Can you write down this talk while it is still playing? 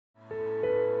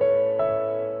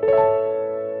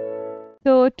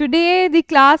today the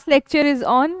class lecture is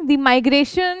on the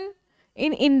migration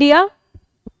in India,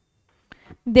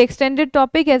 the extended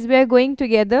topic, as we are going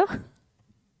together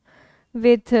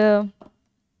with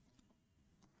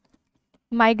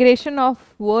migration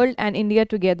of world and India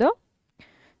together.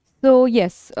 So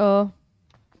yes,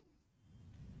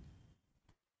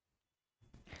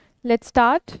 let's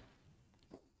start,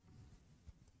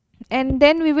 and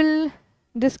then we will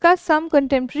discuss some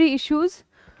contemporary issues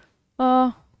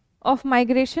of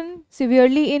migration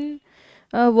severely in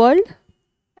world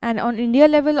and on India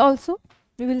level also.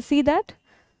 We will see that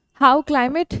how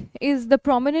climate is the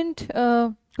prominent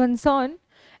concern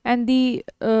and the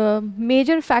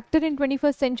major factor in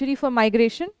 21st century for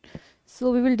migration.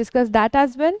 So we will discuss that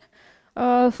as well.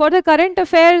 For the current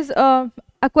affairs,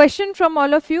 a question from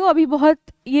all of you. अभी बहुत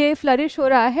ये flourish हो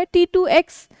रहा है.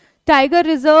 T2X Tiger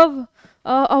Reserve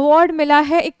award मिला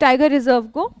है एक Tiger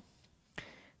Reserve को.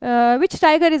 Which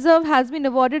Tiger Reserve has been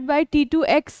awarded by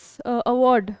T2X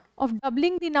award of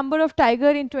doubling the number of tiger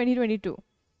in 2022?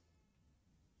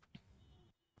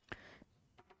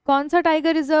 कौन सा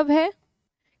टाइगर रिजर्व है,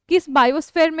 किस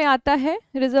बायोस्फीयर में आता है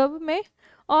रिजर्व में,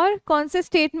 और कौन से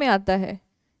स्टेट में आता है?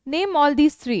 Name all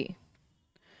these three.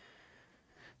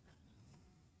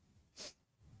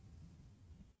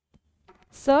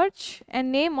 Search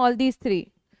and name all these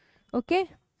three. Okay,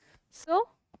 so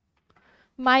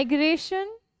migration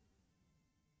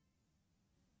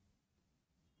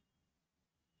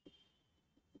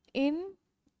in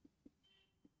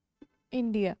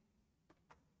India.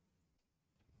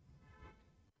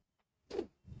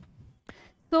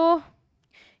 तो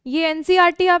ये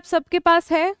एनसीईआरटी आप सबके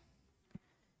पास है,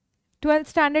 12th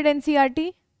standard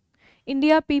NCERT,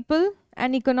 India people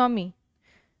and economy,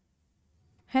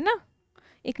 है ना.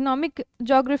 इकोनॉमिक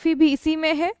ज्योग्राफी भी इसी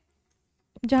में है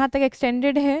जहाँ तक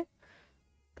एक्सटेंडेड है,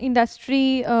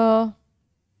 industry,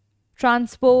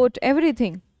 transport,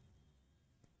 everything.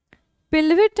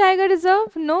 पिलविट tiger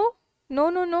reserve, no no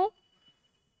no no.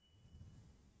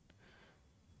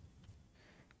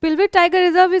 Pilvet Tiger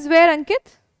Reserve is where,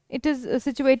 Ankit? It is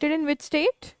situated in which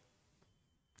state?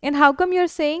 And how come you're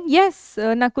saying yes,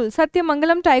 Nakul?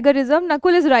 Satyamangalam Tiger Reserve.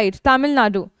 Nakul is right. Tamil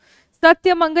Nadu.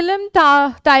 Satyamangalam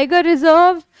Tiger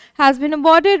Reserve has been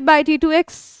awarded by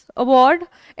T2X award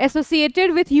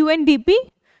associated with UNDP,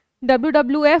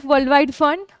 WWF Worldwide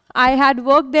Fund. I had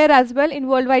worked there as well in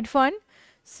Worldwide Fund.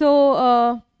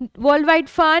 So Worldwide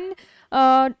Fund,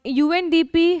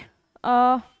 UNDP,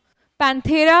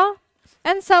 Panthera,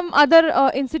 and some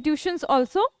other institutions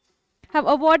also have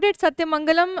awarded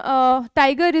Satyamangalam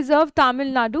Tiger Reserve Tamil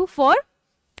Nadu for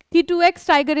T2X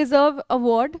Tiger Reserve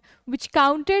Award, which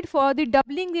counted for the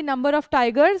doubling the number of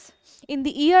tigers in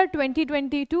the year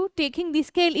 2022, taking the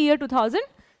scale year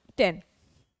 2010.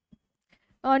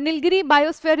 Nilgiri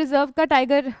biosphere reserve का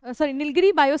tiger, sorry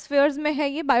Nilgiri बायोस्फीयर्स में है,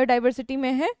 ये biodiversity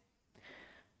में है.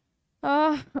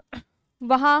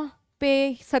 वहाँ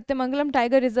पे Sathyamangalam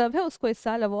tiger reserve है, उसको इस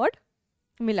साल अवार्ड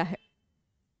मिला है.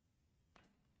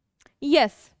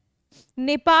 Yes,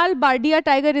 Nepal Bardia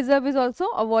Tiger Reserve is also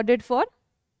awarded for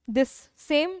this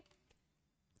same.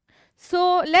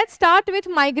 So let's start with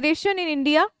migration in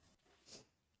India.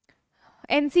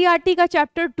 NCERT का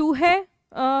चैप्टर 2 है,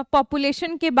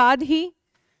 पॉपुलेशन के बाद ही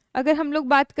अगर हम लोग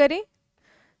बात करें.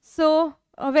 सो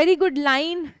वेरी गुड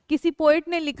लाइन किसी पोएट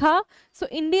ने लिखा, so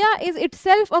India is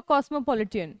itself a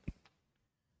cosmopolitan.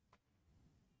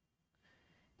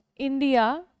 India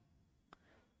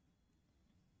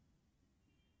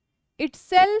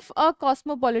itself a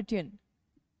cosmopolitan.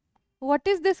 What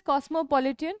is this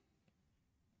cosmopolitan?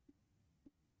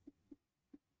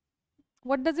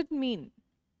 What does it mean?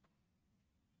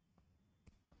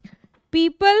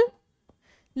 People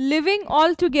living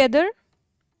all together,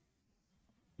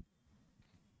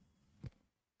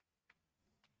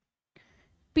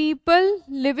 people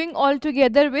living all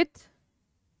together with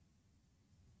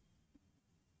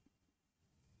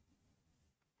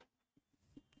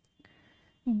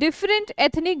different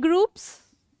ethnic groups,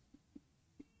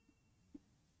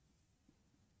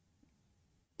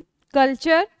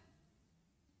 culture,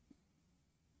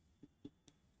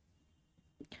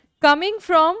 coming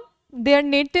from their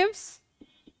natives,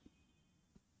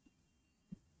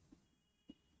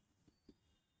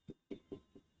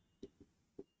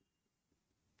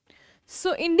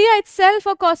 so India itself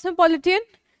a cosmopolitan.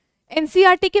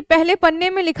 NCERT के पहले पन्ने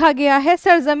में लिखा गया है,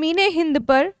 सरजमीने हिंद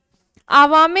पर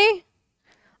आवामे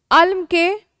अल्म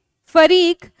के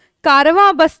फरीक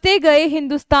कारवां बसते गए,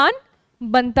 हिंदुस्तान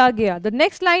बनता गया. द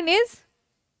नेक्स्ट लाइन इज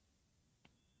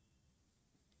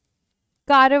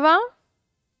कारवां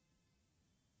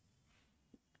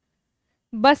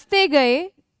बसते गए,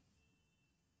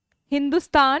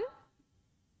 हिंदुस्तान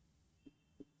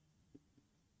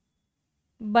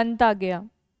बनता गया,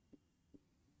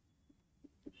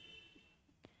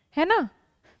 है ना.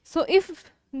 So if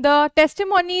the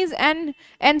testimonies and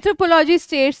anthropology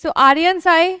states, so Aryans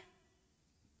आए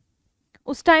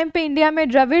उस टाइम पे इंडिया में,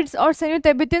 द्रविड्स और सेनो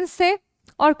तिब्बतियंस थे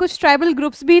और कुछ ट्राइबल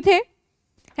ग्रुप्स भी थे,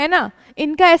 है ना.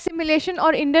 इनका एसिमिलेशन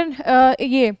और इंडियन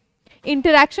ये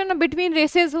इंटरेक्शन बिटवीन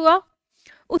रेसेस हुआ.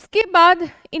 उसके बाद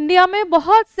इंडिया में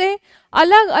बहुत से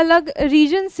अलग अलग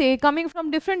रीजन से, coming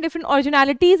from different different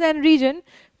ओरिजिनलिटीज and reason,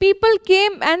 people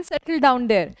came and settle down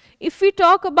there. If we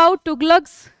talk about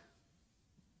Tughlaqs,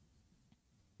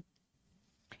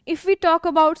 if we talk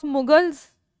about Mughals,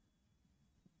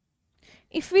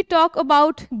 if we talk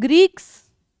about Greeks,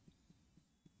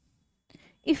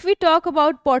 if we talk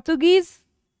about Portuguese,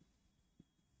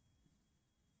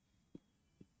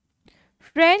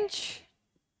 French,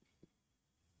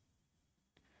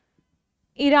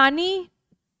 Iranis,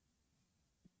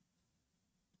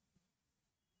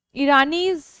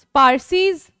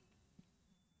 Parsis,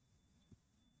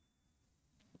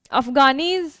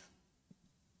 Afghanis,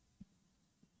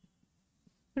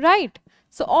 right?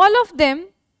 So all of them,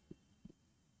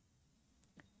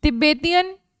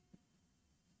 Tibetan,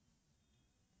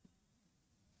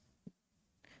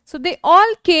 so they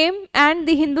all came, and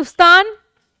the Hindustan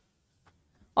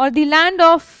or the land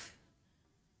of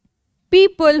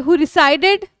people who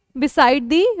resided beside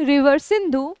the river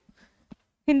Sindhu,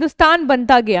 Hindustan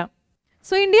banta gaya.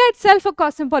 So India itself a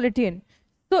cosmopolitan.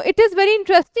 So it is very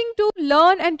interesting to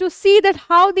learn and to see that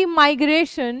how the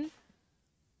migration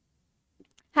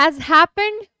has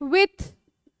happened with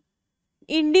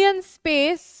Indian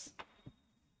space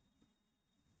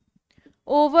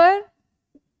over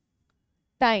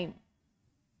time,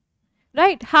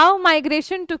 right? How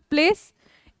migration took place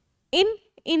in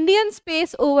Indian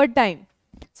space over time.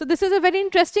 So this is a very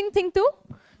interesting thing to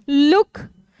look,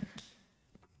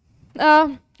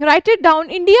 write it down.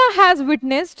 India has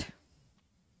witnessed,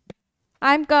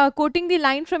 I am quoting the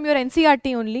line from your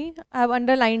NCERT only, I have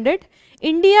underlined it.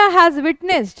 India has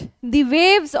witnessed the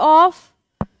waves of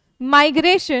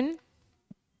migration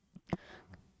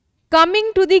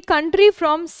coming to the country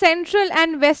from Central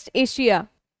and West Asia.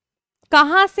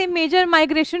 कहाँ से major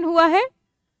migration हुआ है?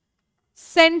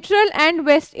 Central and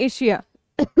West Asia.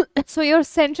 So your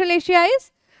Central Asia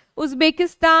is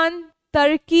Uzbekistan,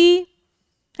 Turkey,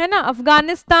 है ना,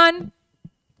 Afghanistan.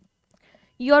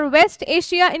 Your West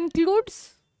Asia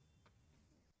includes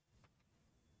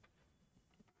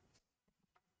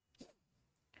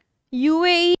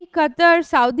UAE, Qatar,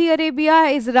 Saudi Arabia,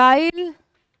 Israel,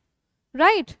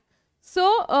 right?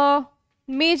 So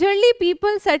majorly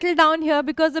people settle down here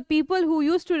because the people who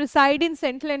used to reside in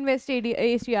Central and West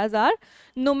Asias are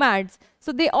nomads.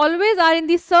 So they always are in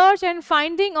the search and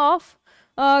finding of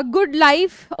good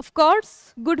life, of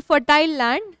course, good fertile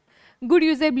land, good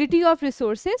usability of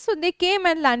resources. So they came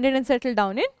and landed and settled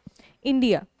down in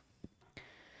India.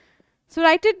 So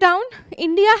write it down.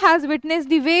 India has witnessed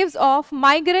the waves of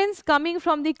migrants coming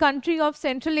from the country of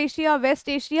Central Asia, West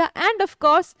Asia, and of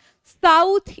course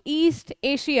Southeast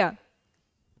Asia.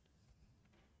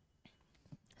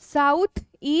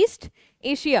 Southeast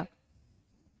Asia.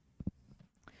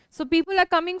 So people are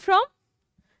coming from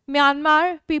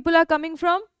Myanmar, people are coming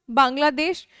from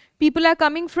Bangladesh, people are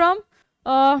coming from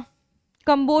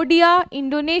Cambodia,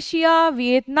 Indonesia,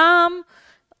 Vietnam.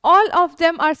 All of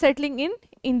them are settling in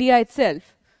India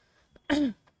itself.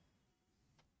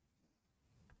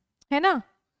 है ना?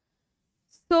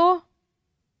 So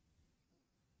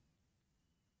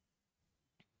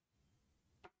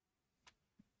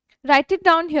write it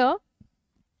down here.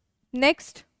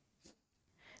 Next,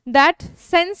 that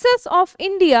census of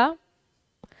India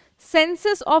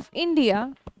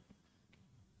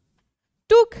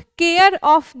took care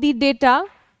of the data.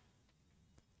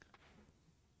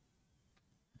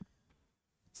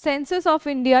 Census of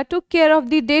India took care of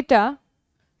the data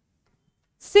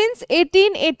since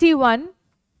 1881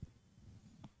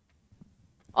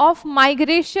 of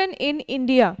migration in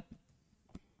India.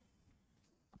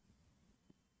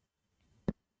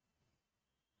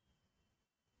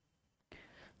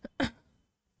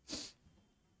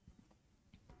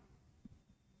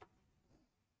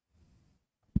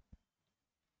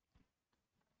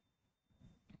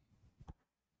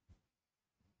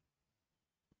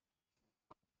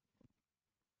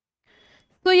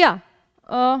 So yeah,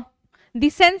 the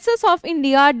census of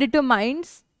India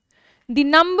determines the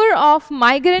number of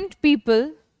migrant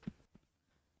people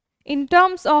in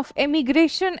terms of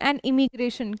emigration and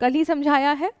immigration. कल ही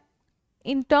समझाया है.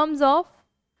 In terms of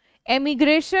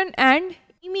emigration and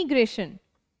immigration.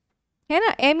 है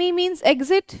ना? ME means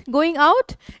exit, going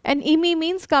out, and IMI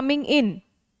means coming in.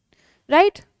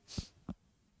 Right?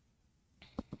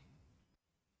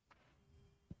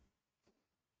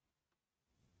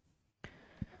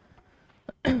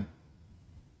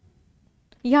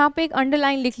 यहाँ पे एक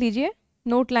underline लिख लीजिए,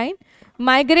 note line,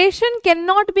 migration can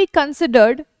not be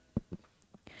considered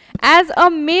as a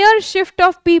mayor shift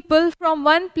of people from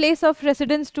one place of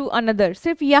residence to another.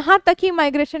 सिर्फ यहां तक ही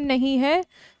migration नहीं है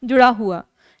जुड़ा हुआ,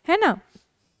 है ना।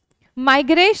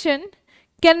 Migration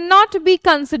can not be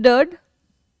considered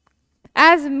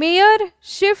as mayor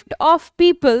shift of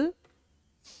people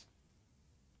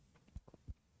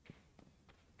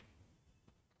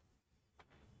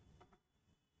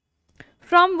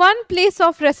from one place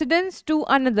of residence to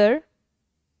another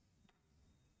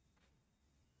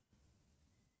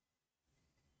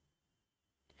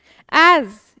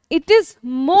as it is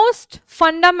most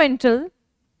fundamental,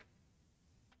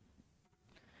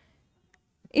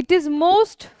 it is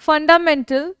most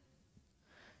fundamental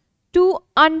to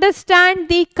understand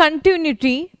the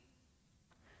continuity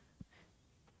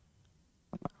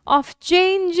of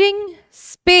changing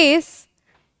space,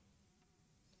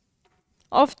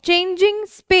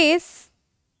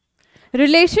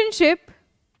 relationship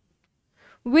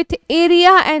with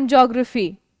area and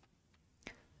geography,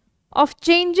 of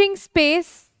changing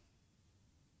space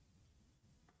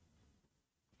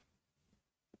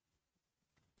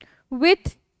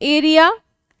with area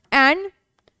and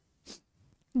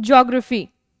geography।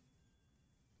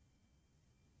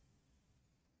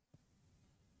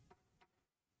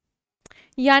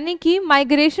 यानी कि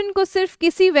migration को सिर्फ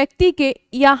किसी व्यक्ति के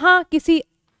यहाँ किसी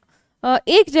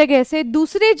एक जगह से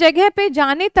दूसरे जगह पे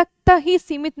जाने तक ही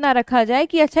सीमित ना रखा जाए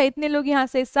कि अच्छा इतने लोग यहाँ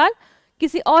से इस साल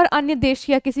किसी और अन्य देश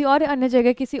या किसी और अन्य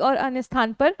जगह किसी और अन्य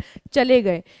स्थान पर चले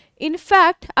गए।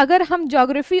 इनफैक्ट अगर हम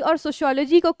ज्योग्राफी और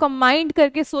सोशियोलॉजी को कंबाइंड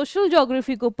करके सोशल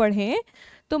ज्योग्राफी को पढ़ें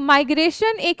तो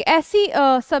माइग्रेशन एक ऐसी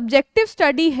सब्जेक्टिव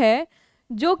स्टडी है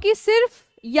जो कि सिर्फ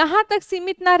यहाँ तक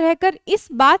सीमित ना रहकर इस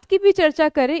बात की भी चर्चा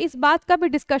करे, इस बात का भी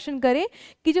डिस्कशन करे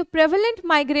कि जो प्रेवलेंट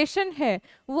माइग्रेशन है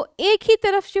वो एक ही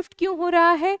तरफ शिफ्ट क्यों हो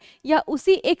रहा है या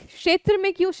उसी एक क्षेत्र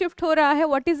में क्यों शिफ्ट हो रहा है,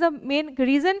 what is the main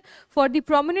reason for the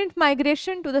prominent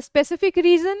migration to the specific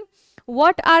reason,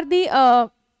 what are the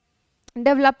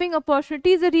developing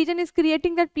opportunities the region is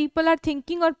creating that people are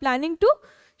thinking or planning to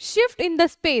shift in the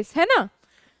space, है ना।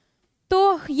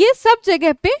 तो ये सब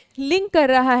जगह पे link कर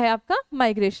रहा है आपका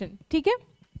माइग्रेशन, ठीक है।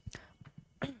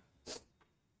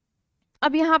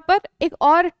 अब यहाँ पर एक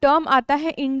और टर्म आता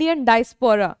है इंडियन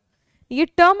डायस्पोरा। ये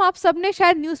टर्म आप सबने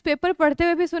शायद न्यूज़पेपर पढ़ते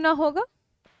हुए भी सुना होगा।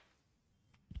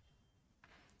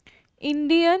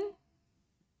 Indian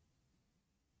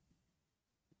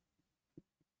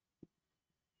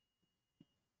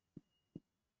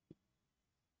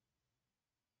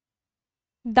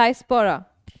diaspora,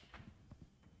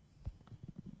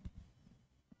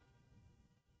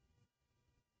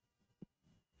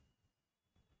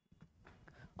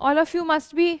 all of you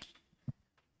must be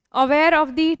aware of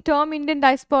the term Indian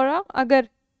diaspora अगर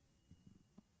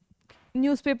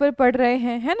न्यूज़पेपर पढ़ रहे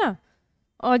हैं, है ना।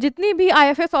 और जितनी भी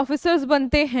IFS ऑफिसर्स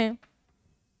बनते हैं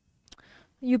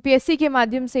यूपीएससी के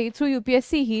माध्यम से, through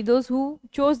UPSC he, those who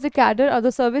chose the cadre और the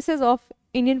services of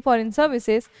Indian foreign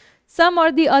services, some or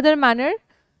the other manner,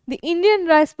 the Indian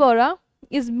diaspora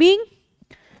is being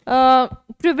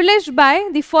privileged by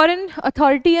the foreign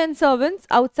authority and servants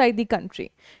outside the country,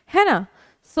 है ना।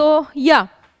 So yeah,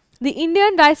 the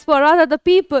Indian diaspora are the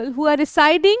people who are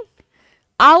residing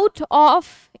out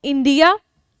of India.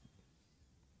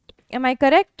 Am I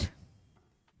correct?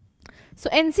 So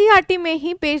NCERT में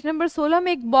ही page number 16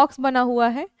 में एक box बना हुआ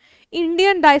है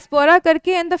Indian diaspora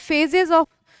करके and the phases of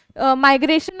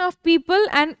migration of people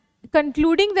and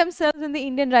concluding themselves in the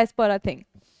Indian diaspora thing.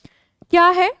 क्या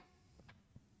है?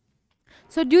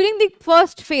 So during the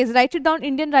first phase, write it down,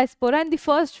 Indian diaspora, and the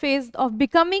first phase of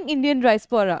becoming Indian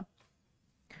diaspora.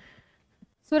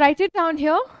 So write it down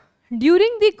here.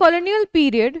 During the colonial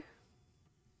period,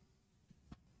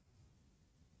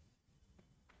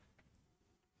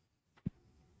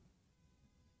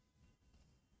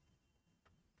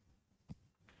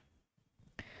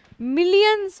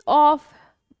 millions of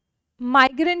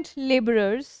migrant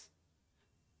laborers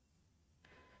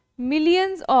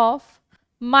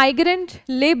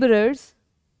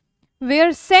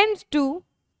were sent to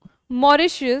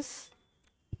Mauritius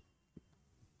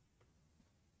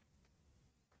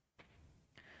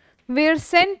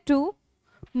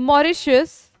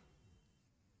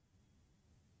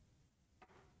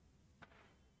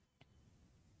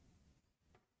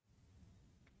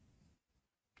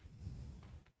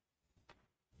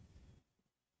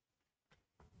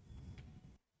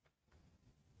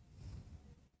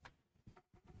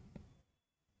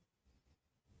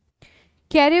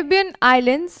Caribbean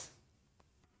islands,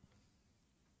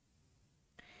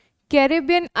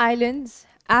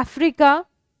 Africa,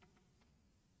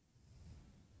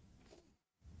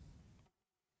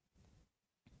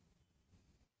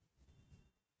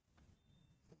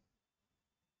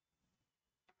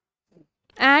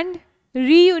 and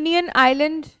Reunion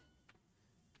Island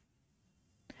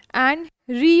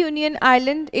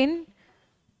in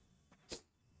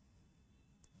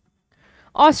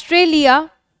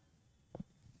Australia.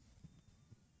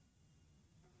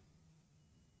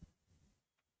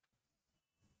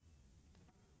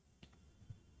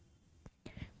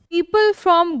 People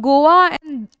from Goa,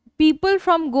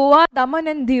 Daman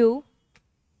and Diu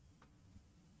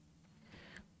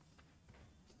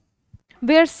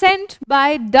were sent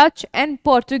by Dutch and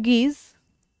Portuguese,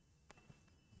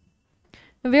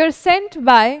 were sent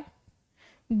by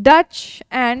Dutch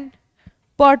and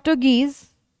Portuguese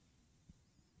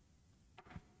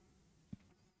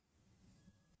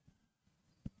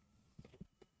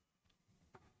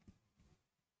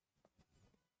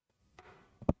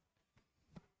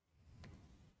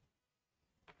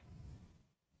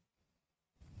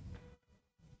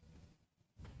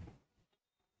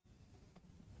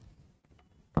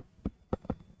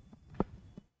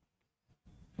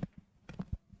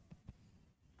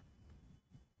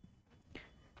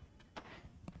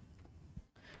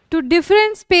to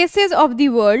different spaces of the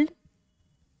world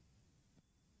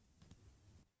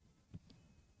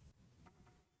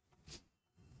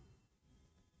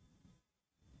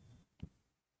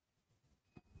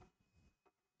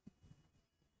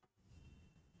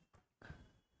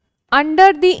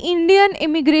under the Indian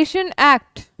Immigration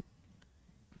Act,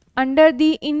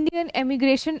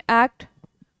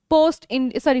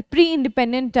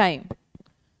 pre-independent time.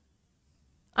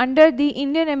 Under the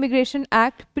Indian Immigration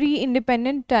Act,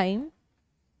 pre-independent time.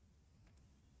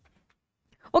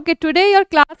 Okay, today your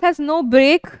class has no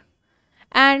break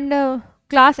and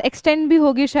class extend भी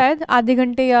होगी शायद आधे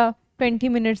घंटे या 20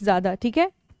 minutes ज़्यादा, ठीक है?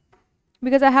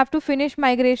 Because I have to finish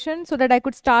migration so that I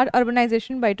could start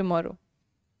urbanization by tomorrow.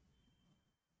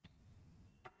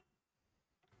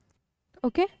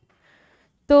 Okay?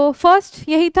 तो फर्स्ट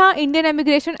यही था, इंडियन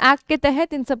इमिग्रेशन एक्ट के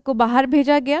तहत इन सबको बाहर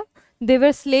भेजा गया. दे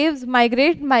वर स्लेव्स,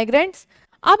 माइग्रेंट्स.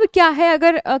 अब क्या है,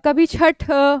 अगर कभी छठ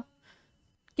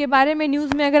के बारे में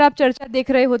न्यूज़ में अगर आप चर्चा देख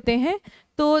रहे होते हैं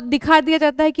तो दिखा दिया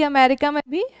जाता है कि अमेरिका में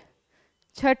भी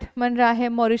छठ मन रहा है.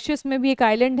 मॉरिशस में भी एक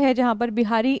आइलैंड है जहाँ पर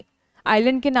बिहारी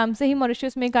आइलैंड के नाम से ही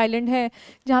मॉरिशस में एक आइलैंड है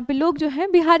जहाँ पे लोग जो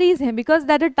हैं बिहारीज हैं, because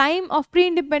that the time of pre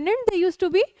independent they used to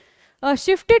be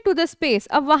shifted to the space.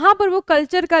 अब वहाँ पर वो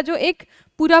कल्चर का जो एक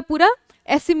पूरा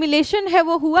एसिमिलेशन है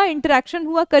वो हुआ, इंटरेक्शन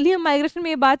हुआ. कल ही हम माइग्रेशन में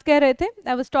ये बात कह रहे थे.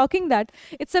 I was talking that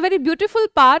it's a very beautiful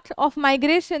part of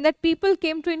migration that people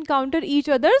came to encounter each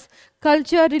others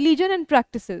culture, religion and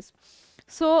practices.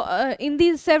 So in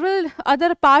these several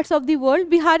other parts of the world,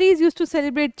 Biharis used to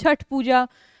celebrate Chhat Puja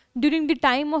during the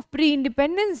time of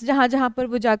pre-independence, जहाँ जहाँ पर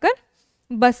वो जाकर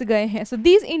बस गए हैं. So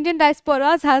these Indian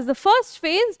diasporas has the first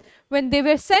phase when they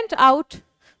were sent out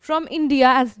from India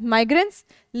as migrants,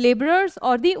 laborers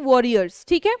or the warriors.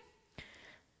 ठीक है?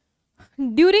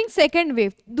 During second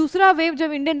wave, दूसरा wave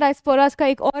जब Indian diasporas का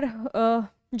एक और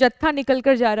जत्था निकल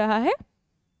कर जा रहा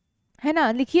है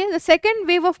ना, लिखिए. The second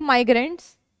wave of migrants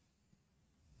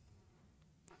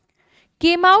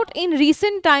came out in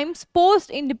recent times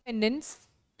post-independence,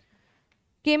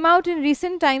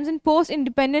 in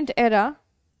post-independent era,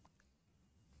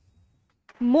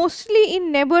 mostly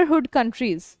in neighborhood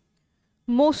countries,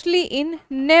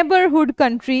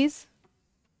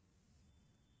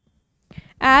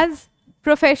 as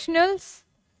professionals,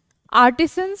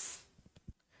 artisans,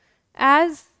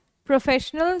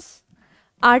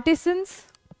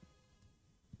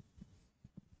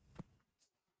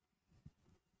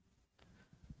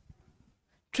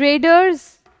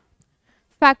 traders,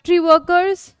 factory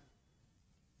workers,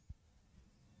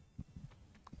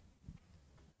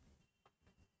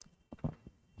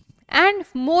 and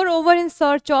moreover in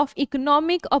search of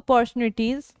economic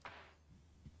opportunities,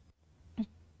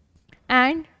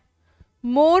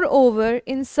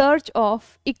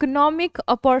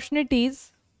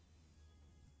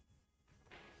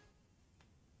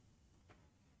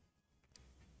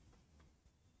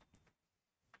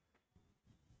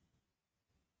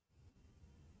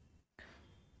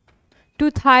 to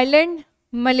Thailand,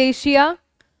 Malaysia,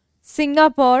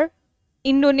 Singapore,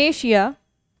 Indonesia,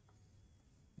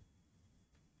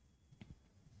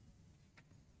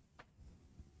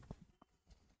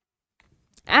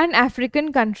 and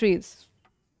African countries.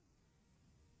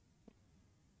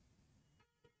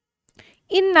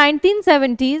 In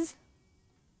 1970s,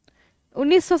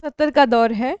 1970 का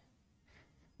दौर है,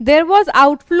 there was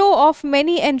outflow of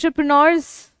many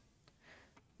entrepreneurs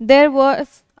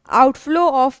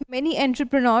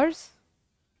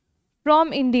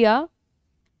from India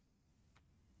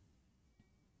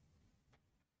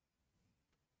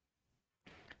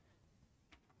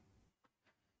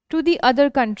to the other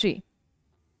country.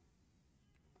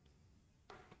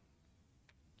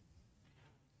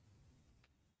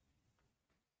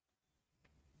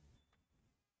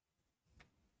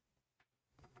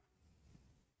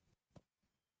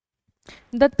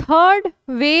 the third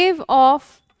wave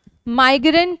of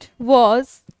migrant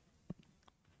was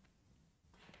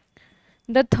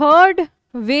the third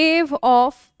wave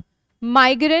of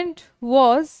migrant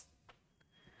was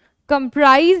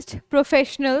comprised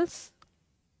professionals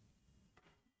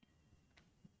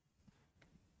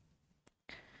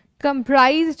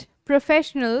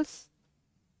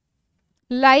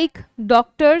like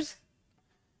doctors,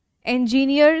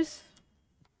 engineers,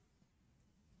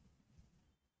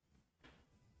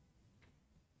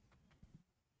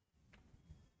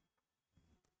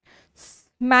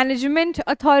 management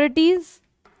authorities,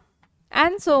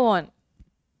 and so on.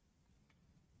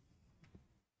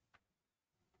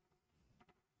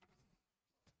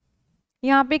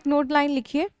 यहाँ पे एक note line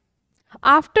लिखिए.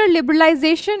 After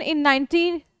liberalization in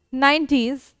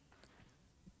 1990s,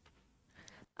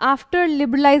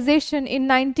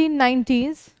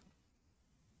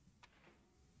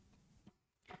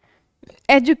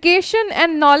 education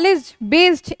and knowledge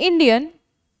based Indian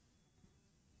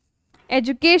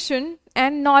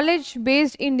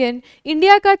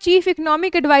India का chief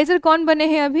economic adviser कौन बने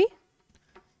हैं अभी?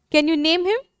 Can you name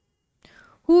him?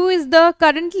 Who is the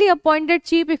currently appointed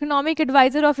chief economic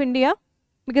adviser of India?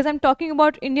 Because I am talking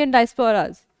about Indian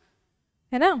डायस्पोराज,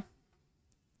 है ना?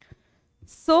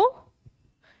 सो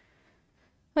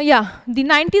yeah, the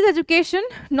 90s education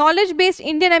knowledge based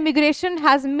Indian immigration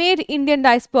has made Indian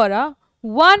diaspora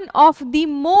one of the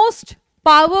most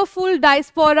powerful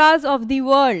diasporas of the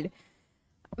world.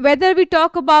 Whether we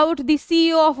talk about the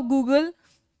CEO of Google,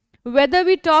 whether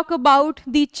we talk about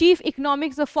the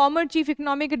the former chief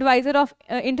economic advisor of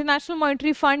International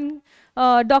Monetary Fund,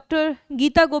 Dr.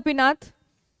 Geeta Gopinath,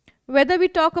 whether we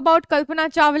talk about Kalpana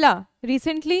Chawla,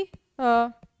 recently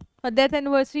her death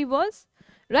anniversary was,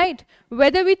 right?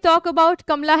 Whether we talk about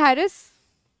Kamala Harris,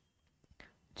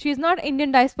 she is not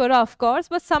Indian diaspora, of course,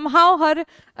 but somehow her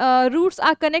roots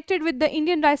are connected with the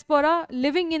Indian diaspora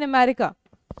living in America,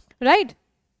 right?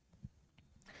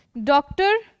 Dr.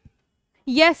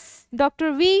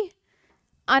 V.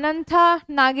 Anantha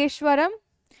Nageshwaram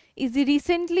is the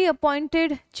recently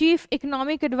appointed Chief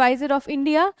Economic Advisor of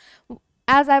India.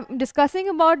 As I'm discussing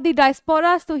about the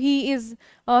diaspora, so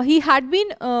he had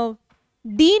been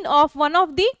Dean of one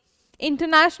of the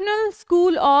International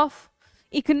School of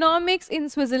Economics in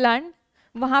Switzerland.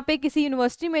 वहाँ पे किसी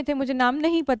university में थे, मुझे नाम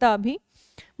नहीं पता अभी,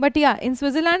 but yeah, in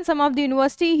Switzerland, some of the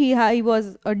university he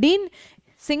was a dean.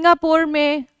 Singapore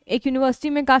में एक यूनिवर्सिटी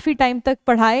में काफ़ी टाइम तक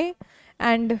पढ़ाए,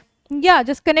 and yeah,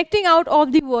 just connecting out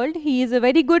of the world. He is a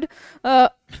very good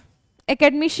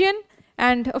academician,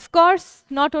 and of course,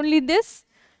 not only this,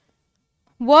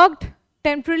 worked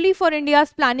temporarily for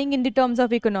India's planning in the terms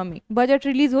of economy. Budget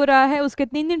release हो रहा है, उसके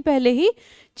 3 दिन पहले ही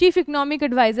chief economic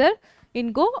adviser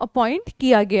इनको appoint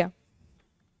किया गया.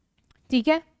 ठीक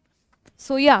है?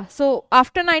 So yeah, so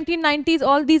after 1990s,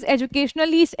 all these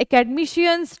educationalists,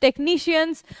 academicians,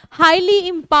 technicians, highly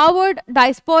empowered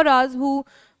diasporas who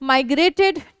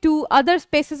migrated to other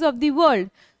spaces of the world.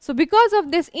 So because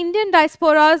of this, Indian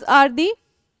diasporas are the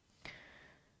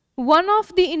one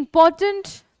of the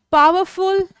important,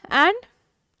 powerful and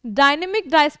dynamic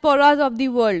diasporas of the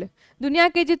world. दुनिया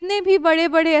के जितने भी बड़े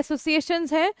बड़े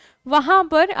associations हैं वहाँ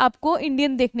पर आपको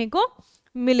इंडियन देखने को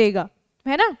मिलेगा,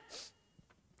 है ना?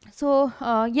 So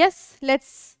yes,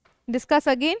 let's discuss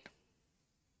again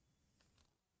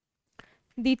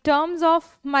the terms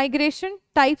of migration,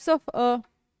 types of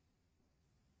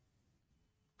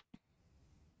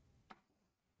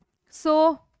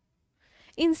so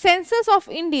in census of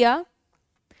India,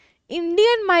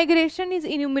 Indian migration is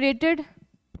enumerated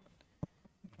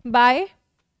by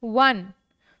 1.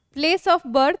 Place of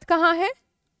birth कहाँ है?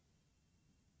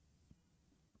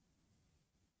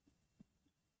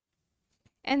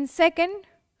 And second,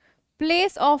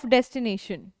 place of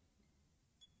destination.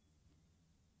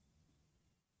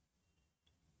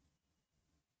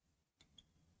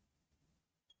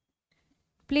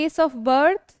 Place of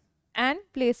birth and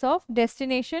place of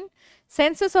destination.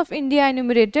 Census of India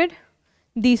enumerated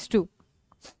these two.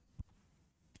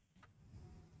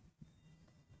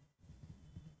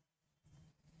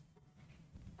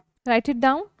 Write it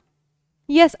down.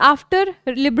 Yes, after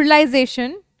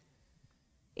liberalization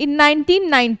in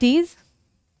 1990s,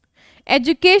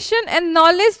 education and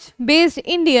knowledge based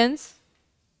Indians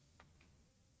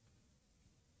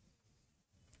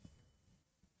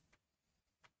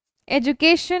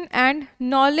education and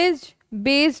knowledge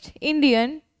based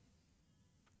Indian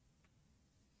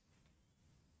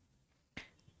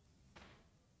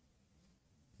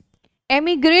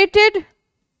emigrated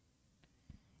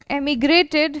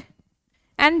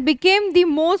and became the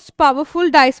most powerful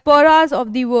diasporas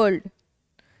of the world.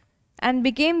 and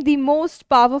became the most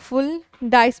powerful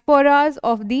diasporas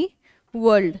of the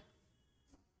world.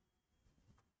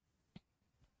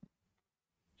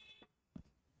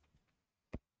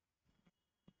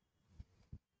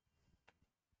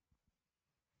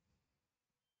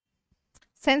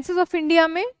 Census of India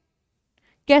में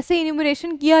कैसे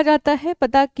enumeration किया जाता है,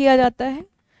 पता किया जाता है.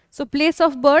 So place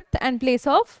of birth and place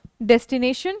of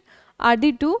destination are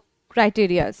the to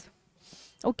criterias.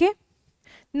 Okay,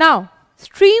 now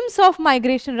streams of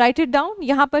migration, right it down.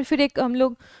 यहाँ पर फिर एक हम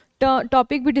लोग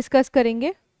टॉपिक भी डिस्कस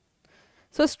करेंगे.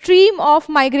 सो स्ट्रीम ऑफ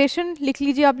माइग्रेशन लिख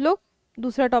लीजिए आप लोग,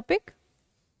 दूसरा topic.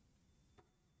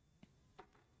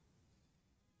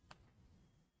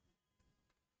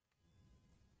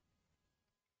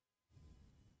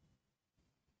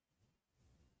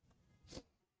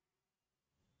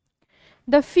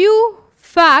 The few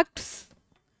facts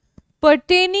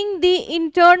pertaining the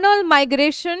internal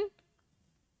migration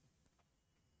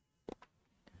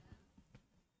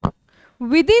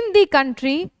within the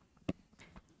country.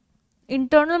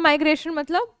 Internal migration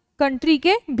मतलब country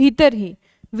के भीतर ही,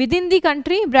 within the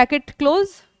country bracket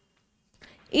close.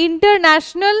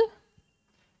 International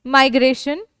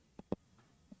migration,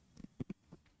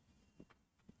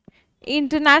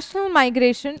 international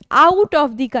migration out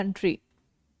of the country.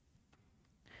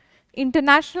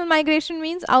 International migration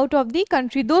means out of the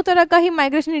country. दो तरह का ही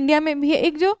migration India में भी है.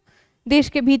 एक जो देश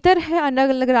के भीतर है, अलग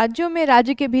अलग राज्यों में,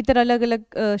 राज्य के भीतर अलग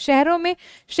अलग शहरों में,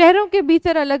 शहरों के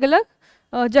भीतर अलग अलग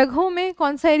जगहों में,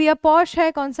 कौन सा एरिया पॉश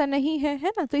है कौन सा नहीं है, है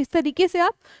ना. तो इस तरीके से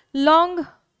आप लॉन्ग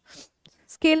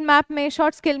स्केल मैप में,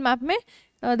 शॉर्ट स्केल मैप में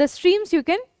the streams you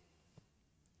can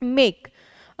make.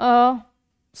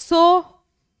 So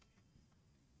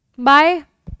bye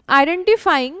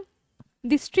identifying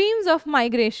the streams of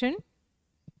migration,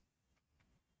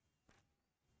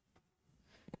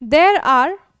 there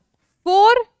are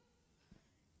 4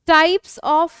 types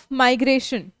of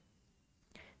migration.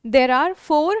 There are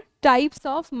 4 types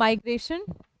of migration.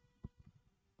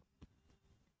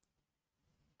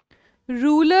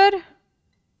 Rural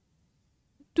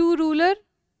to rural,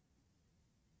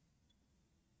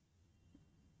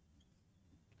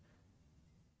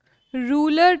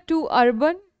 rural to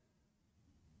urban,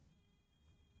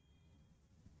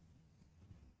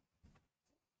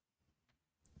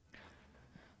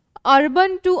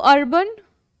 urban to urban,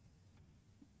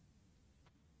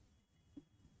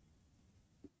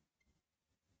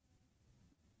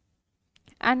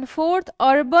 and fourth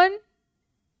urban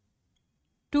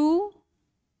to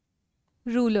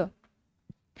rural.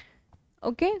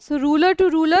 Okay, so rural to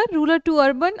rural, rural to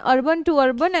urban, urban to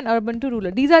urban and urban to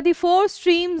rural. These are the 4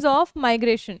 streams of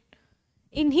migration.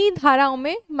 इन्हीं धाराओं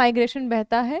में migration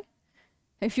बहता है,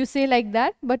 if you say like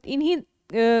that, but इन्हीं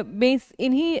base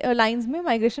इन्हीं lines में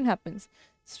migration happens.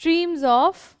 Streams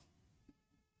of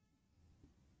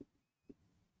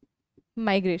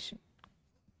migration.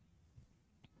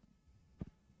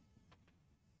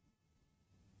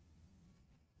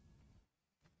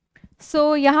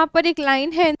 So यहाँ पर एक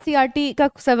लाइन है, NCERT का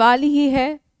सवाल ही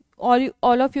है,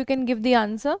 all of you can give the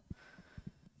answer.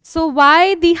 So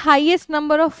why the highest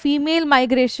number of female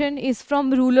migration is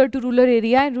from rural to rural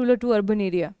area and rural to urban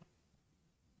area?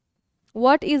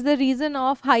 What is the reason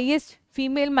of highest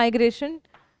female migration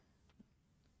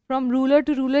from rural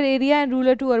to rural area and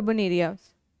rural to urban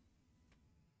areas?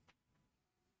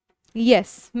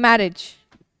 Yes, marriage.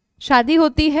 शादी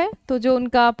होती है तो जो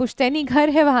उनका पुश्तैनी घर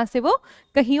है वहाँ से वो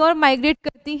कहीं और माइग्रेट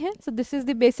करती हैं. So this is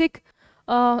the basic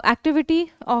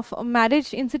activity of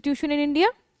marriage institution in India.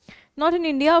 Not in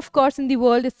India, of course, in the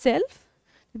world itself.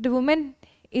 The woman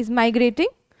is migrating,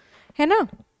 है ना?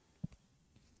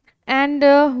 And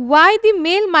why the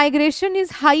male migration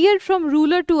is higher from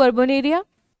rural to urban area?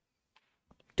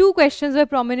 2 questions were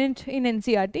prominent in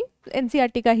NCERT.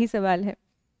 NCERT का ही सवाल है.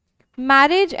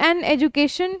 Marriage and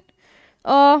education.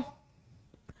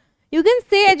 You can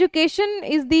say education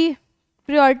is the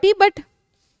priority, but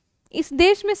इस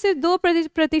देश में सिर्फ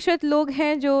 2% लोग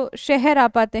हैं जो शहर आ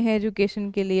पाते हैं एजुकेशन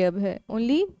के लिए. अब है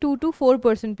only 2 to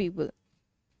 4% people.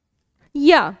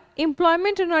 Yeah,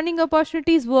 employment and earning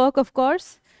opportunities work, of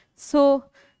course. So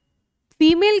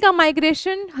female का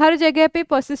माइग्रेशन हर जगह पे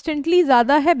persistently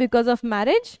ज़्यादा है because of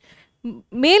marriage.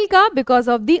 मेल का because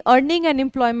of the earning and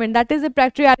employment. That is a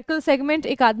patriarchal segment.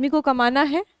 एक आदमी को कमाना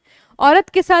है. औरत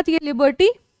के साथ ये लिबर्टी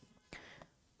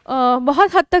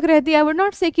बहुत हद तक रहती है. आई वुड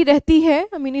नॉट से कि रहती है.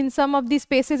 I mean in some of the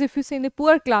spaces if you से in the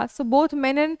poor class, so both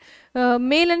men and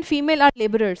male and female are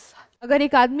labourers. अगर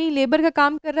एक आदमी लेबर का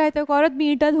काम कर रहा है तो एक औरत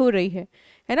भी ईंटा धो रही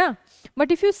है ना.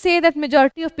 But if you say that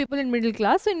majority of people in middle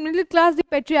class, so in middle class the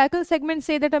patriarchal segment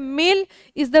say that a mail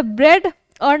is the bread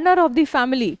earner of the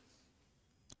family,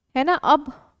 है ना.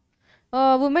 अब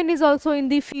women is also in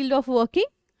the field of working,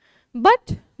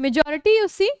 but majority you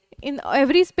see in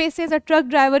every spaces, a truck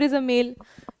driver is a male,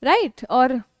 right?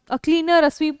 Or a cleaner,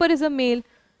 a sweeper is a male,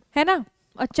 है ना?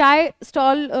 A chai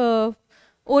stall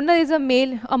owner is a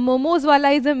male, a momos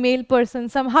wala is a male person.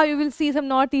 Somehow you will see some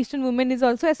northeastern women is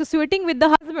also associating with the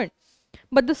husband,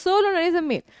 but the sole owner is a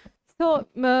male. So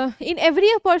in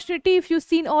every opportunity, if you've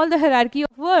seen all the hierarchy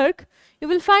of work, you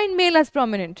will find male as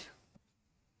prominent.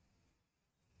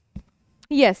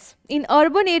 Yes, in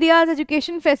urban areas,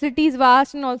 education facilities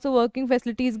vast and also working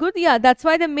facilities good. Yeah, that's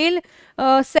why the male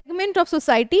segment of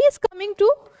society is coming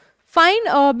to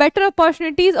find better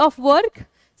opportunities of work.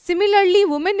 Similarly,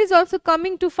 women is also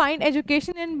coming to find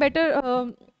education and better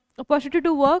opportunity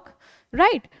to work,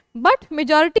 right? But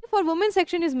majority for women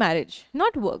section is marriage,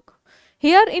 not work.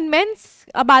 Here in men's,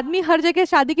 अब आदमी हर जगह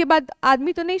शादी के बाद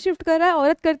आदमी तो नहीं shift कर रहा है,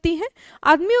 औरत करती है.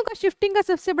 आदमियों का शिफ्टिंग का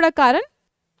सबसे बड़ा कारण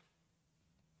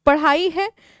पढ़ाई है.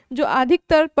 जो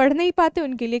अधिकतर पढ़ नहीं पाते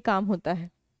उनके लिए काम होता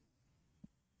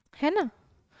है ना.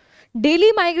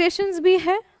 डेली माइग्रेशंस भी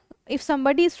है. If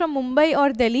somebody is from Mumbai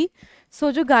और दिल्ली,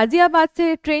 सो जो गाजियाबाद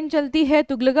से ट्रेन चलती है,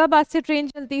 तुगलकाबाद से ट्रेन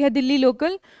चलती है दिल्ली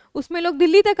लोकल, उसमें लोग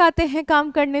दिल्ली तक आते हैं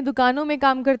काम करने, दुकानों में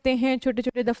काम करते हैं, छोटे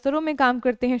छोटे दफ्तरों में काम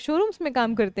करते हैं, शोरूम्स में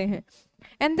काम करते हैं,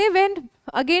 and they went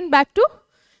again back to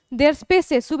their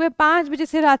spaces. सुबह 5 बजे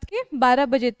से रात के 12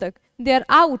 बजे तक they are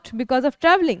out because of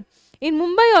travelling. In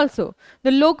Mumbai also,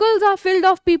 the locals are filled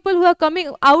of people who are coming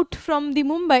out from the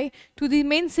Mumbai to the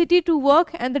main city to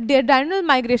work, and the diurnal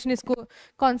migration इसको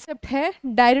concept है.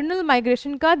 Diurnal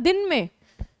migration का दिन में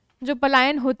जो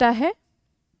पलायन होता है,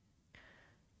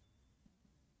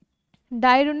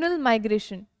 diurnal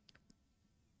migration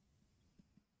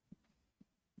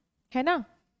है ना.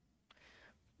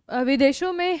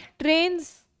 विदेशों में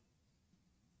ट्रेन्स,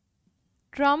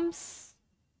 ट्रम्स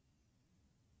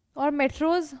और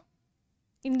मेट्रोज,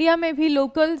 इंडिया में भी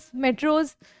लोकल्स,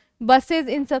 मेट्रोज, बसेस,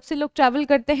 इन सब से लोग ट्रैवल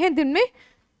करते हैं दिन में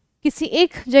किसी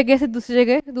एक जगह से दूसरी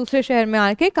जगह, दूसरे शहर में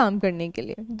आके काम करने के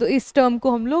लिए. तो इस टर्म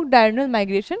को हम लोग डायरनल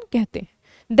माइग्रेशन कहते हैं,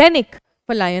 दैनिक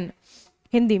पलायन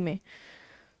हिंदी में.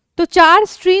 तो 4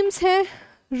 स्ट्रीम्स हैं,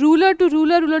 rural to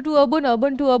rural, rural to urban,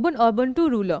 urban to urban, urban to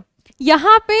rural.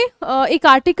 यहाँ पे एक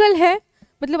आर्टिकल है,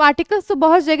 मतलब आर्टिकल्स तो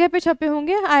बहुत जगह पे छपे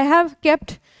होंगे. I have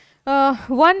kept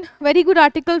one very good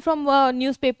article from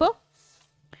newspaper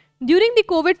during the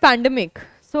Covid pandemic.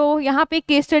 सो यहाँ पे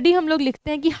केस स्टडी हम लोग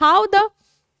लिखते हैं कि how the,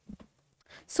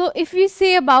 so if we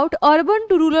say about urban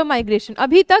to rural migration,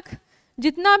 अभी तक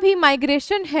जितना भी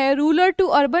माइग्रेशन है रूरल टू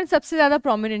अर्बन सबसे ज़्यादा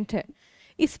प्रोमिनेंट है.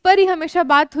 इस पर ही हमेशा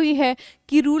बात हुई है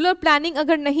कि रूरल प्लानिंग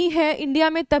अगर नहीं है इंडिया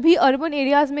में, तभी अर्बन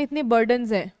एरियाज में इतने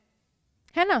बर्डन्स हैं,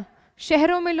 है ना.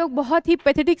 शहरों में लोग बहुत ही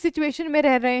पैथेटिक सिचुएशन में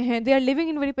रह रहे हैं. They are living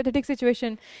in very pathetic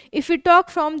situation. If you talk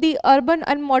from the urban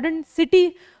and modern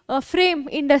city frame,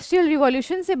 industrial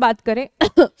revolution से बात करें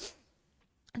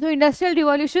तो इंडस्ट्रियल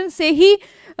रिवॉल्यूशन से ही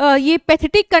ये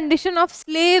pathetic condition of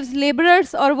slaves,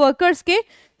 labourers और वर्कर्स के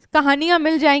कहानियां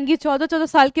मिल जाएंगी. 14-14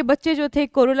 साल के बच्चे जो थे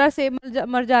कोरोना से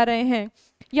मर जा रहे हैं,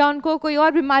 या उनको कोई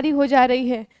और बीमारी हो जा रही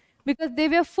है, because they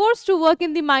were forced to work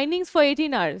in the minings for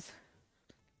 18 hours.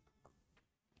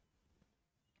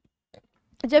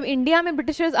 जब इंडिया में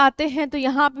ब्रिटिशर्स आते हैं तो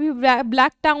यहाँ पे भी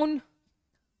ब्लैक टाउन,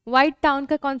 वाइट टाउन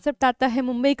का कॉन्सेप्ट आता है.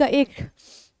 मुंबई का एक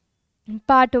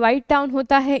पार्ट वाइट टाउन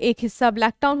होता है, एक हिस्सा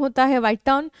ब्लैक टाउन होता है. वाइट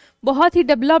टाउन बहुत ही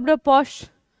डेवलप्ड और पॉश,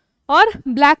 और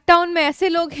ब्लैक टाउन में ऐसे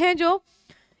लोग हैं जो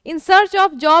in search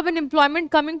of job and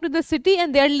employment coming to the city,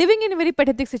 and they are living in very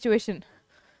pathetic situation.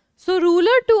 So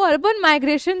rural to urban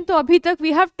migration तो अभी तक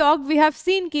we have talked, we have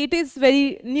seen कि it is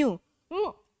very new.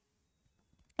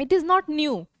 It is not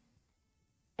new.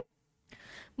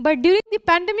 But during the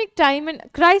pandemic time and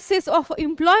crisis of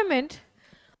employment,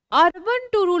 urban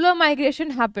to rural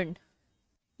migration happened.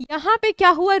 यहाँ पे क्या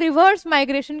हुआ, reverse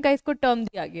migration का इसको टर्म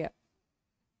दिया गया,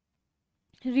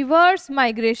 reverse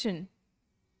migration.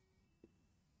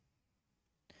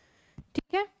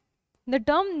 ठीक है, the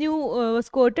term new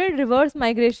was quoted, reverse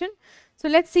migration.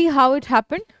 So let's see how it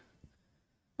happened.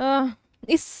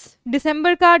 इस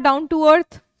दिसंबर का डाउन टू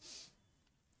अर्थ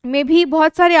में भी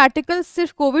बहुत सारे आर्टिकल्स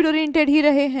सिर्फ कोविड ओरिएंटेड ही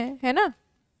रहे हैं, है ना.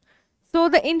 So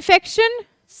the infection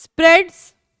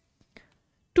spreads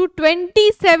to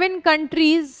 27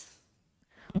 countries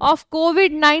of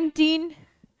COVID-19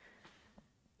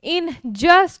 in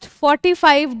just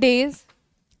 45 days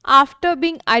after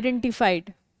being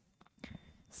identified.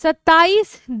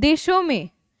 27 देशों में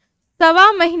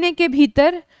 1.25 महीने के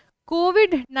भीतर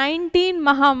COVID-19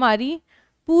 महामारी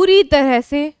पूरी तरह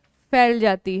से फैल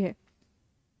जाती है.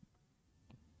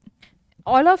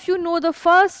 All of you know the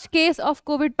first case of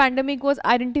COVID pandemic was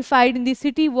identified in the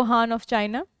city Wuhan of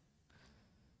China.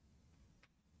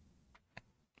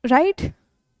 right?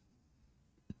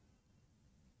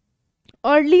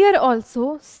 Earlier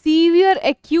also, severe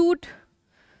acute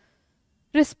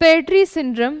respiratory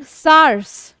syndrome,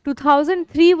 SARS,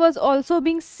 2003 was also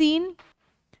being seen.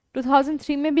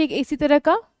 2003 में भी एक इसी तरह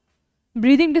का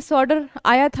ब्रीदिंग डिसऑर्डर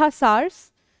आया था,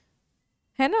 SARS,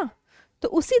 है ना? तो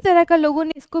उसी तरह का लोगों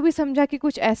ने इसको भी समझा कि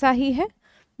कुछ ऐसा ही है.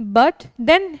 But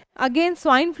then again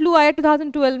swine flu आया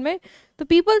 2012 में, तो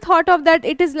people thought of that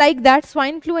it is like that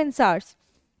swine flu and SARS.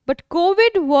 But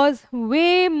Covid was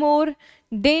way more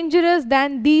dangerous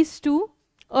than these two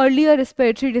earlier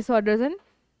respiratory disorders and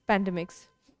pandemics.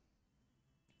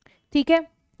 ठीक है?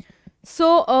 सो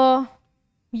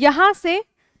यहाँ से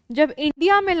जब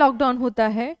India में lockdown होता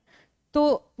है तो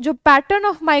जो पैटर्न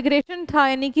ऑफ माइग्रेशन था,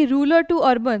 यानी कि rural to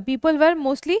urban, people were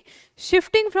mostly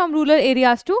shifting from rural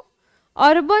areas to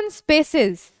urban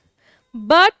spaces.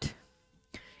 But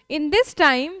in this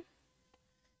time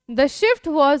the shift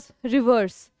was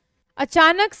reverse.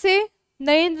 अचानक से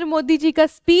नरेंद्र मोदी जी का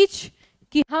स्पीच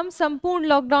कि हम संपूर्ण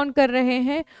लॉकडाउन कर रहे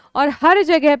हैं और हर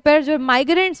जगह पर जो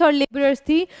माइग्रेंट्स और लेबरर्स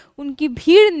थी उनकी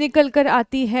भीड़ निकल कर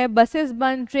आती है, बसेस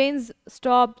बंद, trains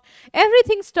stopped,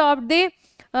 everything stopped, they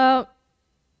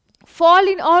fall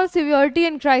in all severity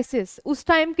and crisis. उस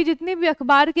टाइम की जितनी भी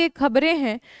अखबार के खबरें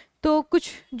हैं, तो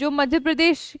कुछ जो मध्य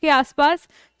प्रदेश के आसपास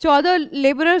 14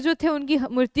 लेबरर्स जो थे उनकी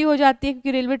मृत्यु हो जाती है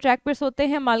क्योंकि रेलवे ट्रैक पर सोते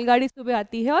हैं, मालगाड़ी सुबह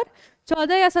आती है और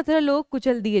 14 या 17 लोग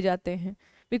कुचल दिए जाते हैं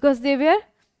because they where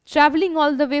traveling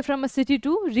all the way from a city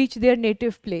to reach their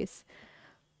native place.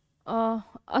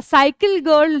 A cycle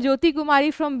girl, Jyoti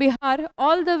Kumari from Bihar,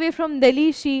 all the way from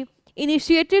Delhi, she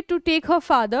initiated to take her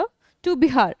father to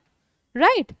Bihar,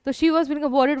 right? So she was being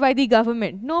awarded by the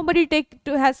government. Nobody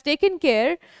has taken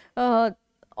care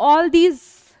all these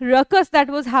ruckus that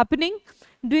was happening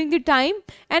during the time,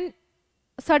 and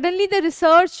suddenly the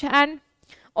research and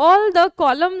all the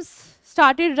columns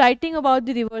started writing about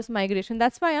the reverse migration.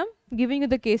 That's why I'm giving you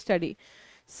the case study.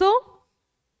 So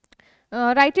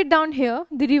write it down here,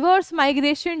 the reverse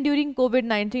migration during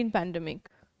COVID-19 pandemic.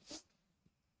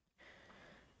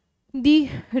 The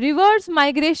reverse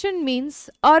migration means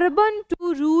urban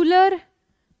to rural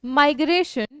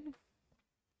migration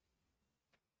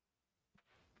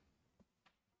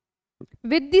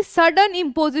with the sudden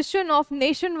imposition of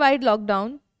nationwide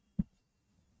lockdown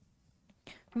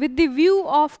with the view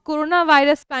of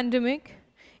coronavirus pandemic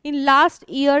in last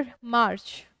year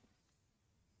March.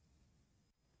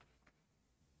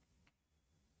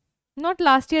 Not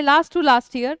last year, last to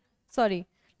last year, sorry,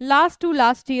 last to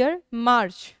last year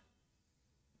March.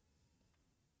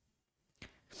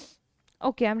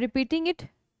 Okay, I'm repeating it.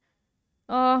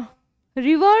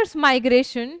 Reverse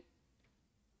migration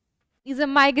is a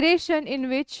migration in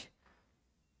which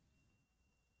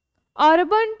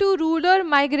urban to rural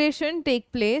migration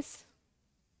take place.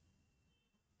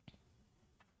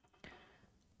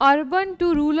 Urban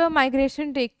to rural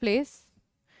migration take place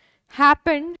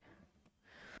happened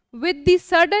with the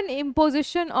sudden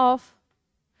imposition of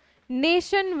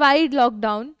nationwide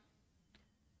lockdown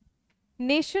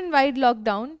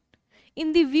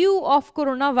in the view of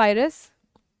coronavirus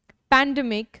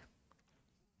pandemic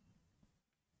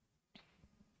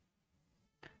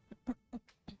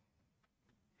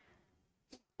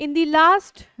in the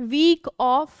last week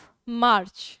of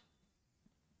March.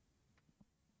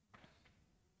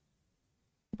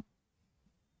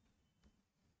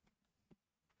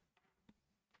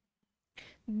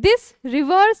 This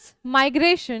reverse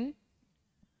migration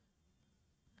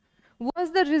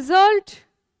was the result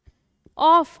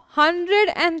of hundred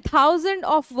and thousand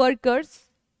of workers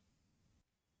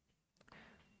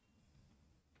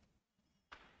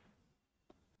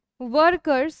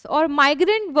or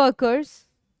migrant workers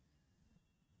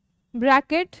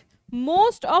bracket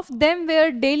most of them where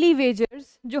daily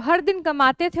wagers, जो हर दिन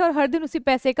कमाते थे और हर दिन उसी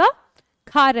पैसे का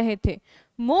खा रहे थे.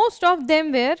 Most of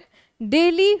them where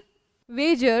daily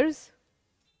wagers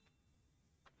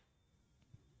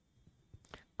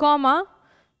comma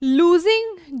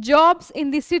losing jobs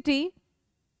in the city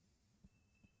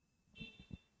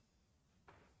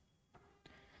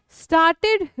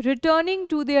started returning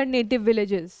to their native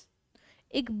villages.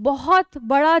 एक बहुत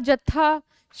बड़ा जत्था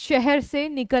शहर से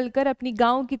निकलकर अपनी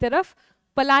गांव की तरफ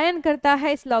पलायन करता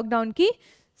है इस लॉकडाउन की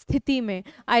स्थिति में.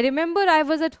 I remember I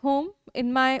was at home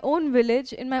in my own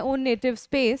village, in my own native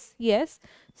space. Yes,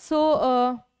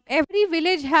 so every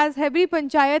village has, every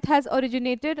panchayat has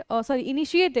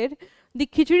initiated the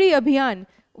खिचड़ी अभियान.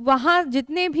 वहाँ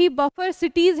जितने भी बफर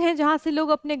सिटीज़ हैं जहाँ से लोग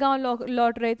अपने गांव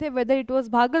लौट रहे थे, whether it was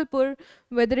Bhagalpur,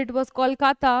 whether it was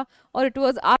Kolkata और it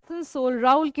was Asansol,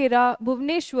 Rourkela,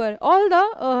 Bhubaneswar, all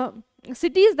the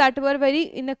cities that were very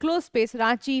in a close space,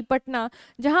 Ranchi, Patna,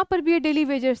 जहाँ पर भी ये डेली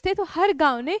वेजर्स थे, तो हर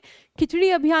गांव ने खिचड़ी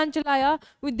अभियान चलाया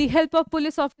with the help of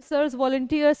police officers,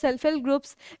 volunteers, self-help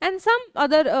groups and some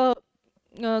other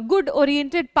good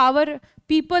oriented power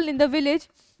people in the village.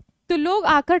 तो लोग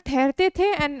आकर ठहरते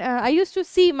थे and I used to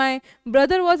see my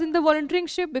brother was in the volunteering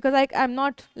ship because I'm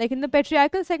not like in the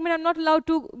patriarchal segment, I'm not allowed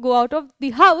to go out of the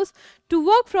house to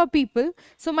work for people.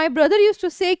 So my brother used to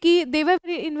say कि they were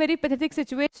in very pathetic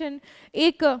situation.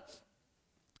 एक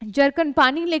zircon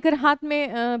पानी लेकर हाथ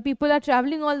में people are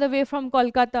traveling all the way from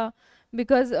Kolkata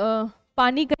because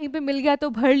पानी कहीं पे मिल गया तो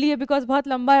भर लिए because बहुत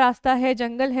लंबा रास्ता है,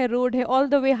 जंगल है, रोड है, all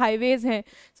the way highways हैं.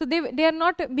 So they are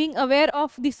not being aware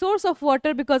of the source of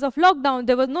water because of lockdown.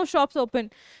 There was no shops open.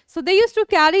 So they used to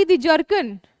carry the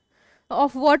jerrycan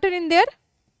of water in their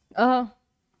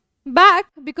back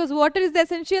because water is the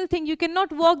essential thing. You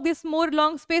cannot walk this more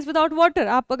long space without water.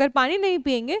 आप अगर पानी नहीं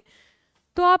पिएंगे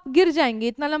तो आप गिर जाएंगे.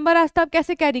 इतना लंबा रास्ता आप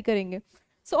कैसे कैरी करेंगे?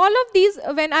 So all of these,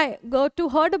 when I got to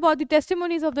heard about the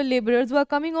testimonies of the laborers who are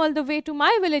coming all the way to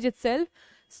my village itself,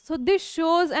 so this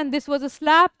shows, and this was a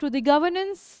slap to the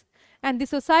governance and the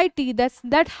society,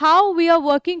 that how we are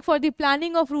working for the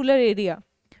planning of rural area,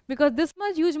 because this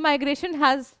much huge migration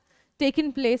has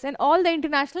taken place, and all the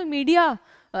international media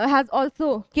has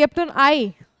also kept an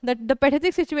eye that the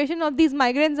pathetic situation of these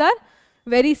migrants are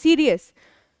very serious.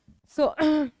 So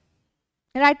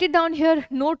write it down here,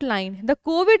 note line. The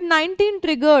COVID-19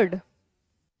 triggered.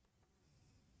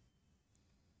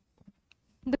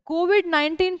 The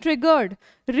COVID-19 triggered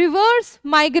reverse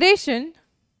migration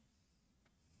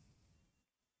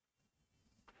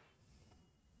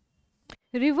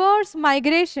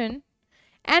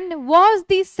and was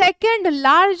the second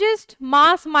largest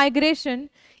mass migration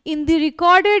in the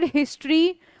recorded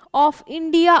history of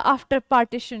India after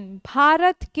partition.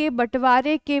 Bharat के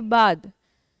बंटवारे के बाद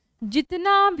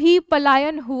जितना भी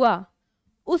पलायन हुआ,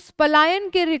 उस पलायन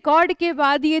के रिकॉर्ड के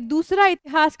बाद ये दूसरा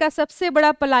इतिहास का सबसे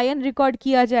बड़ा पलायन रिकॉर्ड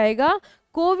किया जाएगा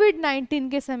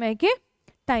कोविड-19 के समय के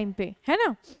टाइम पे, है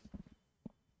ना?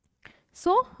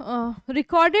 सो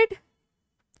recorded,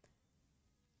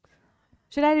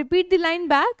 should I repeat the line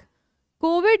back?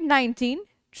 COVID-19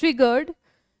 triggered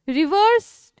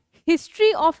reverse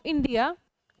history of India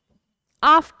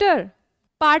after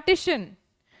partition,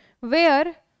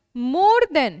 where more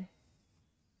than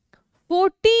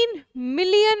 14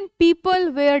 million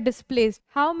people were displaced.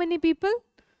 How many people?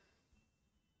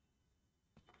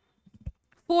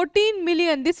 14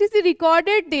 million. This is the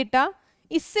recorded data.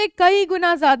 इससे कई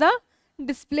गुना ज़्यादा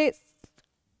displaced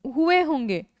हुए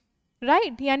होंगे,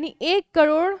 right? यानी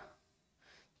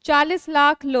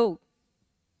 1,40,00,000 लोग.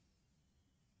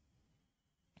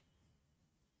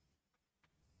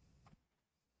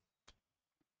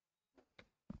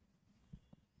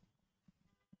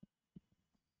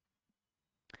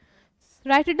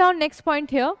 Write it down, next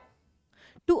point here.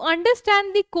 To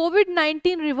understand the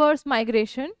COVID-19 reverse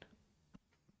migration,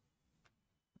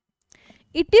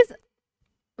 it is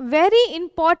very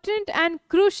important and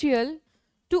crucial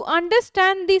to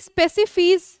understand the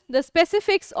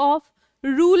specifics of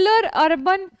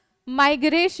rural-urban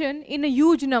migration in a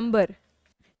huge number.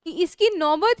 कि इसकी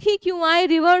नौबत ही क्यों आए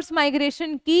reverse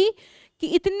migration की, कि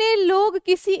इतने लोग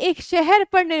किसी एक शहर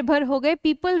पर निर्भर हो गए.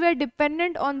 People were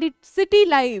dependent on the city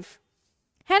life,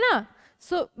 है ना?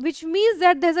 So which means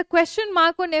that there's a question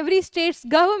mark on every state's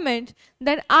government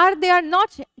that they are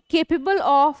not capable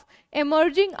of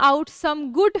emerging out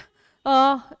some good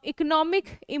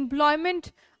economic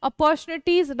employment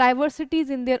opportunities, diversities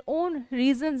in their own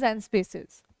regions and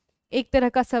spaces. एक तरह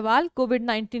का सवाल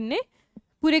कोविड-19 ने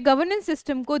पूरे governance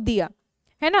system को दिया,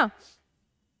 है ना?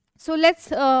 So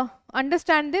let's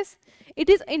understand this. It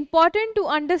is important to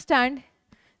understand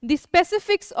the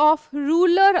specifics of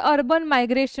rural urban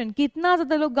migration. कितना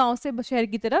ज़्यादा लोग गांव से शहर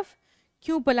की तरफ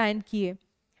क्यों पलायन किए?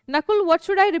 Nakul, what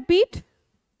should I repeat?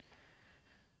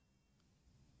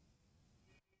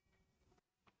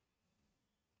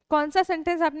 कौन सा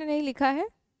सेंटेंस आपने नहीं लिखा है?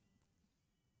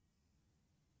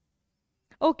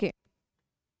 Okay.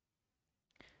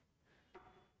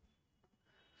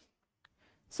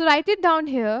 So write it down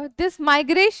here. This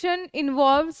migration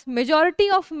involves majority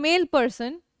of male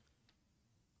person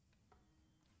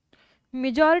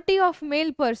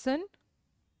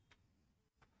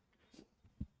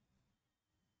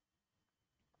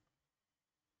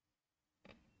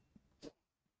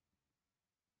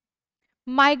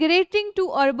migrating to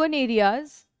urban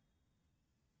areas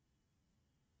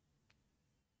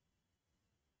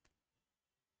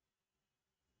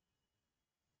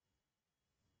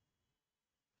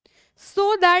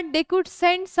so that they could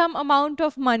send some amount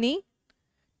of money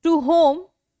to home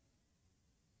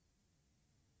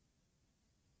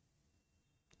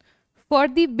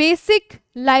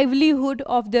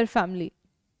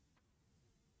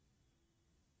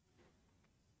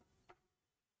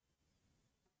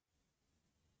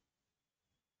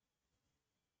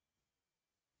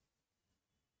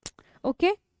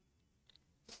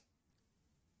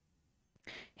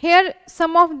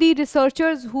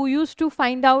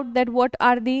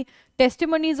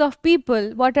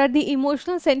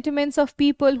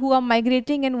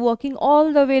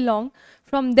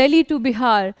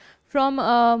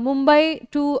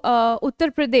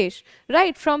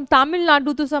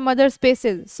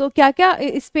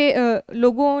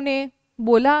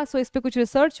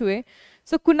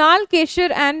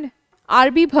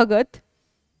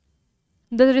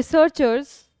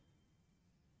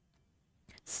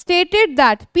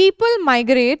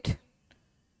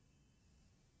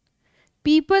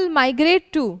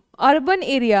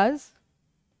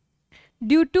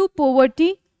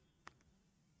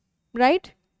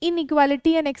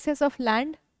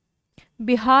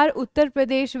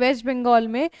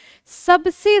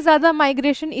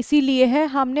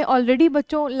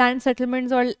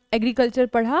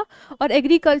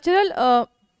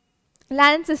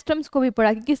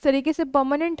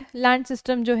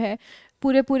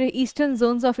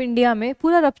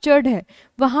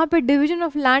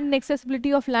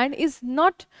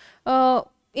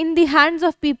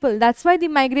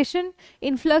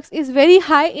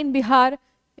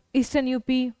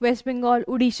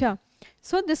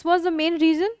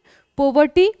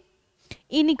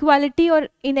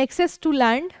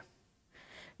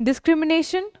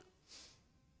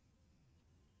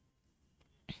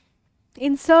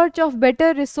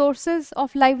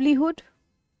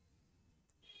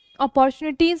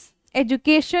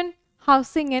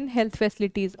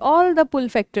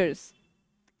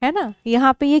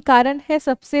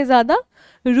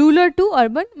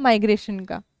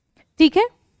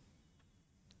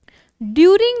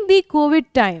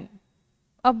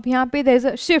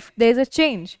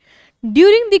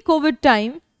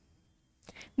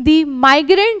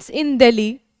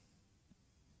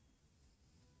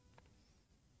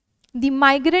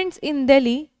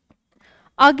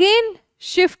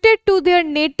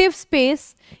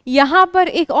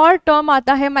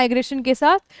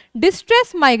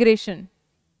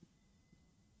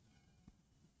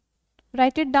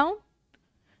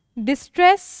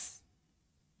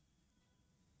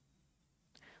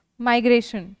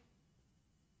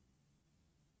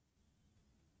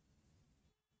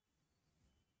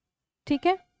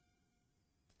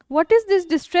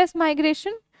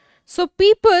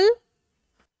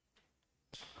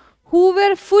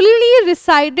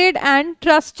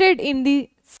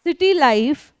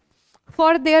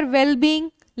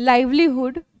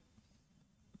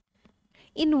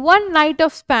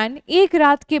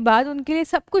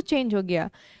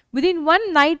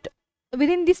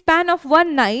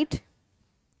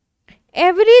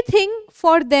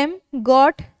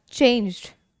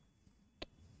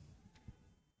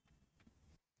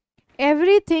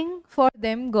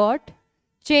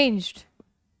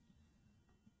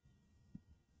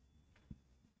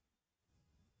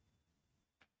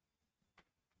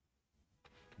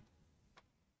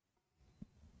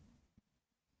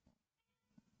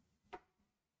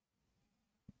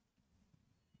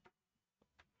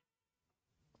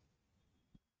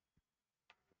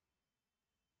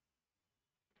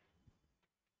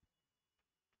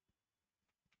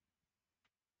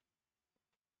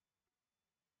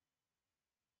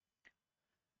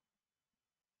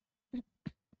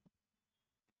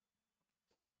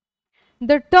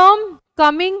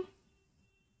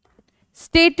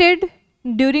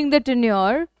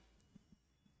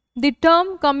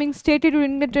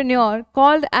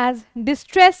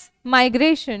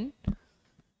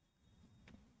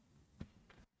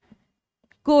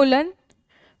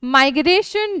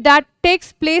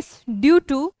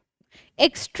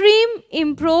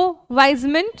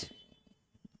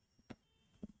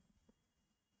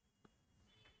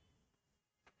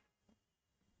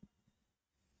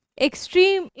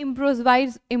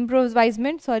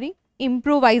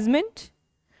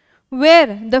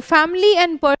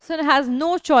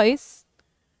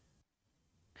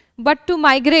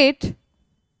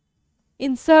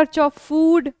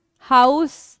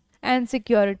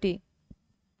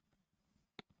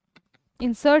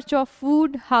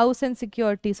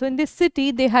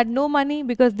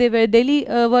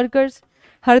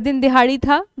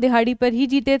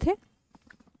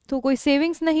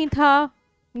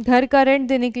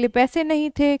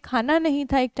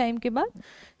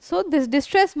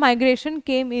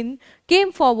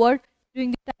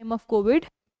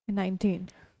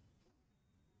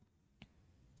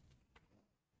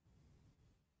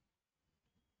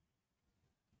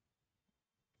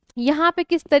यहाँ पे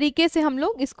किस तरीके से हम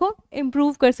लोग इसको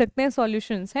इम्प्रूव कर सकते हैं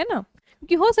सॉल्यूशंस, है ना,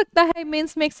 क्योंकि हो सकता है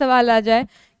मेंस में एक सवाल आ जाए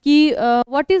कि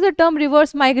what is the term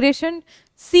reverse migration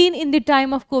seen in the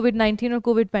time of COVID-19 or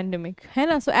COVID pandemic, है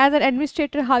ना. So as an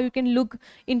administrator how you can look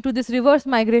into this reverse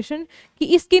migration कि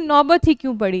इसकी नौबत ही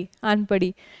क्यों पड़ी, आन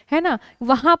पड़ी, है ना,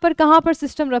 वहाँ पर कहाँ पर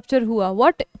सिस्टम रप्चर हुआ,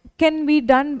 what can be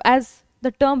done as the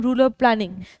term rural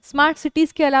planning, smart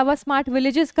cities के अलावा स्मार्ट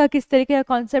विलेजेस का किस तरीके का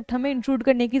कॉन्सेप्ट हमें इंक्लूड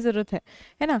करने की ज़रूरत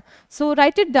है ना. सो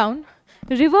right it down.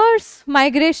 Reverse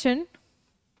migration,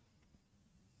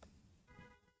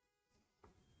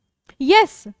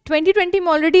 yes 2020 में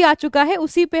ऑलरेडी आ चुका है,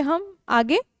 उसी पे हम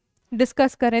आगे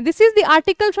डिस्कस करें. This is the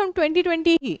article from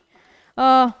 2020 ही.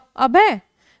 अब है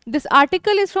this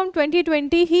article is from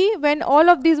 2020 he when all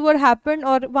of this were happened,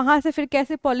 और वहां से फिर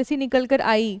कैसे पॉलिसी निकल कर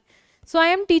आई. सो I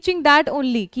am teaching that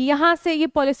only कि यहाँ से ये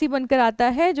पॉलिसी बनकर आता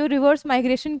है जो रिवर्स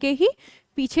माइग्रेशन के ही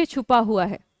पीछे छुपा हुआ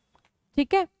है.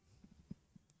 ठीक है,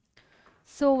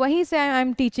 सो वहीं से I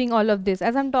am teaching all of this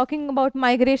as I am talking about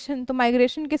migration. तो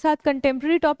माइग्रेशन के साथ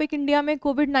कंटेम्प्रेरी टॉपिक इंडिया में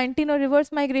कोविड-19 और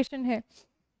रिवर्स माइग्रेशन है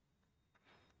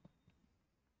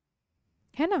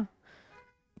ना.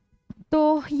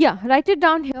 तो या right it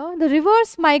down here. The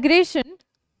reverse migration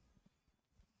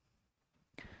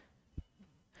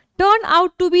turn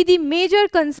out to be the major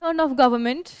concern of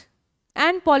government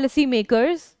and policy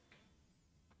makers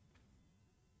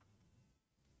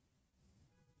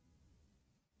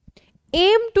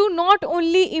aim to not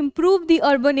only improve the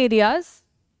urban areas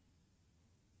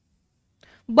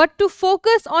but to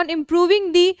focus on improving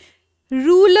the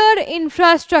rural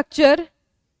infrastructure.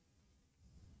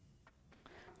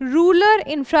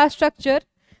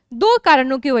 दो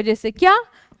कारणों की वजह से. क्या?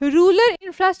 Rural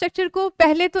infrastructure को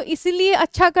पहले तो इसलिए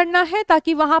अच्छा करना है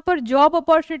ताकि वहां पर जॉब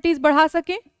अपॉर्चुनिटीज बढ़ा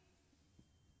सके,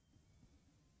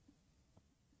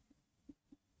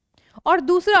 और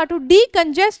दूसरा टू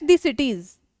डीकंजेस्ट दी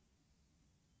सिटीज.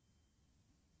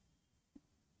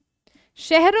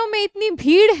 शहरों में इतनी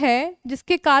भीड़ है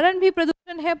जिसके कारण भी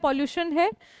प्रदूषण है, पॉल्यूशन है.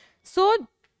 सो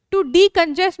टू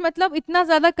डीकंजेस्ट मतलब इतना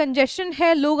ज्यादा कंजेशन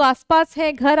है, लोग आसपास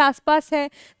है, घर आसपास है.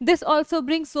 This also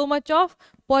bring so much of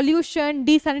pollution,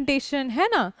 desanitation, है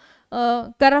ना,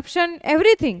 corruption,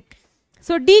 everything.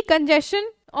 So decongestion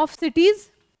of cities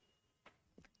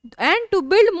and to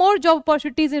build more job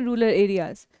opportunities in rural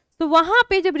areas. तो वहाँ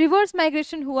पे जब reverse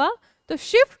migration हुआ तो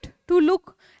shift to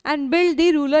look and build the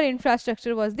rural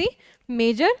infrastructure was the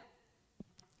major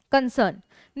concern.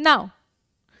 Now,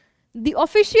 the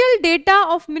official data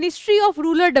of Ministry of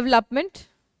Rural Development,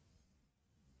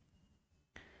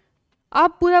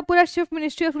 आप पूरा shift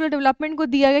ministry of rural development को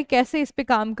दिया गया कैसे इस पे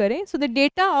काम करें. So the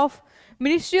data of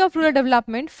ministry of rural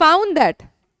development found that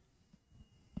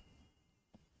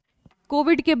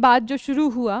Covid के बाद जो शुरू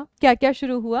हुआ, क्या क्या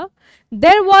शुरू हुआ,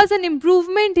 there was an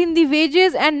improvement in the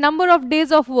wages and number of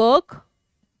days of work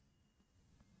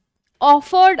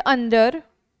offered under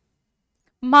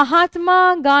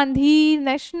Mahatma Gandhi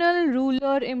national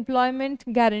rural employment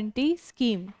guarantee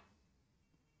scheme.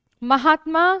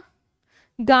 Mahatma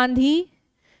Gandhi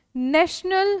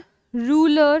national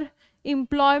rural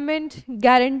employment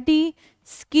guarantee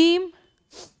scheme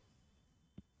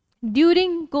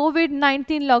during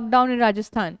covid lockdown in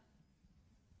Rajasthan.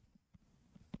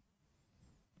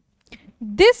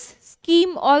 This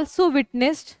scheme also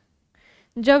witnessed,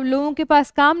 जब लोगों के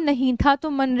पास काम नहीं था तो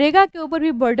मनरेगा के ऊपर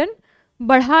भी बर्डन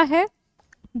बढ़ा है.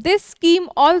 This scheme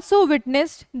also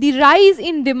witnessed the rise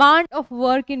in demand of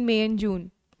work in may and June.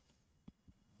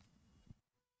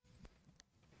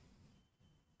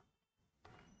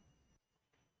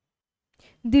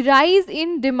 The rise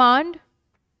in demand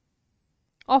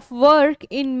of work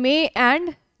in May and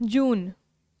June.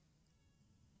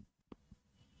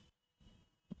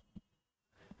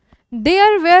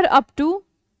 There were up to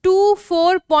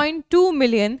 4.2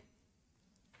 million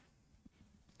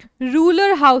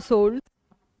rural households.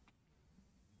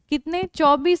 कितने?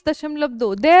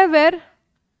 24.2. There were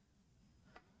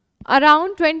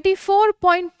around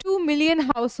 24.2 million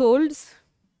households,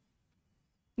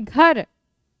 घर,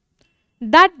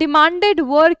 that demanded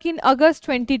work in August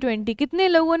 2020. कितने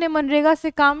लोगों ने मनरेगा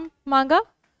से काम मांगा?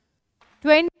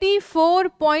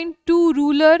 24.2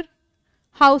 rural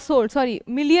household, sorry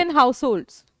million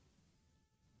households.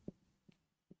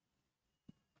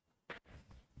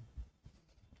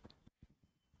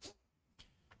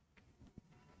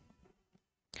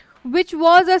 which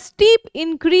was a steep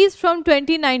increase from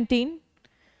 2019,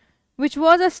 which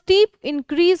was a steep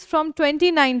increase from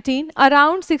 2019,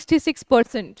 around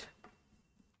 66%.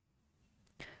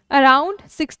 Around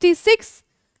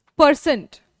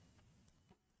 66%.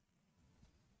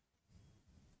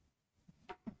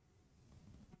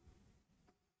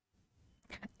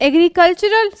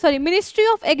 Ministry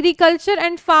of Agriculture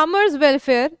and Farmers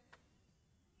Welfare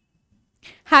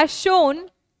has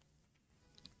shown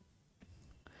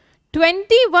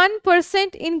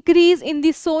 21% increase in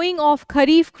the sowing of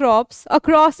kharif crops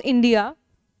across India.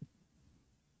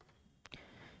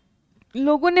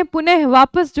 लोगों ने पुनः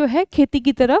वापस जो है खेती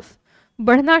की तरफ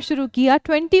बढ़ना शुरू किया.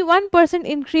 21%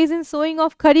 increase in sowing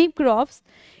of kharif crops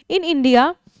in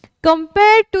India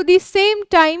compared to the same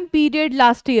time period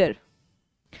last year.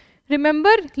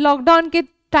 Remember lockdown के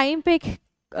टाइम पे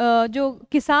जो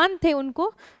किसान थे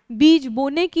उनको बीज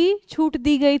बोने की छूट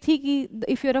दी गई थी कि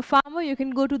if you're a farmer you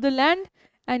can go to the land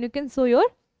and you can sow your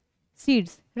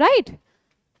seeds, right?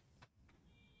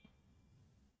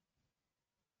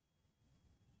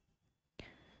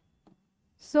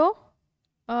 So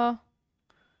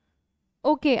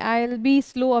okay, I'll be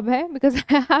slow abhay because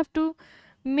I have to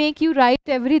make you write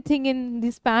everything in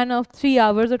the span of 3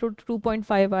 hours or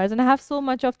 2.5 hours, and I have so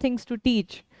much of things to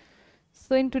teach.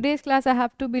 So in today's class I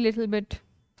have to be little bit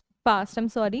fast. I'm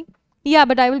sorry. Yeah,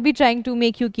 but I will be trying to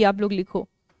make you कि आप लोग लिखो.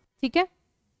 ठीक है?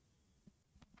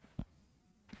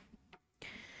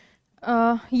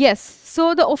 Yes.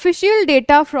 So the official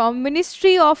data from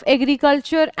Ministry of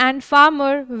Agriculture and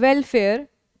Farmer Welfare,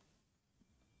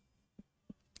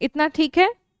 इतना ठीक है?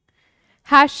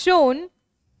 Has shown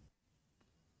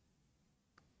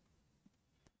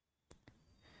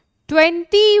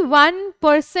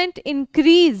 21%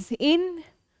 increase in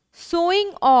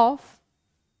sowing of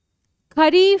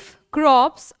kharif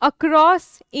crops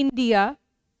across India.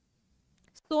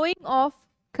 Sowing of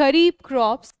kharif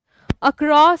crops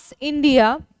across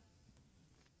India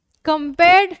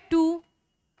compared to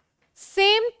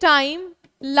same time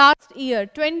last year.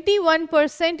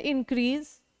 21%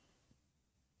 increase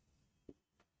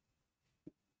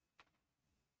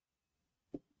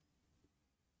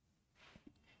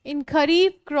in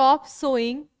kharif crop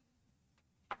sowing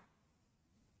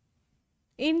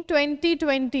in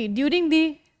 2020 during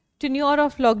the tenure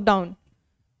of lockdown.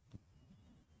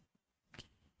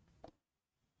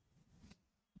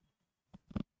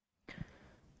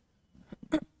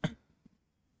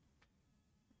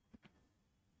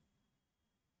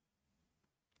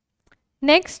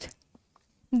 Next,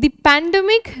 the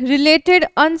pandemic related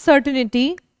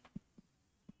uncertainty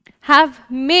have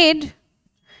made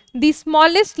the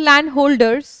smallest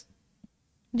landholders,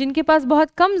 जिनके पास बहुत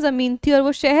कम जमीन थी और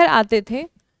वो शहर आते थे,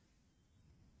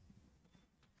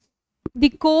 the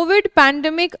COVID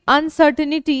pandemic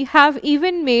uncertainty have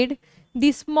even made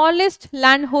the smallest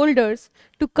landholders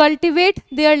to cultivate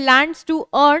their lands to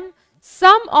earn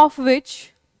some of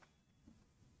which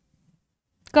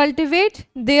cultivate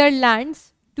their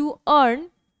lands to earn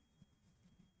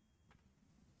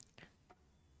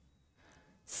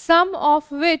some of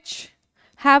which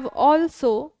have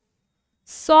also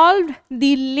solved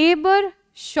the labor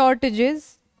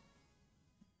shortages.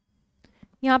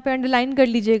 यहाँ पे underline कर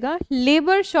लीजिएगा,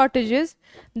 labor shortages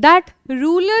that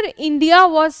rural India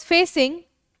was facing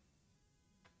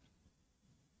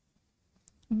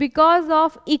because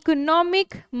of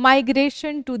economic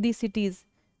migration to the cities.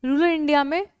 Rural India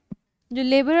में जो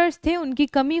labourers थे उनकी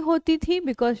कमी होती थी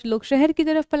बिकॉज लोग शहर की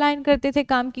तरफ पलायन करते थे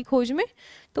काम की खोज में,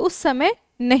 तो उस समय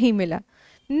नहीं मिला.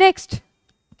 नेक्स्ट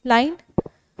लाइन,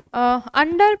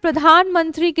 अंडर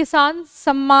प्रधानमंत्री किसान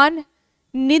सम्मान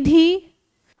निधि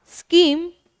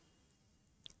स्कीम,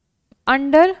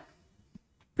 अंडर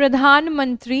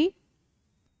प्रधानमंत्री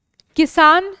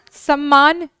किसान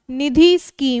Samman Nidhi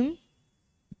scheme,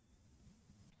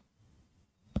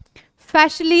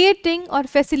 facilitating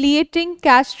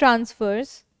cash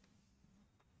transfers,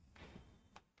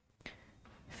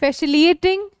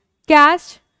 facilitating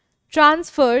cash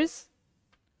transfers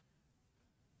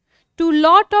to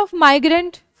lot of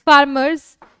migrant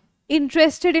farmers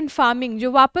interested in farming.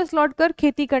 जो वापस लौटकर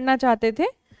खेती करना चाहते थे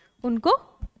उनको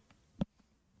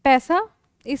पैसा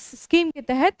इस स्कीम के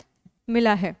तहत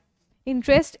मिला है.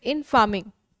 Interest in farming.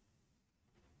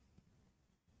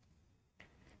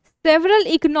 Several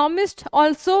economists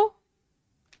also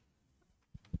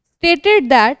stated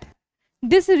that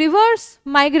this reverse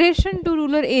migration to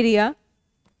rural area,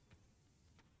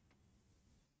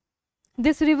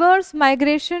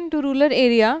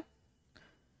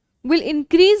 will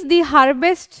increase the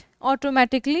harvest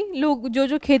automatically. लोग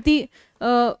जो खेती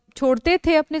छोड़ते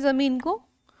थे अपने ज़मीन को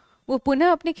वो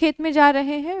पुनः अपने खेत में जा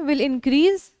रहे हैं. will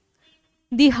increase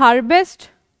the harvest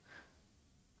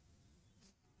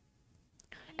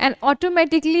and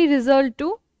automatically result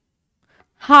to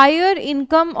higher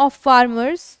income of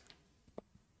farmers,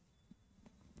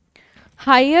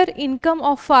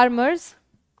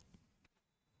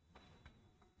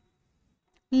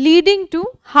 leading to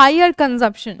higher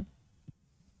consumption.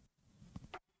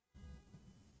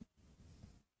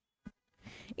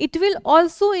 It will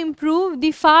also improve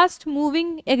the fast moving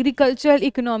agricultural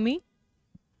economy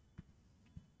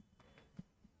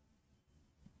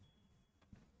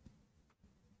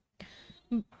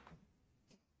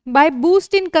by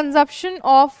boosting consumption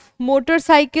of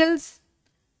motorcycles,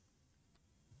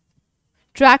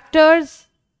 tractors,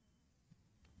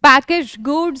 packaged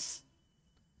goods,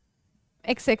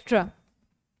 etc.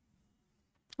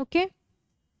 Okay.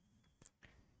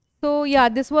 So yeah,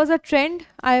 this was a trend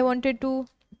I wanted to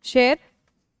share.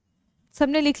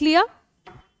 सबने लिख लिया?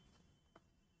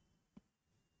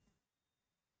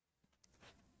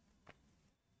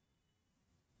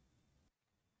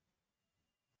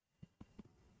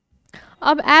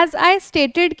 अब as I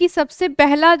stated कि सबसे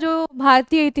पहला जो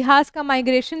भारतीय इतिहास का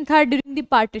माइग्रेशन था ड्यूरिंग द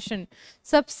पार्टीशन,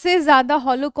 सबसे ज़्यादा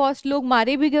हॉलोकॉस्ट लोग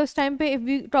मारे भी गए उस टाइम पे, if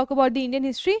we talk about the Indian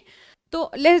history.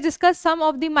 तो let's discuss some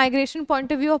of the migration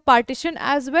point of view of partition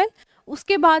as well.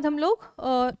 उसके बाद हम लोग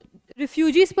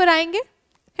रिफ्यूजीज पर आएंगे,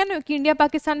 है ना, कि इंडिया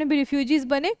पाकिस्तान में भी रिफ्यूजीज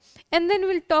बने, and then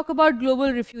will talk about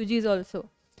global refugees also.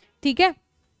 ठीक है?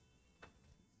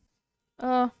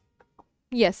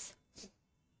 Yes.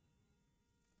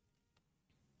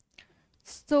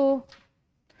 So,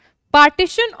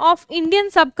 partition of Indian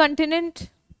subcontinent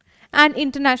and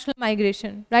international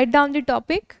migration. Write down the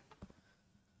topic.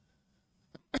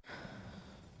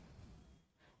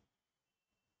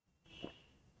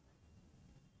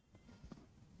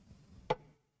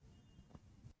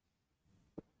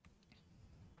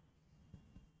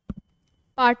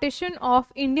 Partition of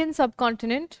Indian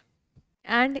subcontinent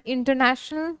and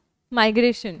international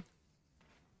migration.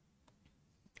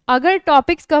 अगर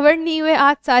टॉपिक्स कवर नहीं हुए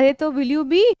आज सारे तो will you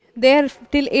be there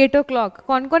till 8 o'clock?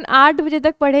 कौन कौन 8 बजे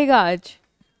तक पढ़ेगा आज?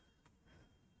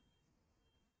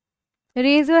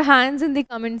 Raise your hands in the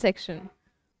comment section.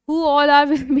 Who all are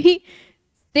will be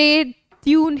stay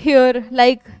tuned here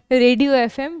like radio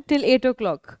FM till 8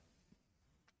 o'clock?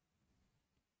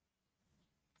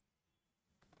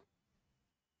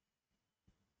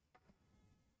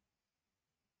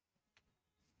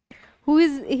 Who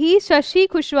is he? Shashi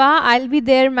Kushwaha. I'll be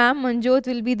there, ma'am. Manjot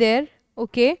will be there.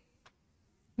 Okay.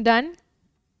 Done.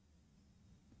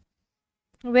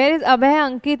 Where is Abhay,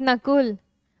 Ankit, Nakul?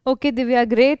 Okay, Divya,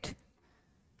 great.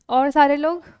 और सारे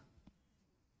लोग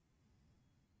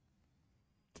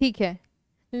ठीक है.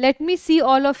 Let me see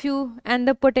all of you and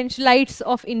the potentialites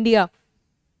of India.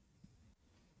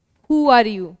 Who are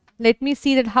you? Let me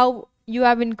see that how you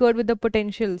have incurred with the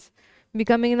potentials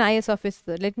becoming an IAS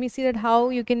officer. Let me see that how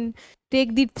you can take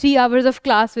the 3 hours of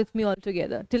class with me all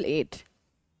together till 8.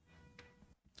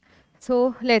 So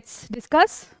let's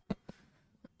discuss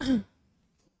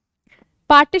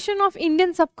partition of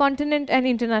Indian subcontinent and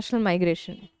international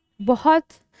migration.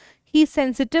 बहुत ही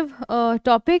sensitive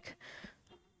topic.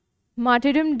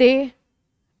 Martyrdom Day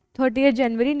 30th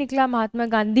January निकला, महात्मा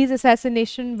Gandhi's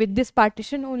assassination with this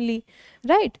partition only,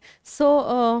 right? So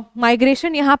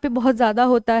migration यहाँ पे बहुत ज़्यादा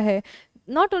होता है.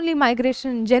 Not only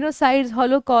migration, genocides,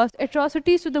 holocaust,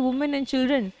 atrocities to the women and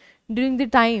children during the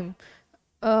time,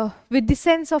 with the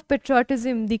sense of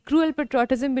patriotism, the cruel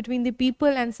patriotism between the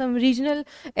people and some regional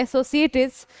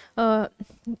associates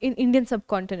in Indian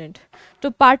subcontinent.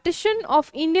 So partition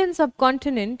of Indian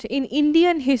subcontinent in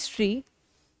Indian history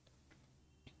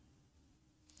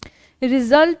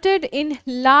resulted in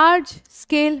large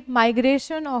scale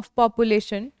migration of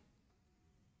population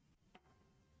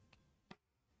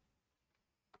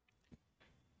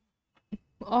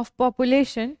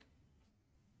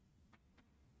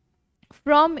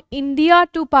from India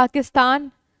to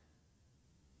Pakistan,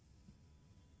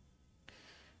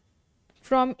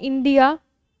 from India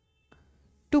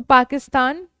to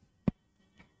Pakistan,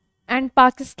 and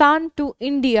Pakistan to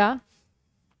India,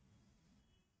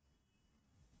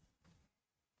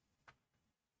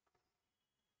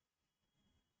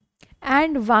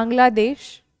 and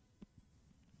Bangladesh,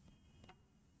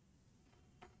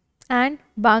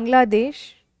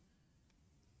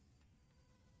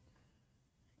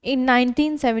 in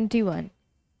 1971.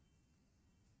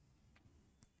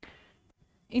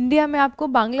 India में आपको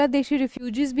Bangladeshi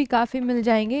refugees भी काफ़ी मिल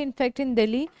जाएंगे. In fact in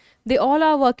Delhi they all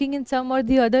are working in सम और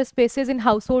the other spaces in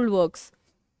house hold works.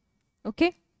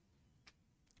 Okay.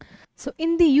 So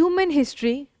in the human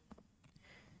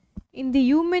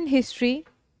history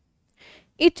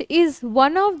it is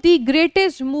one of the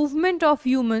greatest movement of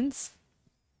humans.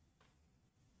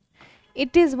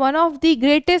 It is one of the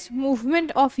greatest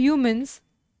movement of humans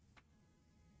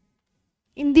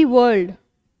in the world.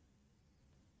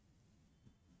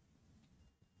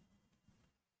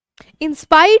 In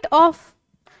spite of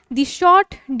the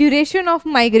short duration of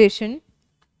migration,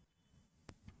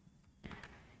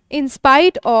 in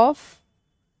spite of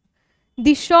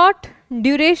The short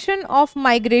duration of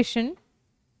migration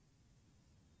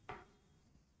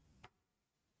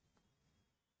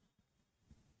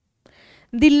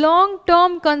the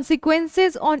long-term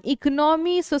consequences on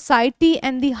economy, society,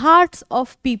 and the hearts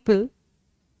of people.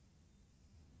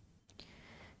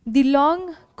 The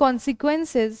long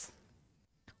consequences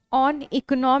on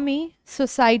economy,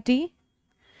 society,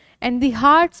 and the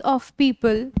hearts of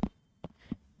people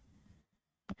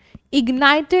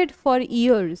ignited for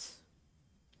years.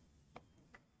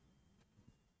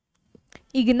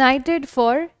 Ignited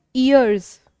for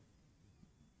years.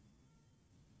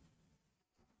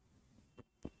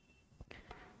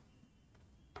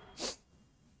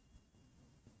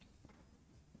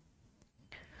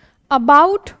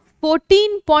 About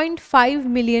 14.5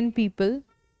 million people.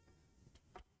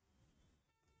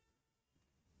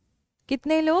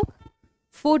 कितने लोग?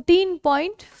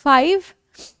 14.5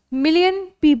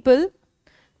 million people.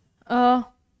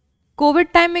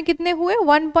 Covid time में कितने हुए?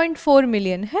 1.4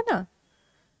 million, है ना?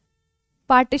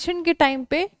 Partition के time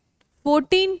पे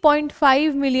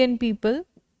 14.5 million people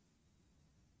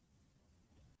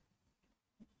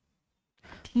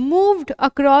moved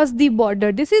across the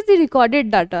border. This is the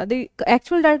recorded data. The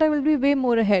actual data will be way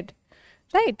more ahead,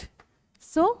 right?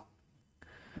 So,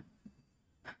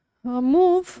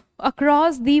 move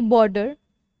across the border.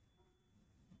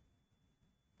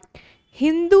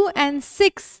 Hindu and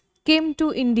Sikhs came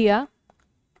to India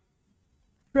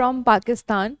from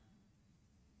Pakistan.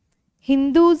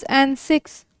 Hindus and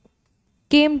Sikhs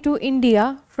came to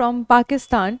India from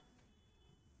Pakistan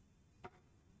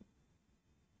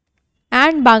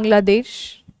and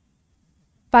Bangladesh.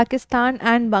 Pakistan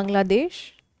and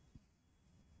Bangladesh.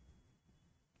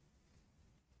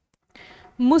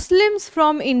 Muslims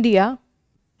from India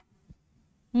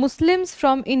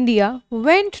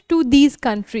went to these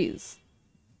countries.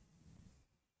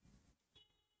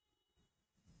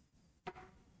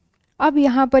 अब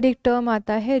यहाँ पर एक term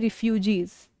आता है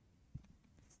refugees,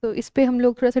 तो इस पे हम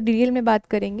लोग थोड़ा सा डिटेल में बात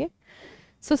करेंगे.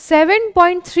 सो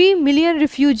 7.3 million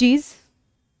refugees,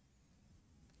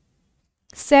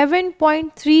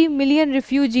 7.3 million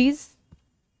refugees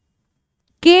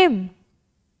came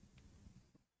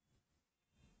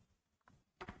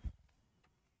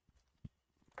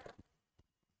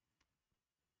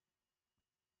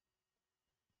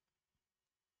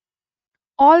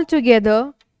all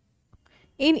together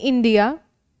in India,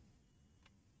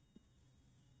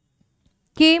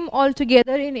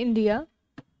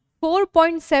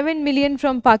 4.7 million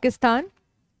from Pakistan,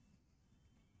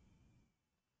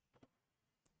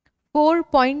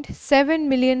 4.7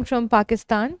 million from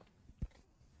Pakistan,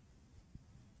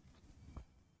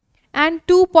 and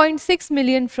 2.6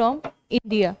 million from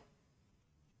India.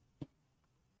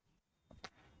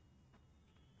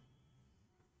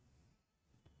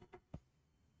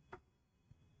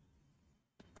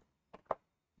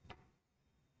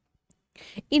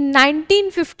 In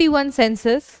 1951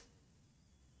 census,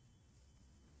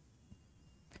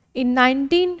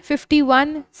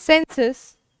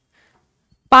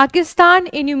 Pakistan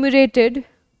enumerated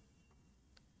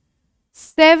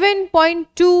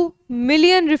 7.2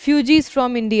 million refugees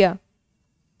from India.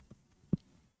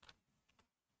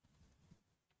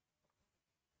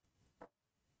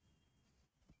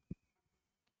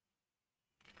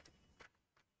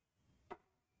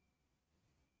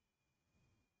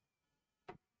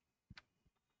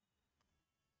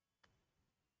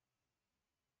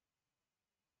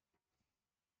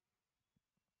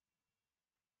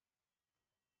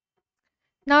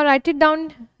 Now write it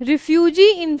down.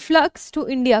 Refugee influx to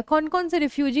India. कौन कौन से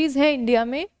refugees हैं India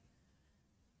में?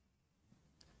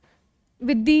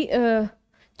 With the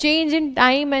change in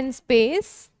time and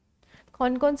space,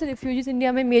 कौन कौन से refugees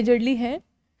India में majorly हैं?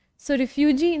 So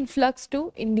refugee influx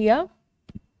to India.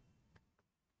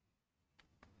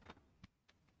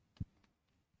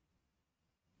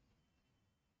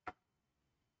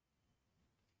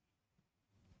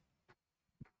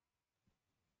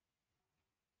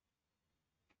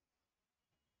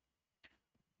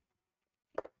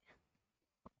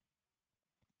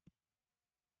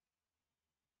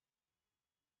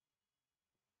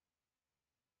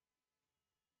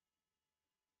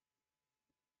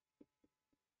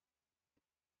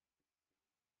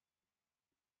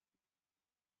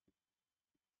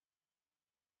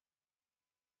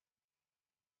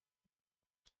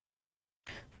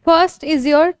 First is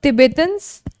your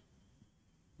Tibetans.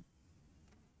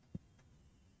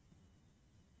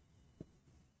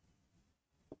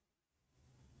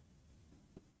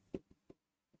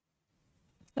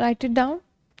 Write it down.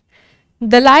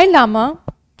 Dalai Lama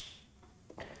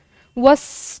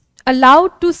was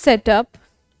allowed to set up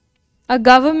a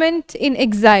government in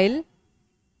exile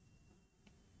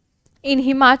in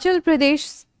Himachal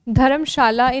Pradesh,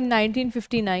 Dharamshala in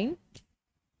 1959.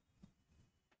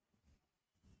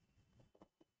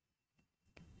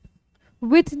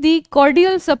 With the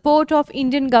cordial support of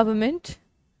Indian government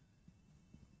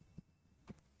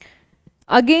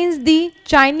against the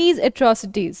Chinese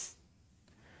atrocities.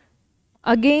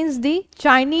 Against the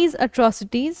Chinese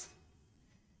atrocities,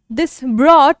 this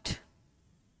brought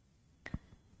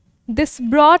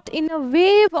in a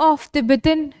wave of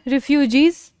Tibetan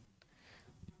refugees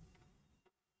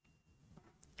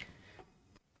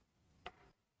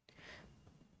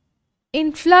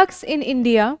influx in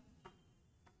India,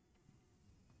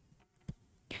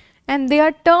 and they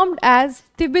are termed as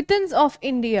Tibetans of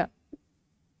India.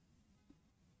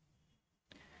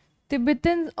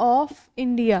 Tibetans of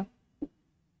India.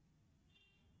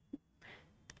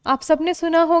 आप सबने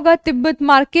सुना होगा Tibet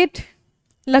market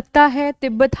लगता है,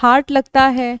 तिब्बत हाट लगता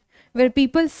है, where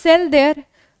people sell their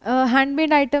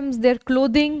handmade items, their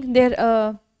clothing,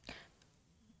 their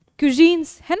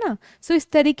cuisines, है ना. सो इस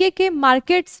तरीके के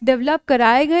मार्केट्स डेवलप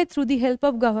कराए गए through the help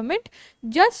of government,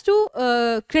 just to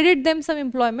credit them some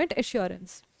employment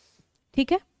assurance.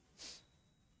 ठीक है.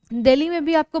 दिल्ली में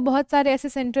भी आपको बहुत सारे ऐसे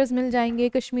सेंटर्स मिल जाएंगे,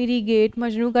 कश्मीरी गेट,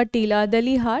 मजनू का टीला,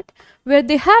 दिल्ली हाट, where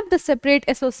they have the separate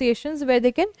associations where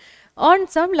they can earn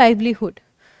some livelihood.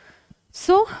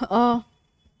 So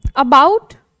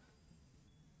about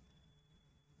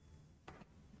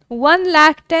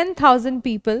 1,10,000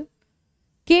 people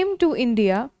came to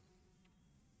India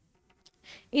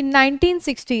in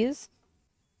 1960s.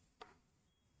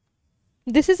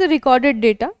 This is a recorded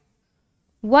data.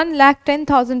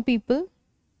 1,10,000 people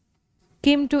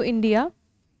came to India.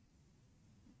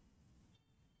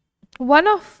 One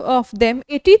of them,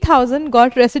 80,000,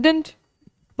 got resident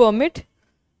permit.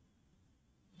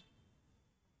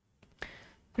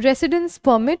 Residence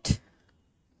permit.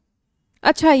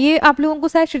 अच्छा, ये आप लोगों को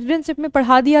शायद citizenship में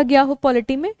पढ़ा दिया गया हो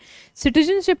पॉलिटी में.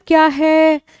 सिटीजनशिप क्या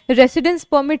है, रेसिडेंस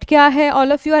परमिट क्या है,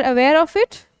 all of you are aware of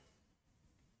it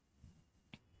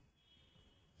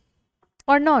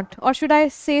और नॉट, और शुड आई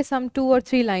से सम 2 or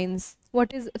 3 lines.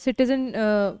 What is citizen,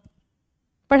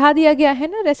 पढ़ा दिया गया है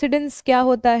ना. रेसिडेंस क्या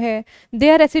होता है, दे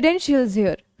आर रेसिडेंशियल्स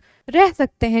हियर, रह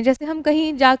सकते हैं, जैसे हम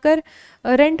कहीं जाकर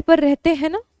रेंट पर रहते हैं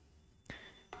ना,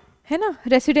 है ना.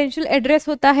 रेसिडेंशियल एड्रेस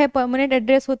होता है, परमानेंट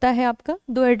एड्रेस होता है आपका,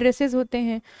 2 एड्रेसेस होते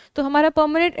हैं. तो हमारा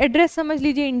परमानेंट एड्रेस समझ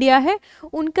लीजिए इंडिया है,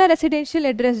 उनका रेसिडेंशियल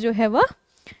एड्रेस जो है वह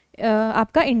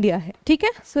आपका इंडिया है. ठीक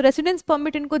है. सो रेसिडेंस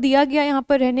परमिट इनको दिया गया यहाँ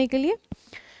पर रहने के लिए,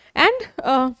 and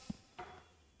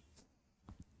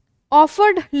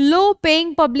offered low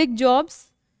paying public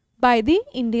jobs by the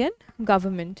Indian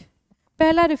government.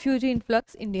 पहला रिफ्यूजी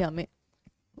इन्फ्लक्स इंडिया में.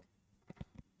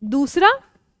 दूसरा,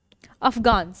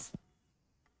 अफगान्स.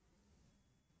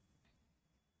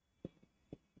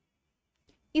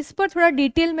 इस पर थोड़ा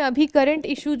डिटेल में अभी करंट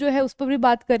इशू जो है उस पर भी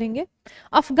बात करेंगे.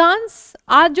 अफगान्स,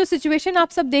 आज जो सिचुएशन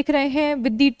आप सब देख रहे हैं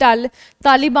विद दी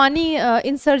तालिबानी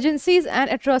insurgencies and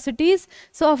atrocities,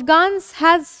 so Afghans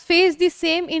has face the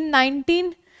same in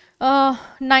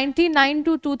 1999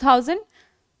 to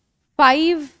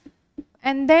 2005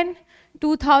 and then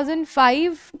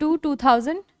 2005 to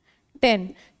 2010.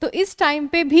 तो इस टाइम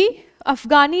पे भी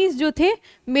अफगानीज जो थे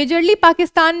मेजरली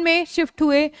पाकिस्तान में शिफ्ट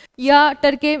हुए, या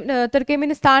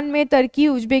तुर्कमेनिस्तान में, तुर्की,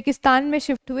 उज्बेकिस्तान में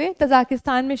शिफ्ट हुए,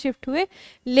 तजाकिस्तान में शिफ्ट हुए,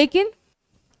 लेकिन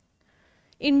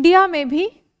इंडिया में भी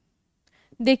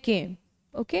देखिए.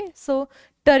 ओके. सो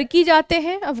तुर्की जाते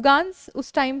हैं अफगान्स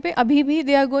उस टाइम पे, अभी भी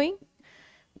they are going.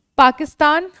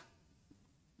 Pakistan,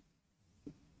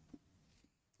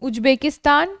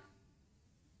 Uzbekistan,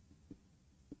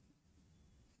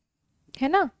 है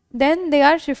ना. Then they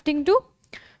are shifting to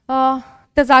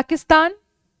Tajikistan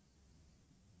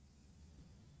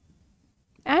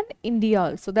and India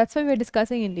also. That's why we are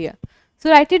discussing India. So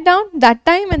write it down, that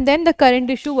time, and then the current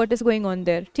issue, what is going on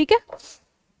there. ठीक है.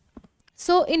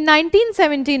 So in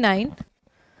 1979,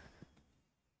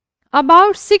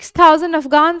 about 6,000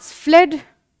 Afghans fled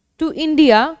to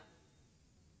India.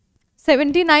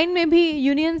 79 में भी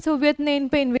union Soviet ने इन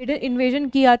पे invasion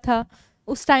किया था.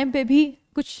 उस time पे भी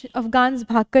कुछ अफगान्स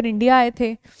भागकर इंडिया आए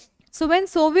थे. So when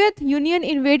Soviet union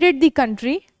invaded the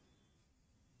country,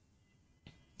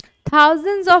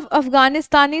 thousands of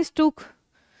Afghanistanis took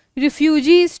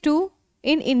refugees to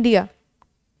in India.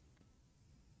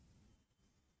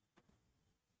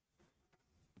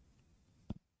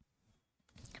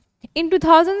 In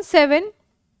 2007,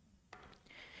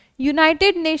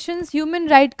 United Nations Human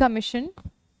Rights Commission,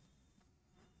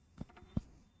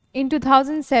 in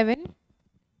 2007,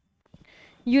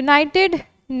 United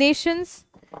Nations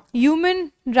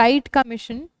Human Rights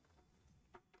Commission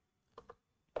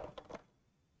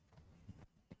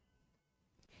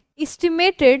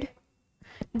estimated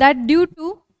that due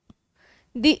to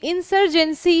the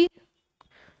insurgency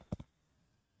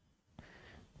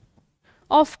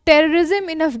of terrorism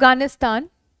in Afghanistan,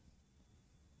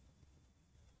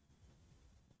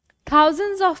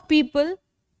 thousands of people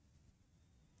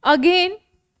again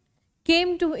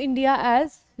came to India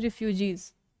as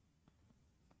refugees.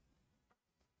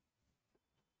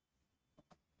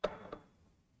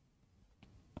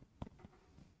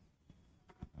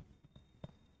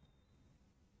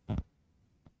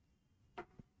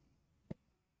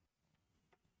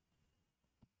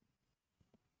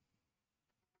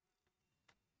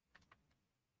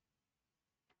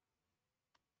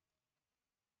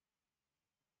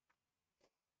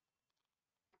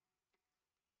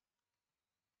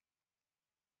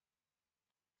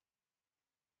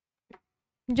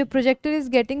 The projector is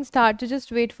getting started, just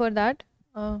wait for that.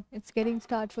 It's getting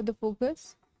start for the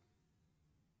focus.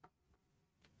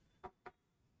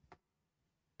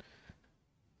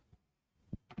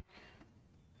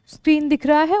 Screen दिख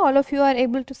रहा है? All of you are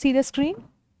able to see the screen?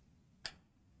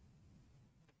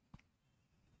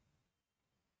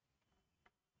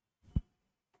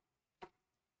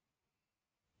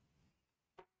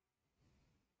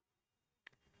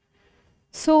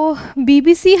 So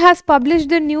BBC has published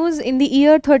the news in the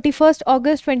year 31st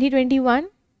August 2021.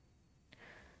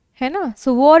 है ना?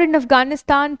 So war in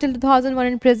Afghanistan till 2001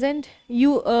 and present.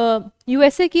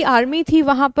 USA की army थी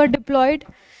वहाँ पर deployed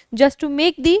just to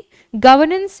make the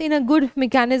governance in a good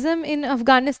mechanism in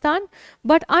Afghanistan.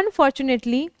 But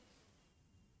unfortunately,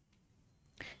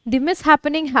 the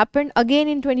mishappening happened again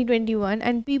in 2021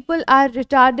 and people are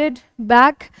retarded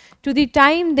back to the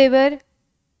time they were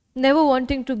never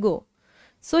wanting to go.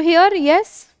 So here,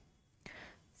 yes,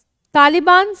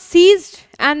 Taliban seized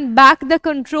and back the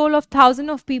control of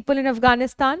thousands of people in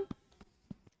Afghanistan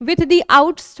with the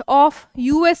oust of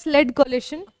US-led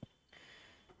coalition,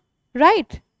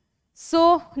 right?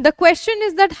 So the question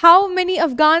is that how many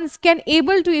Afghans can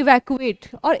able to evacuate,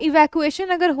 और evacuation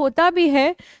अगर होता भी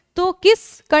है तो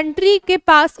किस country के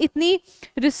पास इतनी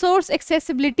resource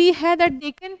accessibility है that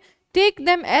they can take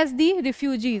them as the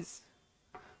refugees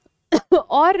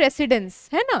और residents,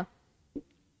 है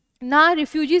ना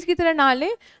refugees की तरह ना ले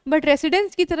but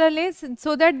residents की तरह ले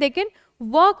so that they can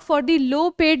work for the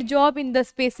low paid job in the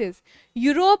spaces.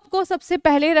 Europe को सबसे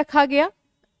पहले रखा गया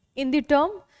in the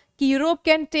term कि Europe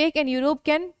can take and Europe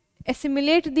can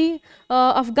assimilate the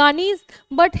Afghanis,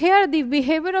 but here the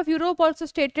behavior of Europe also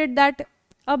stated that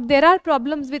there are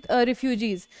problems with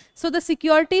refugees. So the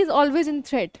security is always in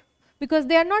threat because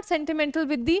they are not sentimental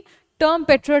with the term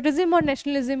patriotism or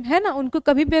nationalism, है ना? उनको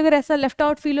कभी भी अगर ऐसा left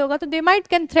out feel होगा तो they might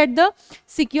can threat the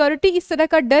security. इस तरह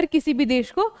का डर किसी भी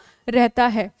देश को रहता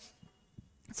है.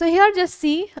 So here just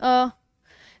see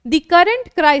the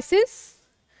current crisis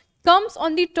comes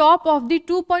on the top of the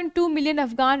 2.2 million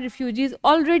Afghan refugees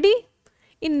already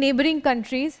in neighboring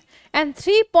countries and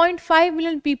 3.5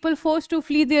 million people forced to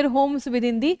flee their homes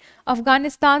within the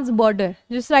Afghanistan's border.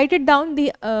 Just write it down,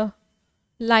 the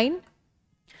line.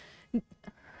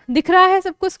 दिख रहा है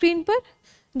सबको screen पर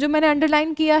जो मैंने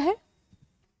underline किया है?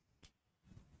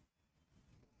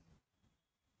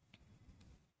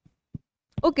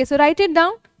 Okay, so write it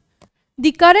down.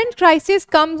 The current crisis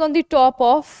comes on the top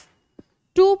of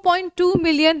 2.2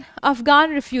 million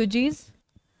Afghan refugees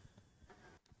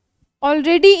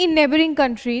already in neighboring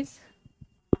countries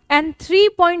and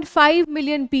 3.5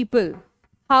 million people.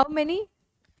 How many?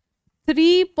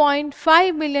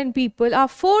 3.5 million people are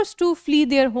forced to flee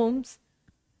their homes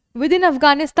within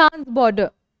Afghanistan's border.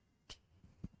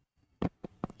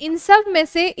 इन सब में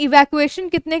से evacuation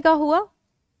कितने का हुआ?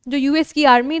 जो US की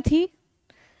army थी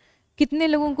कितने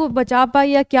लोगों को बचा पाई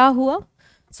या क्या हुआ?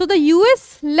 So the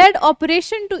US-led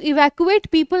operation to evacuate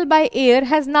people by air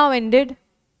has now ended.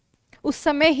 उस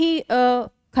समय ही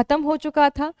खत्म हो चुका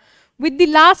था. With the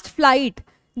last flight,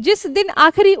 जिस दिन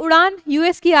आखिरी उड़ान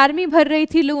यूएस की आर्मी भर रही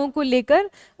थी लोगों को लेकर,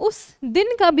 उस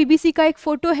दिन का बीबीसी का एक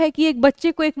फोटो है कि एक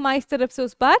बच्चे को एक माँ इस तरफ से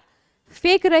उस पार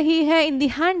फेंक रही है in the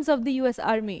hands of the US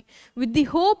army with the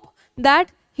hope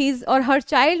that his or her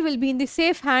child will be in the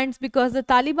safe hands because the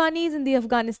Talibanis in the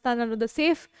Afghanistan are the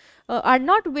safe are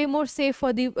not way more safe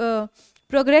for the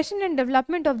progression and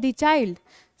development of the child.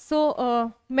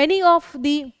 So many of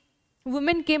the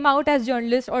women came out as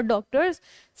journalists or doctors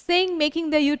saying, making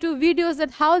their YouTube videos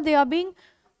that how they are being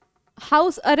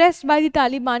house arrested by the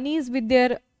Talibanis with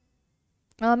their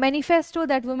manifesto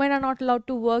that women are not allowed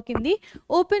to work in the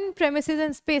open premises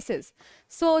and spaces.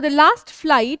 So the last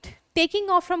flight taking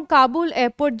off from Kabul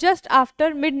airport just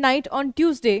after midnight on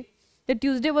Tuesday, the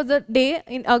Tuesday was a day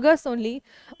in August only,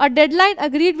 a deadline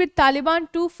agreed with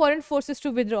Taliban to foreign forces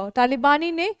to withdraw.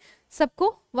 Talibani ने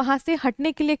सबको वहां से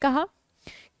हटने के लिए कहा।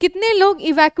 कितने लोग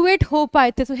इवैक्यूएट हो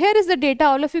पाए थे? तो here is the data,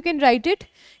 all of you can write it,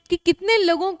 कि कितने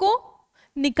लोगों को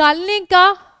निकालने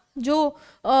का जो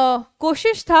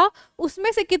कोशिश था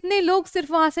उसमें से कितने लोग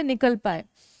सिर्फ वहां से निकल पाए।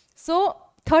 सो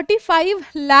 35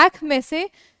 लाख में से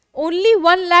only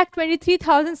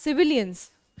 1,23,000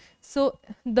 civilians, so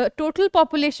the total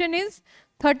population is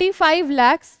 35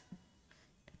 lakhs,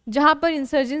 जहां पर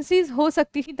इंसर्जेंसीज हो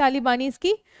सकती थी तालिबानीज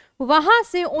की, वहां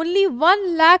से only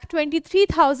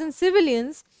 1,23,000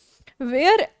 civilians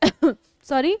where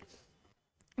sorry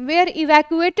were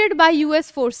evacuated by US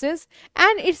forces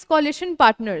and its coalition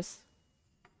partners.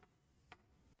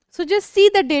 So just see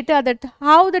the data, that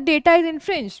how the data is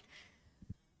infringed.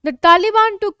 The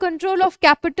Taliban took control of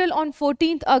capital on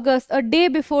 14th August, a day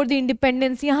before the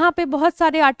independence. यहाँ पे बहुत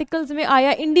सारे articles में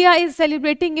आया, India is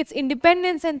celebrating its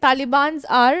independence and Talibans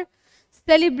are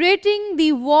celebrating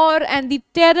the war and the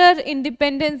terror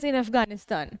independence in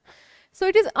Afghanistan. So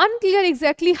it is unclear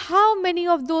exactly how many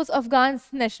of those Afghan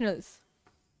nationals.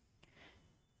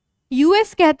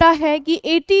 US कहता है कि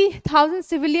 80,000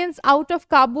 civilians out of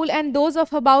Kabul and those of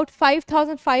about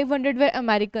 5,500 were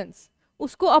Americans.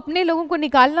 उसको अपने लोगों को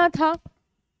निकालना था,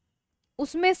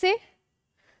 उसमें से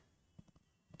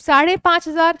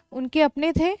 5,500 उनके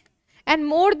अपने थे, and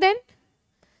more than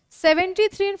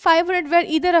 73 and 500 were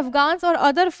either Afghans or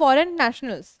other foreign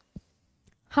nationals.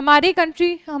 हमारे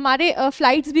कंट्री, हमारे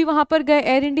फ्लाइट्स भी वहां पर गए,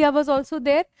 air India was also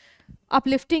there,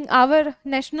 uplifting our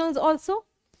nationals also.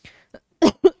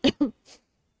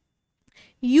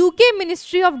 UK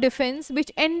Ministry of Defense,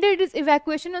 which ended its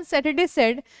evacuation on Saturday,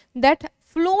 said that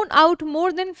flown out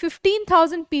more than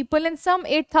 15,000 people and some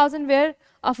 8,000 were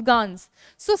Afghans.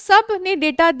 So सब ने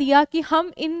data दिया कि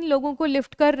हम इन लोगों को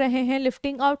lift कर रहे हैं,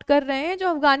 लिफ्टिंग आउट कर रहे हैं जो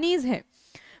अफगानीज हैं.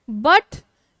 But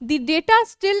the data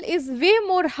still is way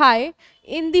more high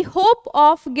in the hope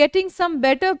of getting some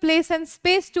better place and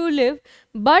space to live,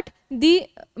 but the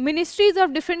ministries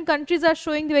of different countries are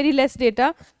showing very less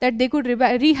data that they could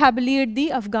rehabilitate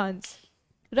the Afghans,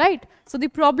 right? So the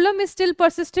problem is still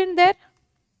persistent there.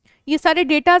 ये सारे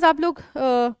datas आप लोग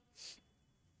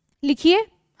लिखिए,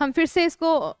 हम फिर से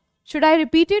इसको, should I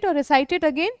repeat it or recite it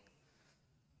again?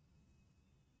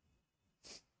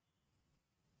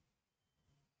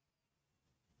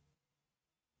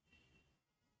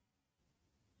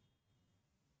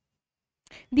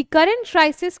 The current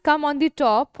crisis come on the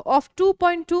top of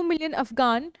 2.2 million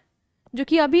Afghan, जो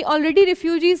कि अभी ऑलरेडी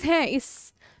रिफ्यूजीज हैं इस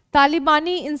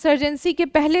तालिबानी इंसर्जेंसी के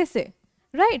पहले से,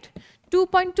 right?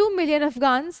 2.2 million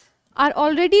Afghans are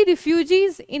already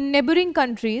refugees in neighboring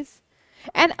countries,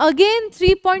 and again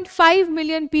 3.5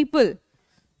 million people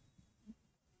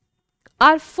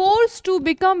are forced to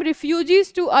become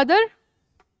refugees to other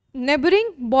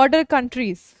neighboring border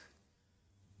countries.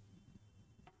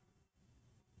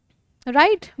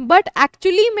 Right? But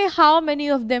actually में how many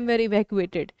of them were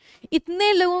evacuated?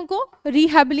 इतने लोगों को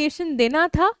rehabilitation देना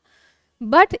था,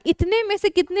 but इतने में से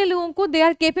कितने लोगों को they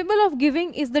are capable of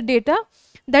giving is the data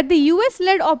that the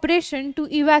US-led operation to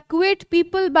evacuate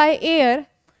people by air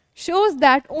shows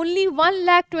that only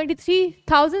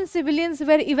 1,23,000 civilians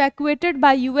were evacuated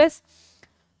by US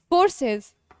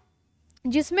forces,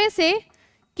 जिसमें से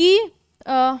कि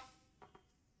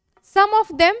some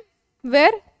of them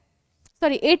were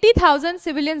 80,000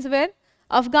 civilians were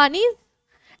Afghanis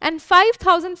and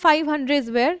 5,500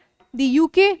 were the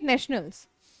UK nationals.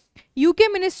 UK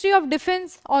Ministry of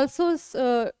Defense also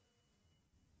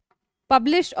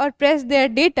published or pressed their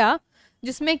data,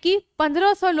 जिसमें कि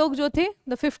 1,500 लोग जो थे,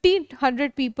 the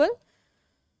 1,500 people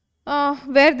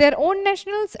were their own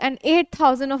nationals and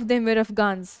 8,000 of them were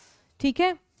Afghans. ठीक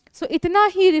है? So इतना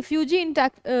ही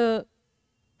refugee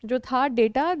जो था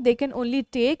data, they can only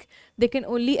take, they can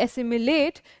only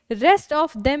assimilate, rest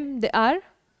of them they are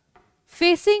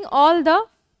facing all the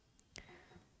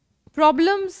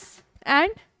problems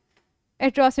and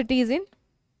atrocities in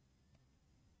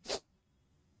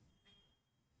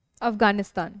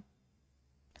Afghanistan.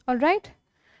 All right,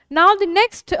 now the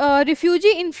next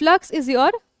refugee influx is your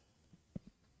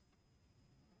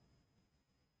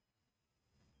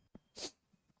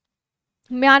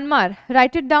Myanmar.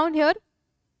 Write it down here.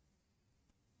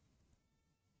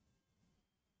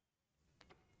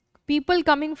 People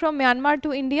coming from Myanmar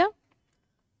to India.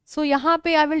 So यहाँ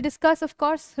पे I will discuss of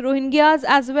course Rohingyas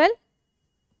as well,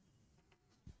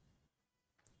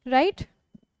 right?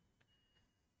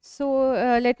 So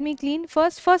let me clean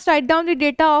first write down the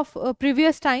data of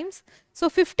previous times. So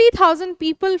 50,000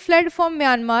 people fled from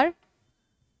Myanmar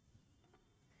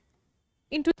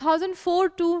in 2004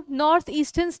 to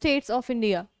northeastern states of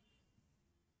India.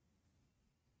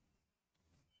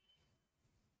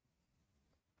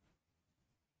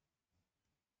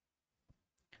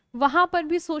 वहाँ पर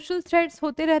भी social threats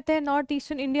होते रहते हैं, north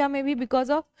eastern India में भी,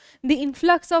 because of the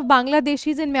influx of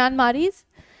Bangladeshis in म्यांमारीज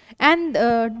and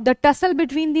the tussle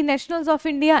between the nationals of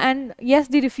India and yes,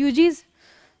 the refugees.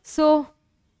 So,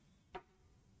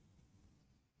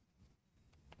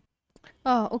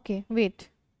 okay, wait.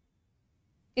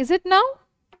 Is it now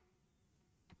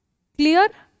clear?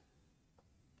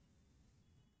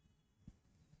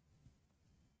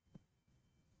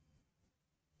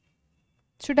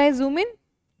 Should I zoom in?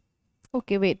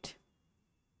 Okay, wait.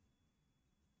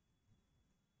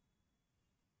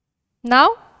 Now?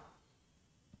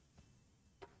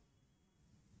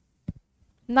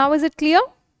 Now is it clear?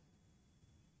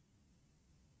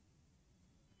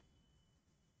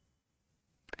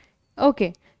 Okay.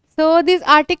 So this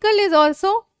article is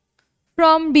also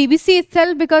from BBC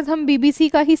itself, because हम BBC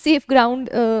का ही safe ground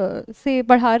से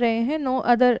पढ़ा रहे हैं, no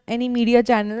other any media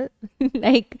channel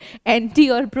like anti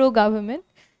or pro government.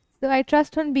 So I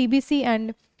trust on BBC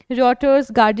and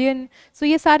Reuters, Guardian. So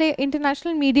ये सारे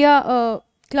international media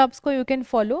clubs को you can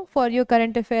follow for your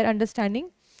current affair understanding.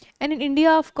 And in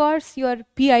India, of course, your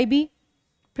PIB,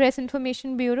 Press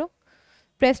Information Bureau,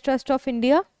 Press Trust of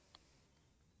India,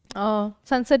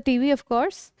 Sansad TV, of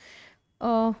course,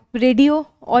 radio,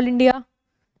 All India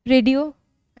Radio,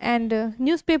 and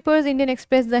newspapers, Indian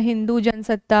Express, The Hindu,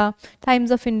 Jansatta, Times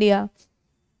of India.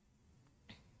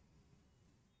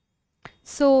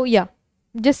 So yeah,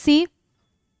 just see,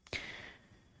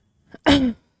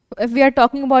 if we are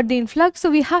talking about the influx, so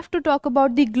we have to talk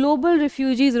about the global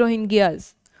refugees,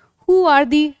 Rohingyas. Who are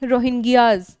the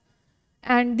Rohingyas?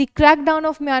 And the crackdown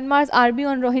of Myanmar's army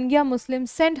on Rohingya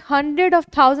Muslims sent hundreds of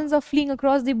thousands of fleeing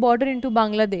across the border into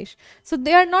Bangladesh. So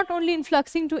they are not only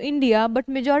influxing to India, but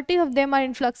majority of them are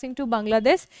influxing to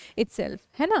Bangladesh itself.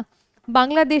 है ना?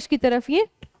 Bangladesh की तरफ ये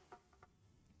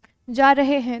जा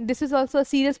रहे हैं. This is also a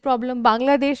serious problem.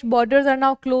 Bangladesh borders are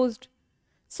now closed.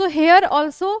 So here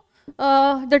also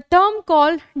the term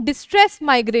called distress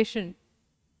migration.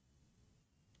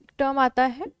 Term आता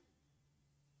है.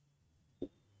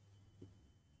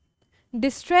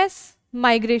 Distress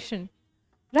migration,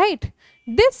 right?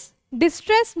 This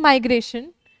distress migration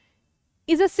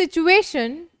is a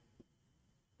situation.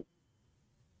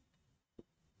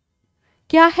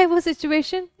 क्या है वो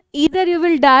situation? Either you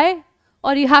will die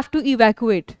or you have to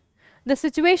evacuate. The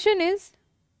situation is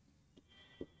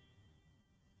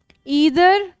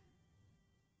either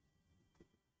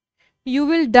you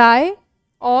will die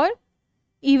or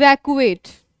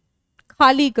evacuate.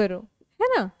 खाली करो,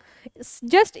 है ना?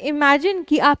 Just imagine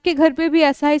कि आपके घर पे भी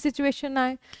ऐसा ही सिचुएशन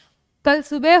आए, कल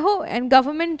सुबह हो and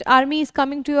government army is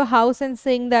coming to your house and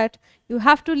saying that you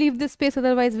have to leave this space,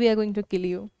 otherwise we are going to kill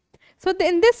you. So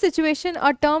in this situation,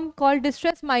 a term called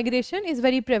distress migration is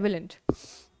very prevalent.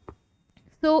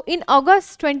 So in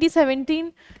August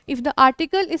 2017, if the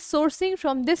article is sourcing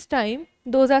from this time,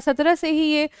 2017 से ही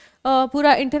ये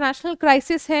पूरा international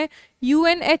crisis है.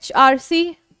 UNHRC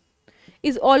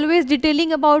is always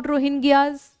detailing about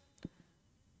Rohingyas,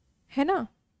 है ना?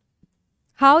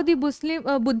 How the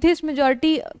Buddhist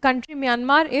majority country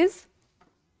Myanmar is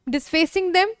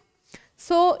disfacing them.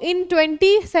 So in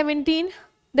 2017,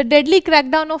 the deadly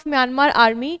crackdown of Myanmar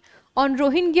army on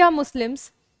Rohingya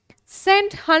Muslims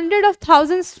sent hundreds of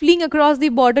thousands fleeing across the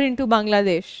border into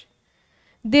Bangladesh.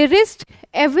 They risked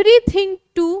everything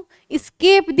to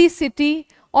escape the city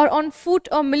or on foot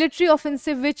or military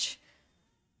offensive, which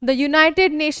the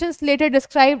United Nations later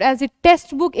described as a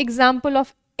textbook example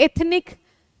of ethnic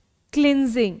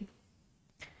cleansing.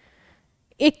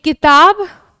 एक किताब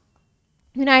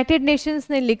United Nations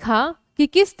ने लिखा कि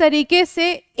किस तरीके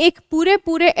से एक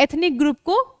पूरे एथनिक ग्रुप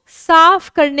को साफ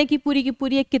करने की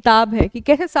पूरी एक किताब है कि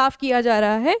कैसे साफ किया जा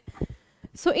रहा है.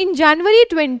 So in January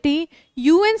 20,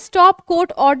 UN's top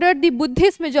court ordered the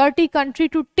Buddhist majority country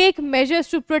to take measures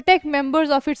to protect members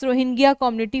of its Rohingya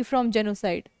community from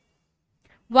genocide.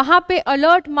 वहां पे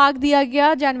अलर्ट मार्क दिया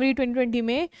गया जनवरी 2020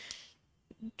 में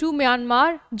to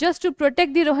Myanmar just to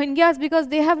protect the Rohingyas because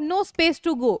they have no space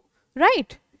to go,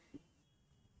 right?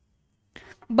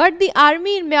 But the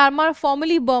army in Myanmar,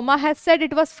 formerly Burma, has said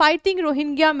it was fighting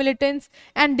Rohingya militants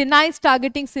and denies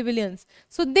targeting civilians.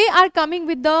 So they are coming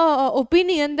with the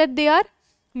opinion that they are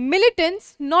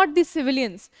militants, not the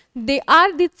civilians. They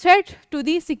are the threat to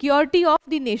the security of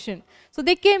the nation. So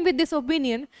they came with this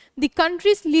opinion. The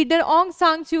country's leader Aung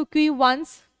San Suu Kyi,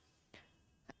 once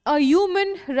a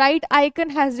human right icon,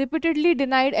 has repeatedly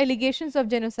denied allegations of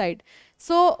genocide.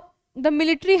 So the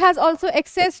military has also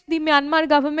accessed the Myanmar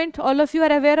government. All of you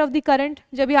are aware of the current.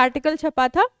 जब ये article छपा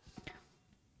था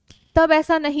तब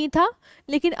ऐसा नहीं था,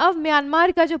 लेकिन अब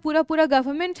म्यांमार का जो पूरा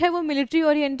गवर्नमेंट है वो मिलिट्री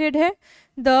ओरिएंटेड है.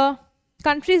 The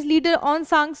country's leader Aung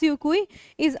San Suu Kyi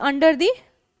is under the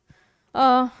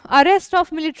arrest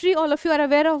of military. All of you are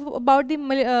aware of about the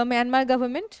Myanmar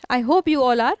government. I hope you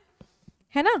all are,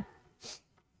 है ना?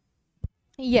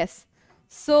 Yes.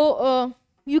 So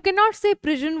you cannot say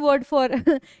prison word for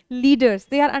leaders.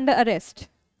 They are under arrest.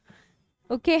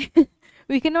 Okay.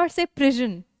 We cannot say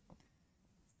prison.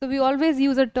 So we always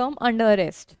use a term under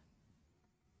arrest.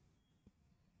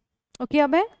 Okay,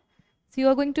 Abhay? So you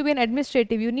are going to be an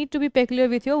administrative. You need to be peculiar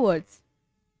with your words.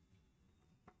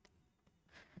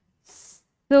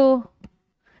 So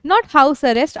not house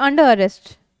arrest, under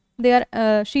arrest. They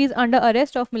are. She is under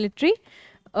arrest of military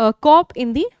cop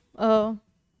in the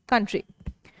country.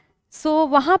 So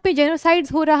वहाँ पे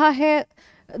genocides हो रहा है.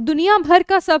 दुनिया भर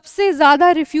का सबसे ज़्यादा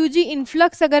रिफ्यूजी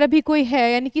इन्फ्लक्स अगर अभी कोई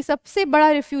है, यानी कि सबसे बड़ा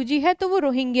रिफ्यूजी है, तो वो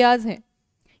रोहिंग्याज हैं.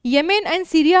 येमेन एंड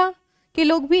सीरिया के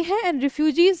लोग भी हैं, and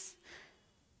refugees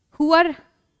who are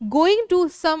going to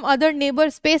some other neighbor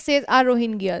spaces are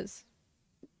Rohingyas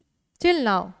till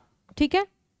now. ठीक है?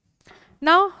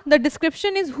 Now the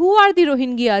description is who are the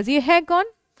Rohingyas? ये है कौन?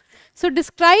 So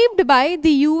described by the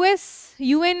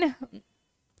UN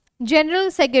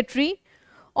General Secretary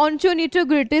Antonio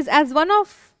Guterres as one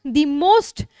of the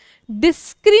most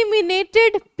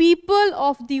discriminated people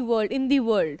of the world, in the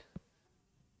world.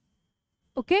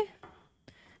 Okay?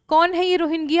 कौन है ये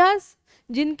Rohingyas?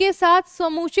 जिनके साथ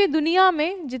समूचे दुनिया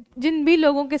में जिन भी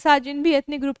लोगों के साथ, जिन भी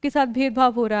एथनिक ग्रुप के साथ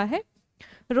भेदभाव हो रहा है,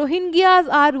 Rohingyas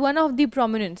are one of the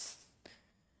prominence.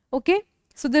 Okay,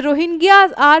 so the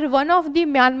Rohingyas are one of the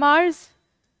म्यांमार्स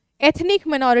ethnic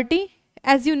minority.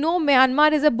 As you know,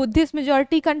 Myanmar is a Buddhist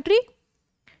majority country,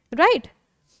 right?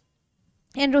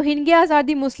 And Rohingyas are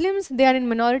the Muslims, they are in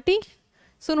minority.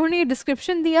 So उन्होंने ये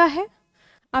description दिया है.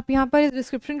 आप यहाँ पर इस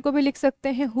description को भी लिख सकते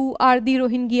हैं, who are the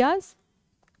Rohingyas.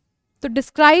 So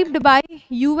described by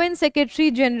UN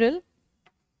Secretary General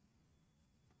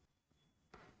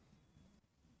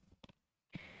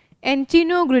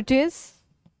Antonio Guterres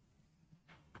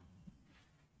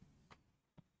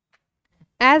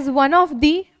as one of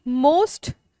the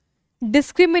most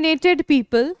discriminated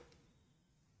people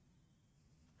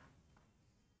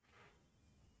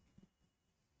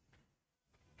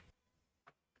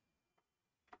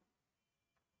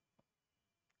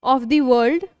of the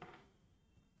world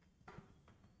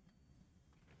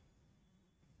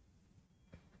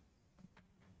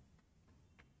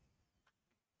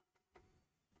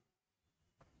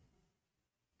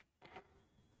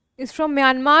is from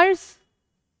Myanmar's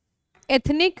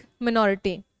ethnic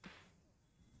minority.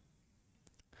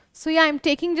 So yeah, I'm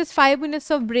taking just 5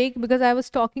 minutes of break because I was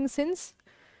talking since.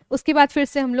 उसके बाद फिर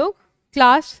से हम लोग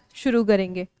class शुरू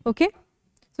करेंगे. Okay?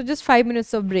 So just 5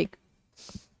 minutes of break.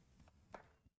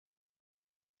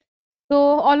 So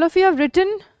all of you have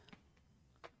written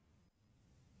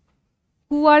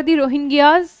who are the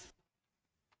Rohingyas.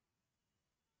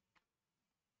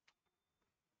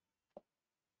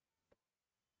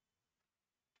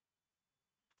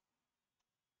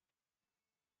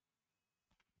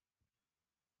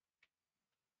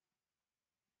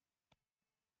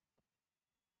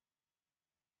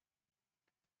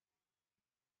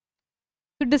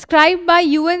 So described by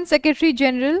UN Secretary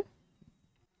General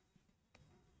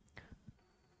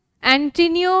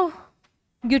Antonio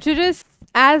Guterres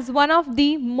as one of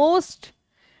the most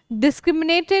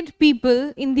discriminated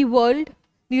people in the world,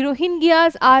 the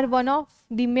Rohingyas are one of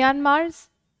the Myanmar's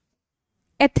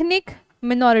ethnic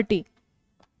minority.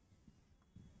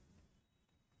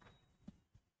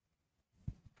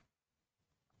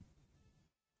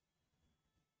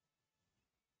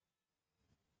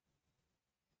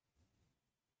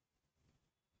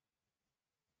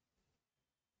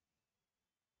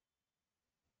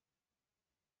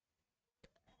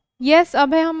 Yes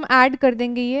अब है हम add कर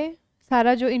देंगे ये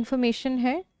सारा जो information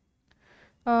है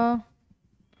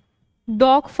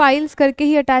dock files करके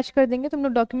ही अटैच कर देंगे. तुम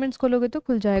लोग डॉक्यूमेंट्स खोलोगे तो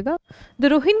खुल जाएगा. The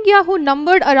Rohingya who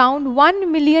numbered around 1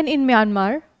 million in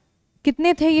Myanmar.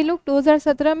 कितने थे ये लोग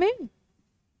 2017 में?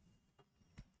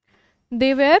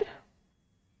 They were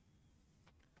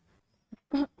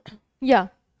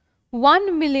 1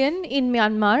 million in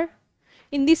Myanmar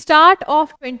in the start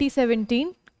of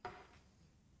 2017.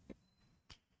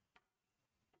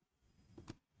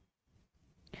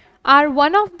 Are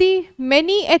one of the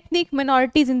many ethnic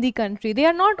minorities in the country. They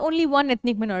are not only one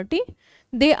ethnic minority,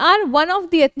 they are one of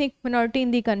the ethnic minority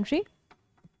in the country.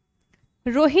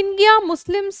 Rohingya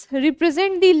Muslims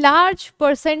represent the large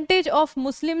percentage of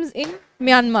Muslims in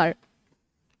Myanmar.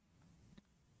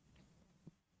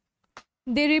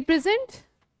 They represent,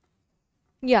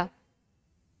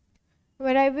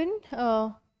 where I win,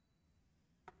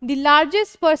 the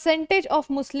largest percentage of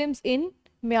Muslims in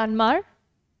Myanmar.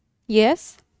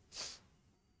 yes,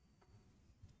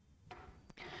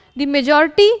 the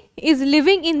majority is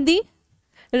living in the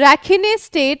Rakhine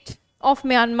state of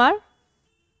Myanmar.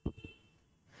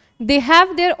 They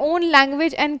have their own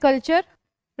language and culture.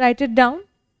 Write it down.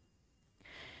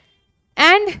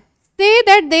 And say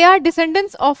that they are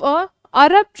descendants of a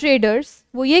Arab traders.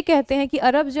 वो ये कहते हैं कि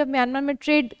अरब जब Myanmar में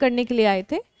trade करने के लिए आए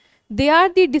थे, they are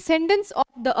the descendants of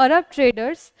the Arab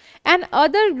traders and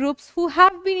other groups who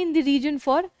have been in the region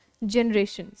for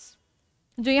generations.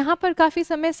 जो यहाँ पर काफी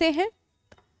समय से हैं.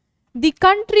 The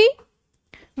country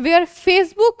where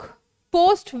Facebook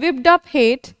post whipped up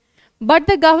hate, but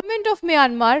the government of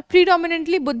Myanmar,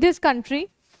 predominantly Buddhist country,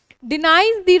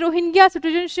 denies the Rohingya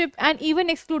citizenship and even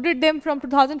excluded them from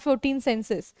 2014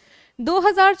 census.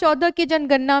 2014 की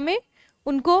जनगणना में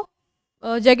उनको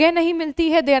जगह नहीं मिलती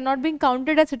है. They are not being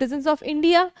counted as citizens of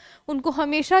India. उनको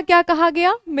हमेशा क्या कहा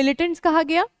गया? Militants कहा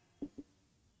गया.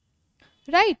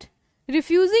 Right?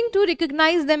 Refusing to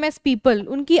recognize them as people.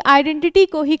 उनकी identity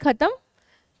को ही खत्म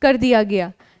कर दिया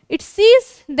गया. It sees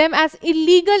them as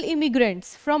illegal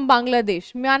immigrants from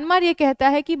Bangladesh. Myanmar ये कहता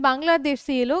है कि बांग्लादेश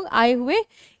से ये लोग आए हुए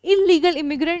illegal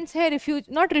immigrants हैं,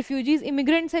 not refugees,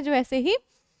 immigrants हैं जो ऐसे ही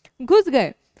घुस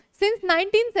गए. Since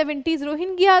 1970s,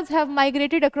 Rohingyas have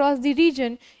migrated across the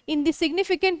region in the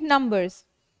significant numbers.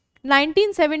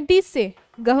 1970s से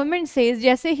गवर्नमेंट से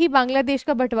जैसे ही बांग्लादेश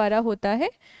का बंटवारा होता है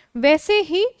वैसे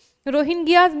ही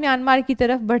रोहिंग्याज म्यांमार की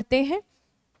तरफ बढ़ते हैं.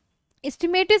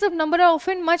 Estimates of number are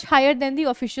often much higher than the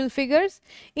official figures.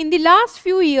 In the last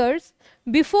few years,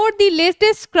 before the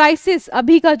latest crisis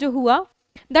अभी का जो हुआ,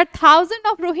 that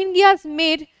thousands of Rohingyas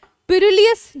made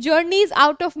perilous journeys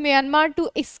out of Myanmar to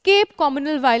escape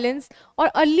communal violence or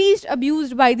are least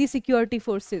abused by the security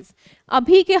forces.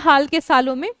 अभी के हाल के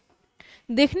सालों में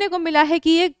देखने को मिला है कि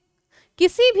ये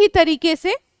किसी भी तरीके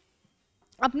से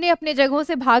अपने अपने जगहों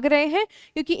से भाग रहे हैं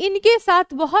क्योंकि इनके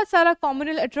साथ बहुत सारा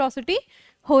कॉम्युनल एट्रोसिटी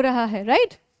हो रहा है.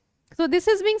 Right? So this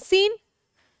is being seen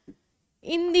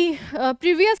in the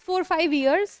previous 4-5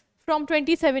 years from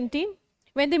 2017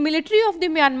 when the military of the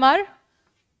Myanmar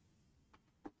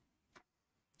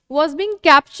was being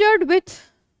captured with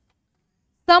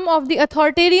some of the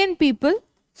authoritarian people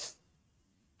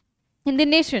in the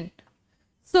nation.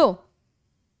 So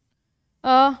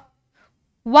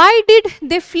why did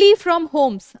they flee from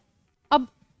homes? अब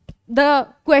the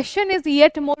question is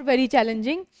yet more very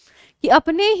challenging कि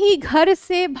अपने ही घर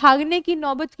से भागने की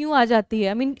नौबत क्यों आ जाती है.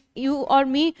 आई मीन यू और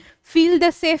me feel the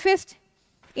safest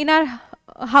in our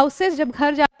houses. जब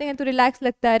घर जाते हैं तो रिलैक्स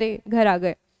लगता है, अरे घर आ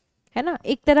गए, है ना.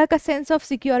 एक तरह का सेंस ऑफ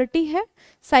सिक्योरिटी है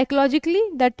साइकोलॉजिकली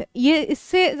दैट ये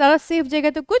इससे ज़्यादा सेफ जगह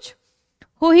तो कुछ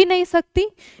हो ही नहीं सकती.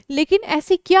 लेकिन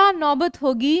ऐसी क्या नौबत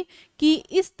होगी कि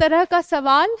इस तरह का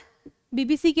सवाल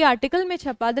बीबीसी के आर्टिकल में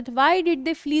छपा that why did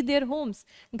they flee their homes.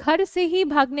 घर से ही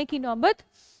भागने की नौबत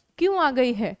क्यों आ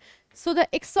गई है. So the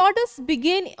exodus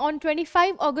began on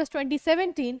 25 August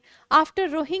 2017 after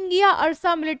Rohingya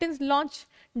Arsa militants launched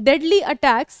deadly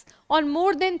attacks on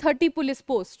more than 30 police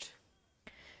posts.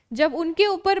 जब उनके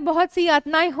ऊपर बहुत सी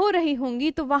यातनाएं हो रही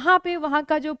होंगी तो वहां पे वहां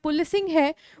का जो पुलिसिंग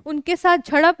है उनके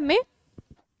साथ झड़प में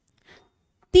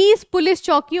 30 पुलिस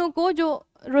चौकियों को जो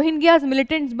रोहिंग्याज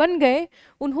मिलिटेंट्स बन गए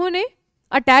उन्होंने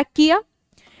अटैक किया.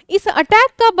 इस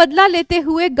अटैक का बदला लेते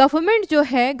हुए गवर्नमेंट जो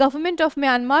है, गवर्नमेंट ऑफ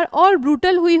म्यांमार, और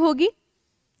ब्रूटल हुई होगी.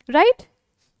 Right?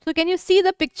 So can you see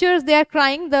the pictures? They are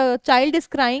crying, the child is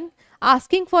crying,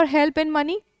 asking for help and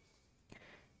money.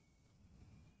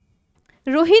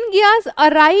 Rohingyas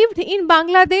arrived in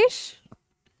Bangladesh.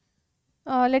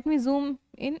 Let me zoom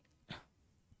in.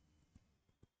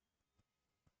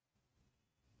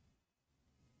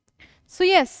 So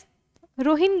yes,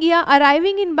 Rohingya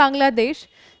arriving in Bangladesh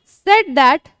said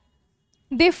that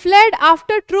they fled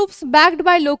after troops backed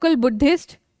by local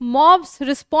Buddhists. Mobs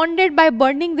responded by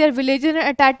burning their villages and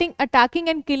attacking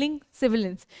and killing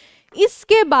civilians.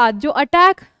 इसके बाद जो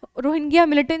attack Rohingya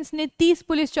militants ने 30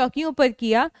 police चौकियों पर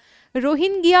किया,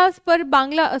 Rohingyas पर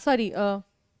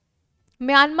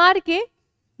Myanmar के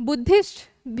Buddhist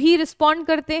भी रिस्पॉन्ड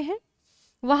करते हैं.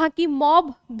 वहाँ की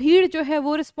मॉब भीड़ जो है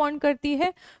वो रिस्पॉन्ड करती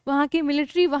है, वहाँ की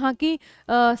मिलिट्री, वहाँ की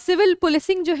सिविल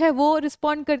पुलिसिंग जो है वो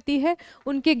रिस्पॉन्ड करती है.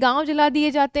 उनके गांव जला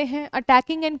दिए जाते हैं,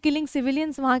 अटैकिंग एंड किलिंग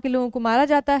सिविलियंस, वहाँ के लोगों को मारा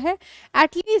जाता है.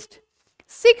 At least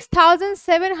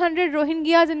 6,700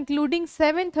 Rohingyas including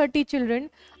 730 children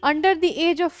under the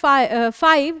age of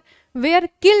 5 were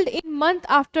killed in month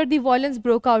after the violence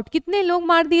broke out. कितने लोग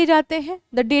मार दिए जाते हैं?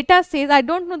 The data says, I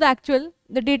don't know the actual,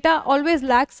 the data always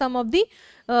lacks some of the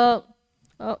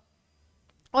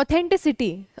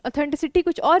authenticity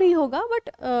कुछ और ही होगा, but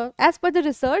as per the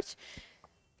research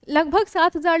लगभग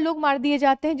 7,000 लोग मार दिए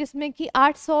जाते हैं जिसमें कि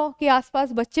 800 के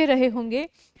आसपास बच्चे रहे होंगे.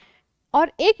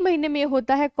 और 1 महीने में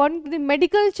होता है according to the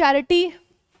medical charity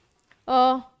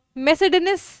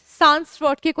मेसेडेनिस सांस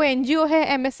फ्रॉड की कोई एनजीओ है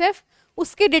एमएसएफ,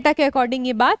 उसके डेटा के अकॉर्डिंग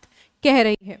ये बात कह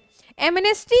रही है.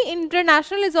 Amnesty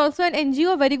international is also an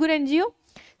NGO, very good NGO,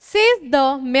 says the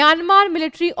Myanmar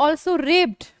military also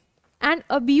raped and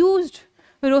abused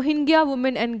Rohingya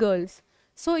women and girls.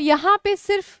 सो यहाँ पे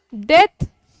सिर्फ डेथ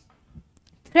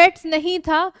थ्रेट्स नहीं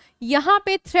था, यहाँ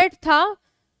पे थ्रेट था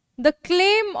the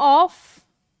claim of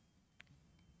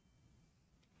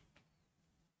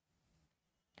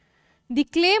the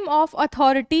claim of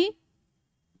authority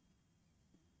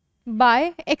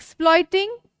by exploiting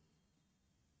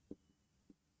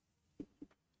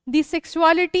the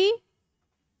sexuality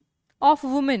of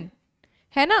women.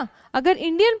 है ना. अगर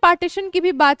इंडियन पार्टीशन की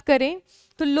भी बात करें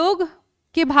तो लोग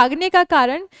के भागने का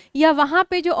कारण या वहां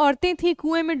पे जो औरतें थी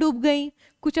कुएं में डूब गई,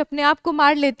 कुछ अपने आप को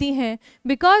मार लेती हैं,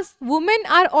 because women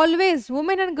are always,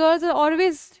 women and girls are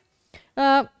always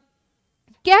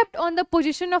kept on the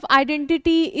position of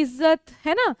identity, इज्जत,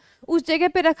 है ना, उस जगह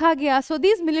पे रखा गया. So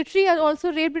these military are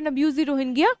also raped and abused the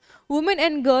Rohingya women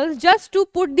and girls just to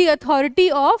put the authority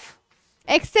of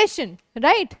accession,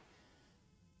 right?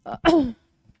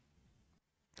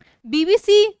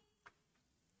 BBC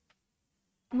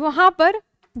वहां पर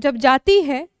जब जाती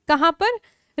है, कहाँ पर,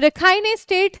 रखाइने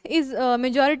state is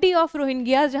majority of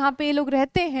Rohingya, जहाँ पे ये लोग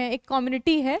रहते हैं, एक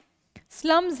कम्युनिटी है,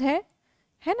 स्लम्स है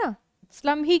ना,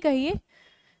 स्लम ही कहिए.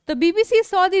 The BBC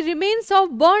saw the remains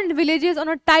of burned villages on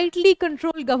a tightly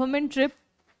controlled government trip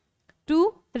to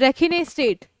Rakhine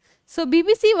state. So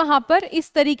BBC वहाँ पर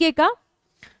इस तरीके का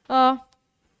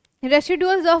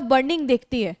residuals of burning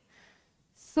देखती है.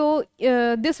 So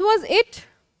this was it.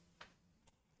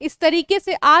 इस तरीके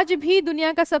से आज भी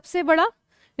दुनिया का सबसे बड़ा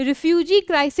रिफ्यूजी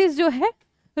क्राइसिस जो है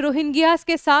रोहिंग्यास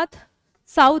के साथ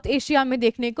साउथ एशिया में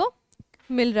देखने को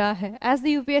मिल रहा है. As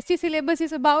the UPSC syllabus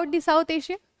is about the South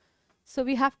Asia, so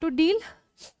we have to deal.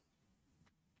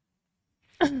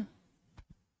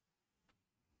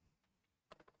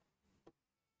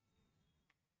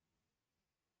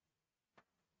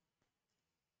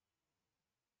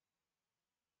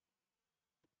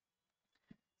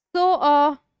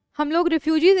 So हम लोग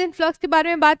रिफ्यूजीज इनफ्लक्स के बारे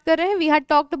में बात कर रहे हैं. We had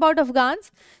talked about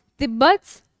Afghans,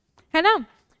 तिब्बत्स, है ना.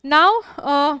 Now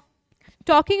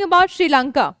talking about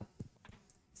Sri Lanka.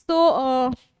 So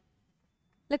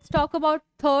let's talk about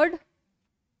third.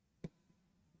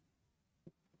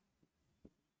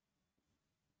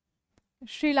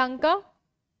 Sri Lanka.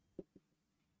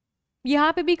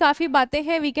 यहाँ पे भी काफी बातें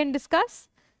हैं, we can discuss.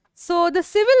 So the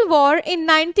civil war in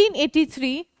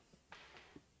 1983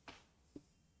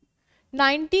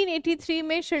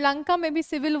 में श्रीलंका में भी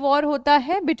सिविल वॉर होता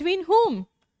है. Between whom?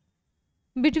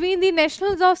 Between the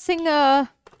nationals of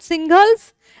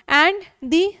Singhals and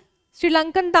the Sri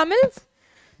Lankan Tamils.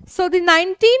 So the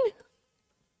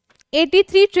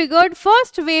 1983 triggered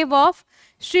first wave of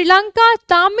Sri Lanka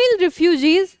Tamil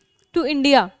refugees to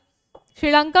India.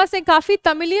 Sri Lanka से काफी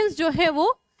Tamilians जो हैं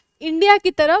वो इंडिया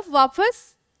की तरफ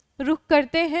वापस रुख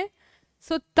करते हैं.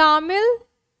 सो Tamil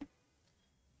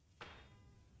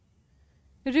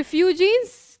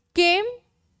refugees came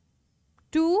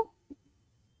to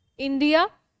India.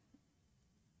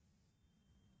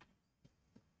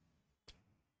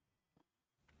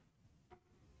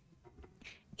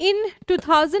 In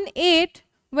 2008,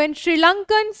 when Sri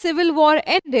Lankan civil war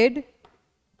ended,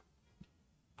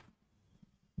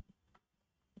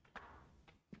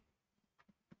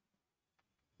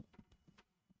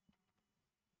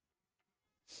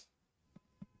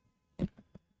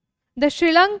 the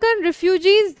Sri Lankan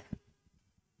refugees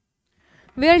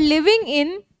were living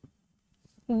in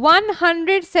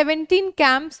 117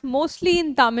 camps, mostly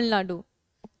in Tamil Nadu.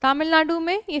 Tamil Nadu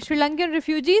में ये श्रीलंकन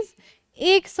refugees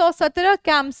 117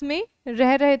 कैंप्स में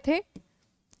रह रहे थे.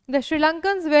 The Sri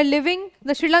Lankans were living,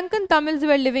 the Sri Lankan Tamils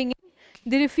were living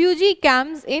in the refugee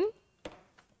camps in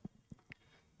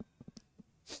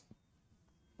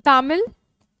Tamil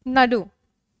Nadu.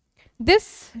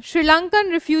 This Sri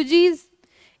Lankan refugees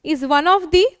is one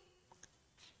of the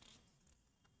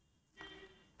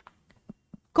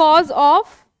cause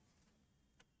of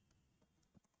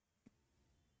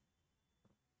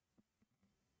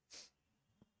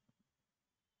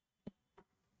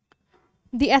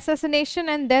the assassination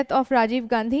and death of Rajiv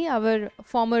Gandhi, our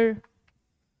former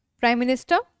Prime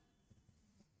Minister.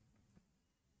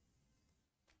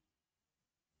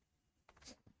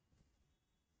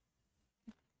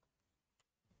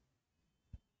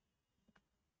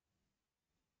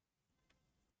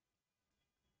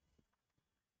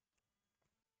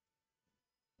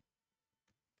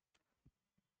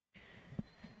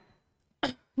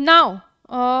 Now,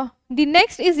 the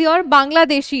next is your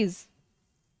Bangladeshis.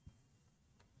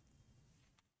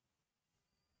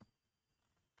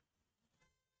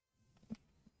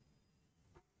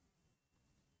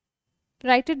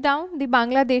 Write it down, the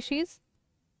Bangladeshis.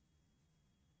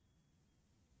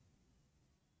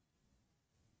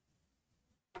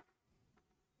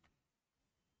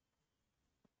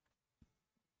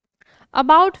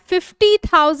 About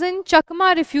 50,000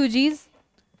 Chakma refugees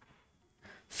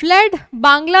fled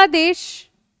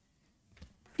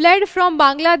from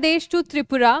Bangladesh to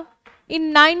Tripura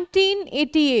in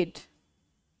 1988.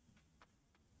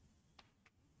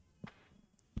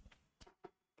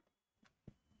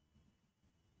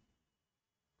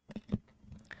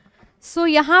 सो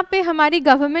यहाँ पे हमारी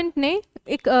government ने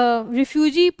एक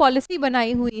refugee policy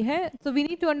बनाई हुई है, so we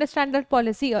need to understand that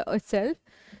policy itself.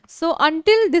 So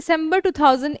until December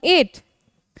 2008,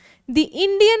 the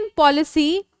Indian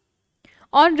policy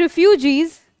on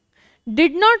refugees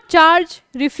did not charge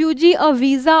refugee a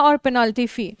visa or penalty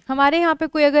fee. हमारे यहाँ पे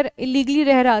कोई अगर illegally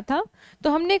रह रहा था तो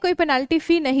हमने कोई penalty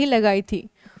fee नहीं लगाई थी.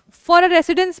 For a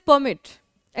residence permit,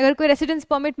 अगर कोई residence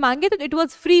permit मांगे तो it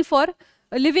was free for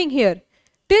living here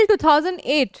till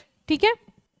 2008. ठीक है?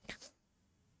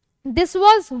 This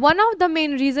was one of the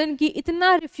main reason कि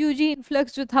इतना refugee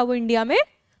influx जो था वो इंडिया में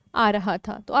आ रहा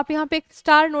था. तो आप यहाँ पे एक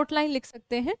स्टार नोट लाइन लिख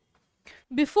सकते हैं.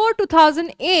 Before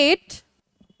 2008,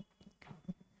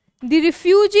 the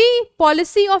refugee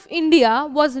policy of India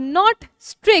was not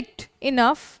strict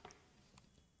enough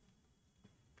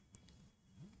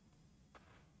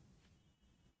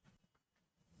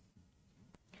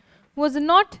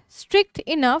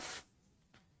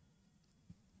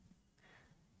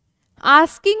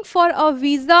asking for a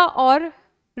visa or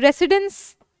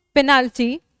residence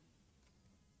penalty.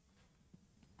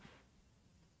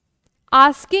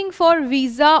 Asking for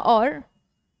visa or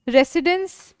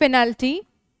residence penalty.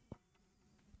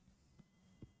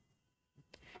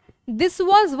 This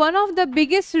was one of the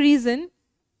biggest reason.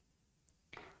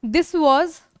 This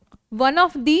was one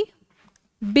of the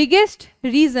biggest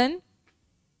reason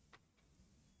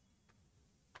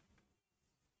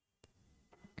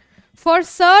for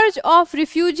surge of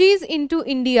refugees into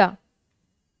India.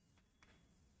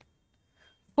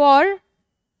 For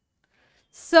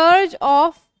surge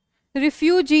of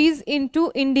refugees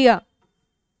into India.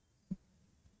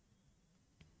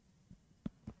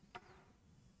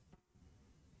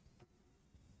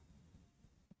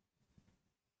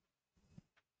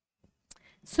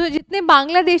 सो जितने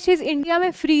Bangladeshis India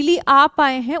में freely आ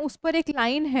पाए हैं उस पर एक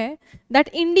line है that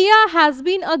India has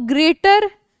been a greater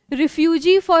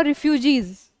refugee for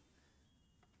refugees.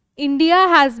 India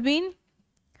has been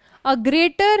a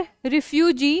greater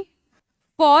refugee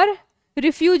for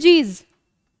refugees.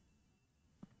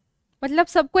 मतलब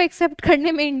सबको एक्सेप्ट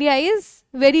करने में India is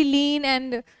very lean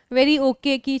and very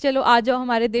okay कि चलो आ जाओ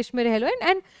हमारे देश में रह लो.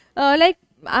 And like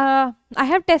I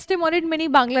have टेस्टिमोनिड many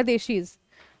Bangladeshis.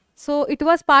 So it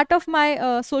was part of my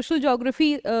social geography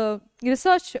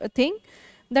research thing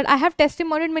that I have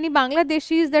testimonied many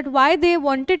Bangladeshis that why they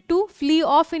wanted to flee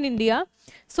off in India.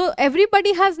 So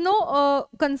everybody has no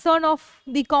concern of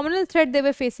the communal threat they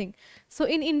were facing. So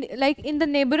like in the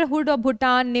neighborhood of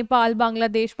Bhutan, Nepal,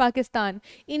 Bangladesh, Pakistan,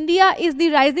 India is the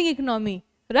rising economy,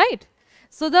 right?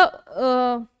 So the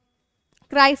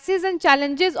crises and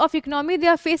challenges of economy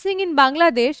they are facing in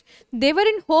Bangladesh, they were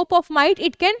in hope of might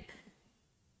it can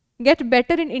get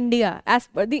better in India as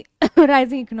per the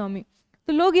rising economy.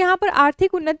 तो लोग यहाँ पर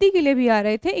आर्थिक उन्नति के लिए भी आ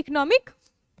रहे थे, इकोनॉमिक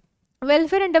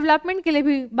वेलफेयर एंड डेवलपमेंट के लिए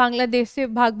भी बांग्लादेश से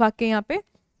भाग भाग के यहाँ पे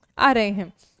आ रहे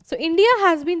हैं. So India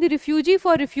has been the refugee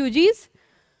for refugees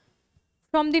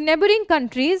from the neighbouring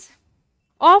countries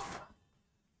of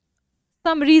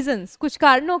some reasons, कुछ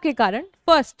कारणों के कारण.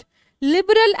 First,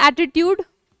 liberal attitude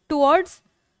towards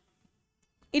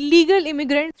illegal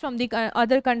immigrants from the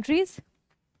other countries.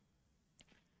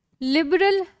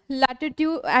 Liberal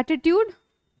attitude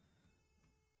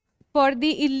for the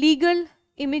illegal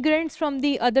immigrants from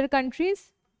the other countries.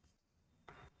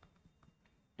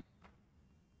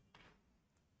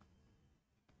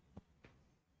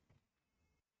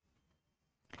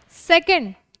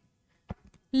 Second,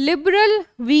 liberal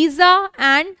visa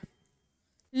and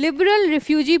liberal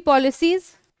refugee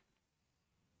policies.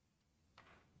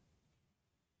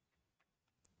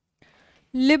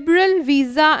 Liberal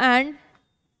visa and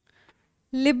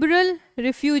liberal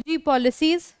refugee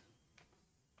policies.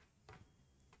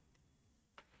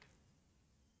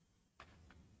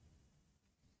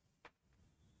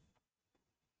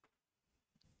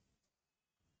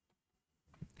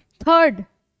 Third,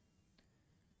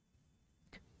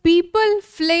 people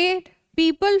fled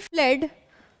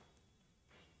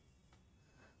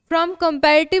from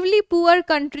comparatively poor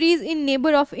countries in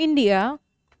neighbor of India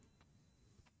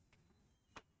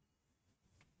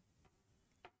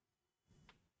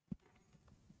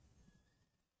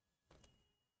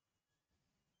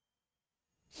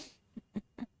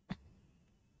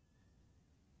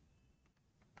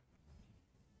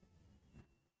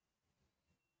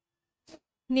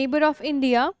neighbor of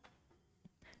India,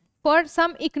 for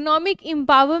some economic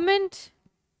empowerment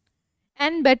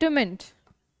and betterment,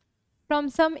 from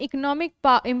some economic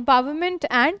empowerment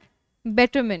and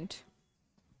betterment.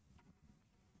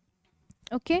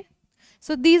 Okay,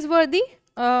 so these were the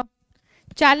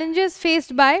challenges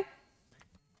faced by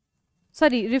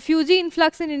refugee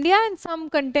influx in India and some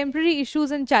contemporary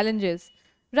issues and challenges,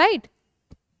 right?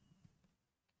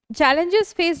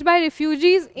 Challenges faced by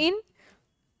refugees in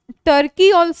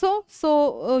Turkey also.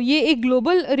 सो ये एक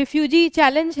global refugee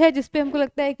challenge है जिसपे हमको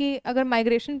लगता है कि अगर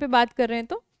migration पे बात कर रहे हैं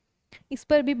तो इस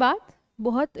पर भी बात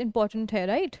बहुत इंपॉर्टेंट है,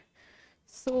 right?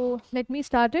 So let me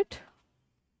start it.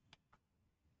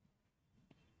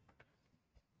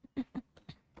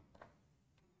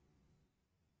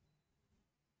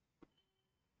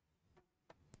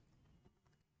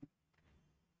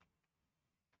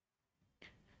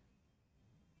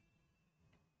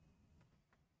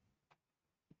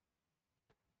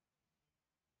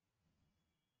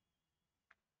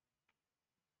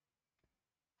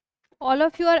 All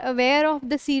of you are aware of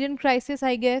the Syrian crisis,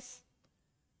 I guess,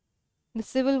 the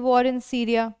civil war in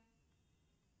Syria.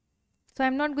 So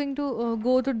I'm not going to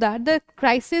go to that. The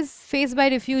crisis faced by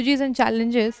refugees and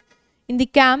challenges in the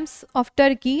camps of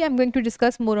Turkey, I'm going to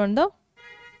discuss more on the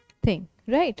thing,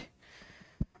 right?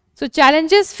 So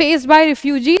challenges faced by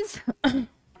refugees.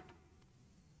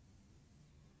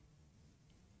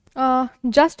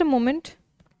 Just a moment.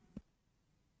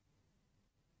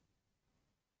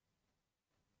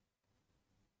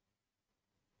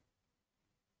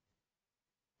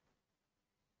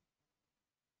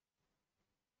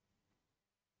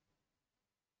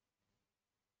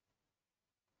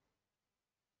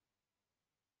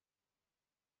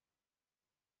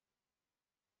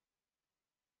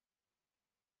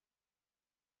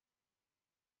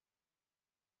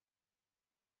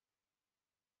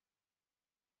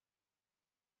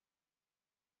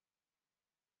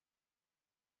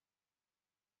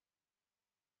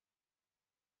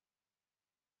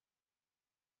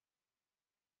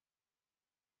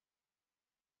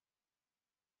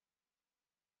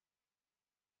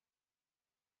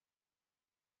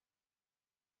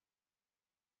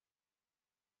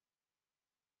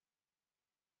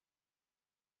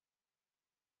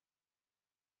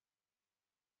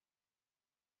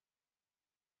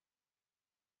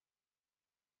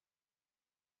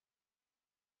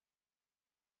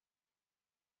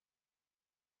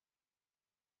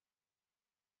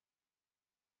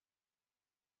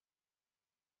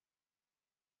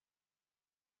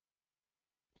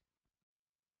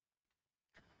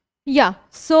 Yeah,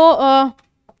 so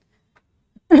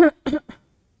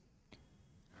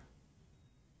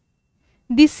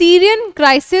the Syrian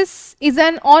crisis is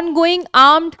an ongoing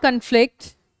armed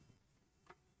conflict.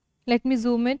 Let me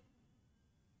zoom it.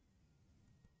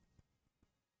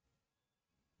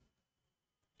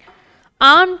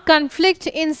 Armed conflict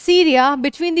in Syria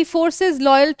between the forces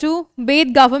loyal to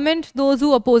Ba'ath government, those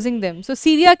who opposing them. So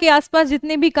Syria के आसपास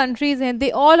जितने भी countries हैं,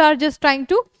 they all are just trying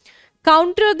to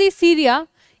counter the Syria.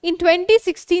 In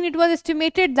 2016, it was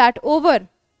estimated that over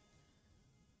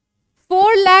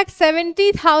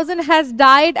 4,70,000 has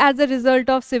died as a result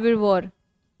of civil war.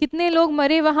 कितने लोग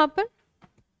मरे वहां पर?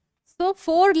 So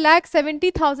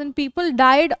 4,70,000 people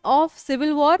died of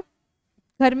civil war.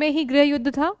 घर में ही गृह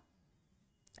युद्ध था.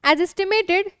 As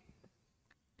estimated,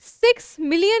 6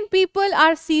 million people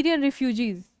are Syrian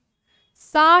refugees.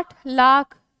 60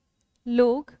 lakh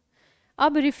लोग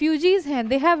अब refugees हैं.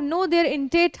 They have no their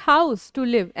intact house to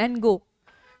live and go.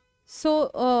 So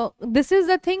this is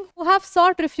the thing who have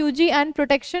sought refugee and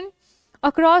protection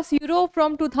across Europe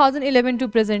from 2011 to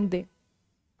present day.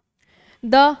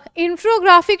 The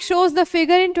infographic shows the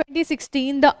figure in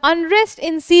 2016. The unrest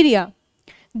in Syria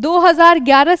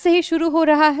 2011 से ही शुरू हो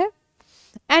रहा है,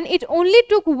 and it only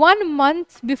took 1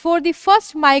 month before the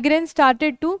first migrants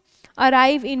started to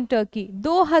arrive in Turkey.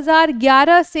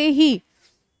 2011 से ही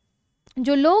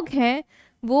जो लोग हैं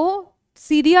वो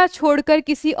सीरिया छोड़कर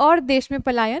किसी और देश में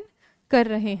पलायन कर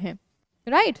रहे हैं,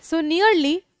 right? So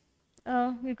nearly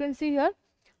you can see here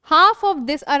half of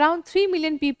this, around 3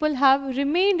 million people have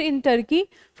remained in Turkey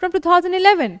from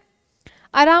 2011.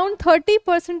 Around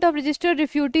 30% of registered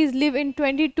refugees live in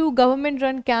 22 government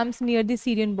run camps near the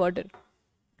Syrian border.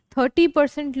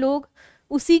 30% लोग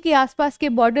उसी के आसपास के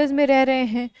borders में रह रहे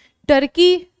हैं.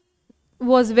 Turkey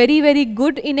was very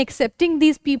good in accepting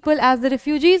these people as the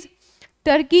refugees.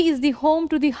 Turkey is the home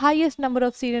to the highest number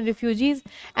of Syrian refugees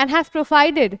and has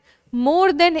provided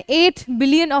more than 8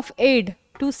 billion of aid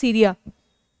to Syria.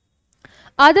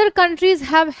 Other countries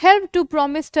have helped to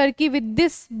promise Turkey with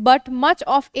this, but much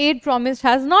of aid promised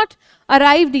has not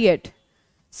arrived yet.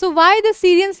 So why the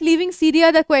Syrians leaving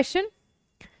Syria? The question.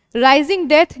 Rising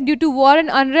death due to war and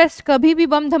unrest, कभी भी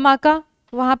बम धमाका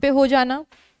वहां पे हो जाना,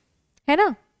 है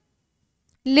ना.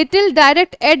 Little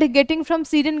direct aid getting from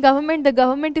Syrian government, the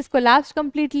government is collapsed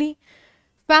completely.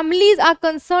 Families are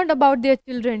concerned about their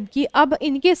children कि अब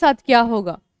इनके साथ क्या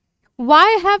होगा. Why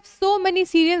have so many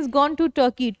Syrians gone to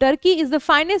Turkey? Turkey is the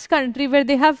finest country where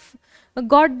they have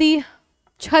got the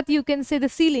छत, you can say the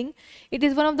ceiling. It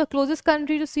is one of the closest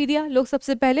country to Syria. लोग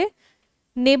सबसे पहले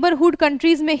neighbourhood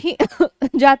countries में ही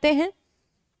जाते हैं.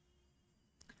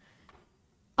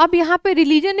 अब यहाँ पे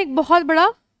रिलीजन एक बहुत बड़ा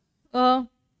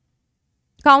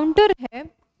काउंटर है.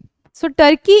 So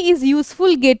Turkey is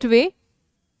useful gateway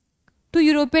to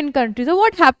European countries. So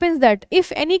what happens that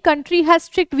if any country has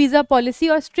strict visa policy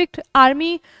or strict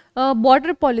army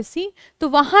border policy, तो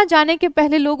वहाँ जाने के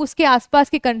पहले लोग उसके आसपास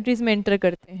के countries में enter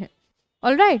करते हैं.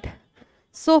 All right.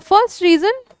 So first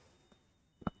reason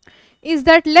is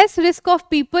that less risk of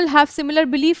people have similar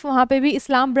belief. वहाँ पे भी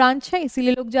इस्लाम branch है,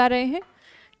 इसीलिए लोग जा रहे हैं.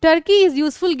 Turkey is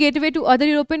useful gateway to other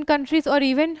European countries or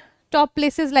even top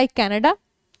places like Canada.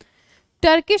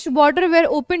 Turkish border were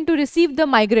open to receive the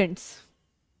migrants.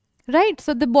 Right,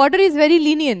 so the border is very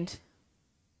lenient,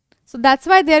 so that's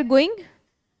why they are going.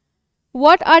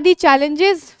 What are the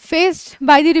challenges faced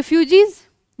by the refugees?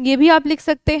 ये भी आप लिख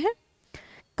सकते हैं.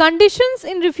 Conditions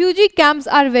in refugee camps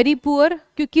are very poor,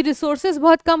 क्योंकि resources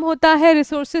बहुत कम होता है.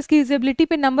 resources की usability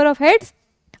पे number of heads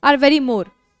are very more.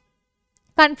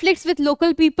 Conflicts with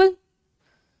local people,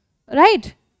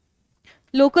 right?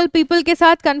 local people के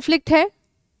साथ conflict है,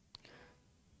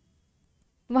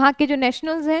 वहाँ के जो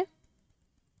nationals हैं.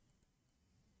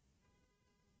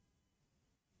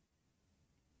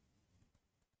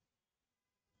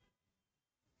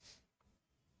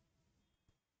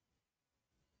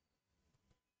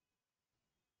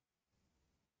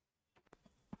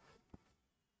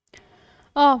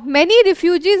 Many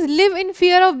refugees live in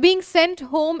fear of being sent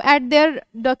home at their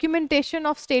documentation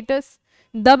of status.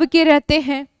 दब के रहते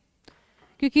हैं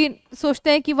क्योंकि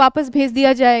सोचते हैं कि वापस भेज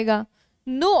दिया जाएगा.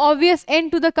 No obvious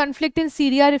end to the conflict in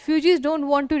Syria. Refugees don't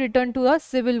want to return to a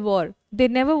civil war. They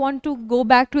never want to go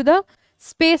back to the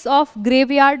space of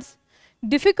graveyards.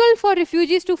 Difficult for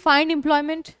refugees to find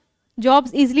employment.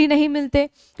 Jobs easily नहीं मिलते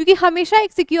क्योंकि हमेशा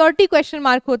एक security question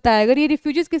mark होता है अगर ये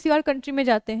refugees किसी और कंट्री में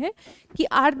जाते हैं कि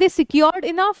are they secured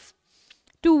enough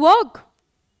to work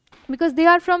because they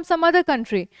are from some other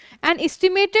country. And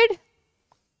estimated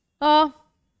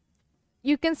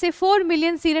you can say 4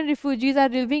 million Syrian refugees are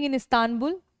living in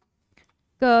Istanbul,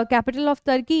 capital of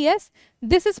Turkey. Yes,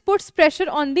 this is puts pressure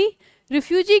on the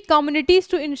refugee communities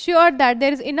to ensure that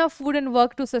there is enough food and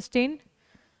work to sustain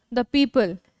the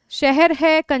people. शहर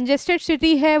है, congested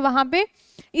city है, वहाँ पे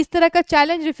इस तरह का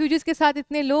challenge refugees के साथ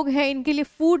इतने लोग हैं, इनके लिए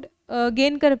फूड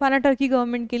गेन कर पाना टर्की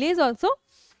गवर्नमेंट के लिए is also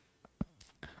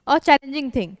a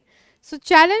challenging thing. So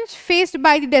challenge faced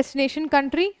by the destination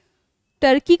country.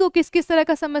 Turkey को किस किस तरह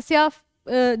का समस्या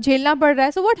झेलना पड़ रहा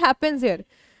है. So what happens here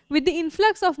with the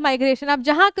influx of migration. आप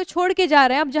जहाँ को छोड़ के जा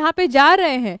रहे हैं, आप जहाँ पे जा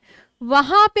रहे हैं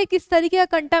वहाँ पे किस तरीके का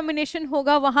कंटामिनेशन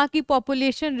होगा वहाँ की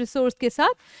पॉपुलेशन रिसोर्स के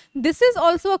साथ. This is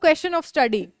also a question of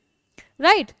study.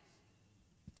 Right.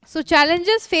 So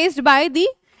challenges faced by the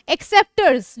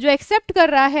acceptors. जो एक्सेप्ट कर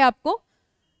रहा है आपको,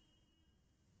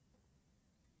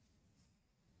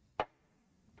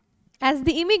 एज द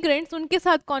इमिग्रेंट्स, उनके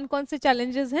साथ कौन कौन से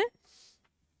चैलेंजेस हैं.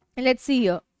 Let's see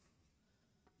here.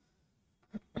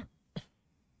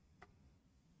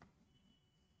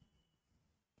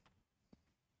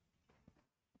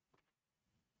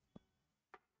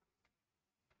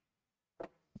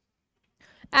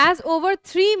 As over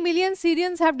 3 million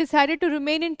Syrians have decided to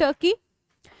remain in Turkey,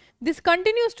 this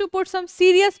continues to put some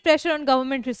serious pressure on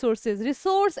government resources.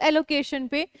 Resource allocation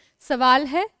पे सवाल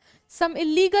है. Some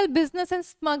illegal business and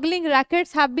smuggling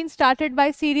rackets have been started by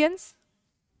Syrians.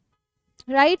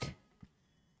 Right?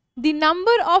 The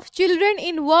number of children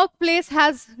in workplace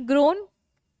has grown.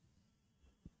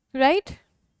 Right?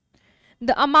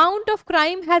 The amount of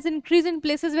crime has increased in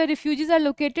places where refugees are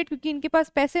located. क्योंकि इनके पास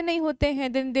पैसे नहीं होते हैं,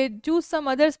 then they choose some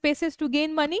other spaces to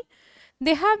gain money.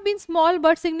 There have been small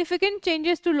but significant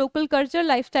changes to local culture,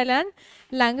 lifestyle and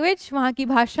language. वहाँ की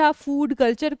भाषा, food,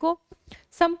 culture को.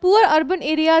 Some poor urban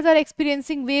areas are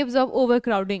experiencing waves of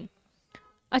overcrowding.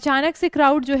 अचानक से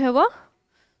crowd जो है वह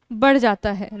बढ़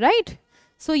जाता है. Right?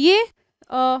 So ये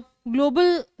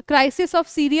global crisis of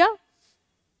Syria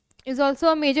is also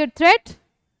a major threat.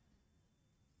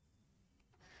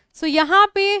 So यहाँ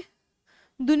पे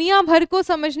दुनिया भर को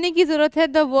समझने की जरूरत है.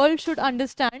 The world should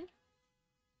understand.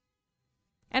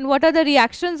 And what are the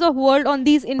reactions of world on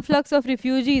these influx of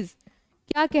refugees?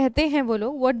 क्या कहते हैं वो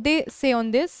लोग? What they say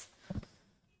on this?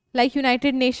 like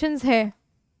United Nations है.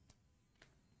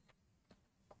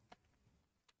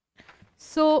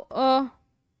 So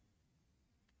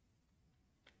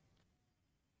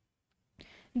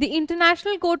the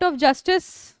International Court of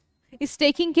Justice is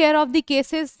taking care of the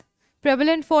cases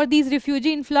prevalent for these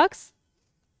refugee influx.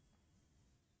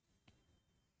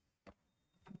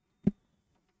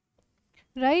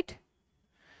 Right?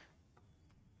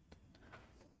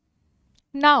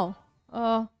 Now,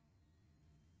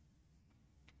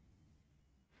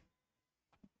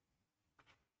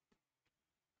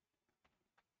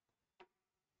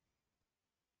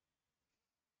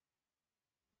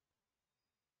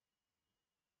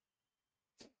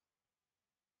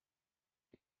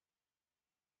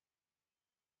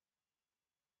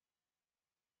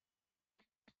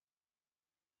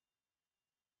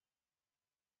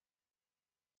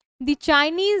 the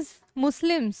Chinese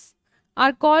Muslims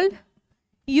are called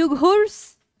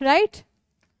Uyghurs, right?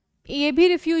 ये भी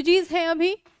refugees हैं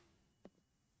अभी.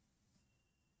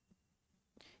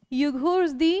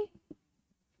 Uyghurs, the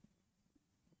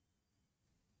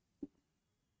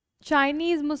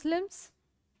Chinese Muslims.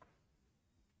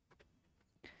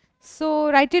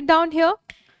 So write it down here.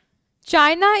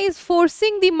 China is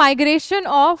forcing the migration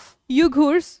of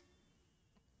Uyghurs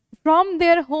from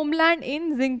their homeland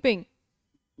in Xinjiang.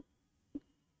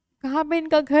 कहाँ पे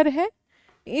इनका घर है?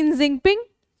 In Xinjiang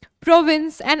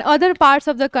province and other parts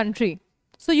of the country.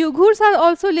 So Uyghurs are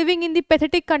also living in the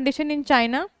pathetic condition in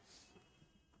China.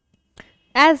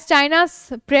 As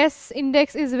China's press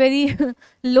index is very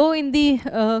low in the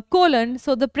colon,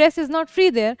 so the press is not free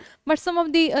there. But some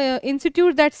of the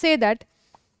institutes that say that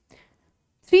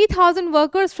 3,000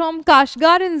 workers from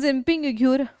Kashgar and Xinjiang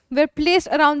Uyghur were placed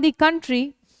around the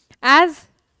country as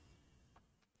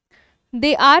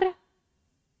they are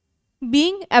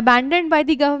being abandoned by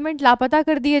the government. लापता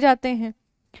कर दिए जाते हैं,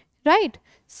 right?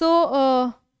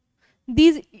 So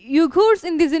these Uyghurs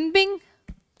in the Xinjiang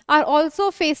are also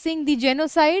facing the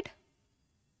genocide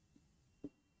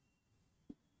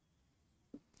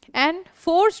and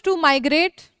forced to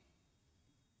migrate.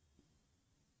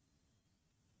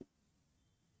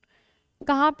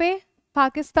 कहाँ पे?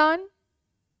 Pakistan,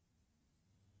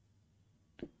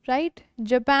 right?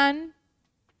 Japan,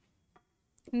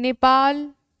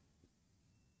 Nepal,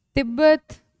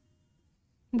 Tibet,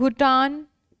 Bhutan,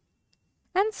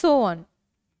 and so on.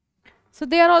 So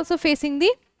they are also facing the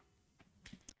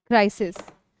crisis.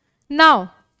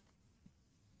 Now,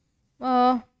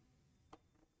 the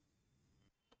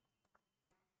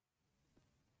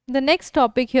next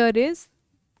topic here is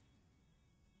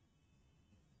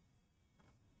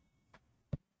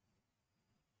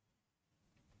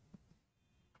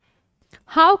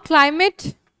how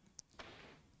climate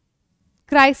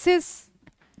crisis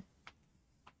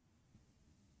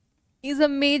is a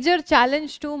major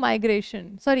challenge to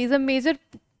migration. Sorry, is a major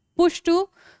push to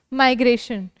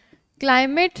migration.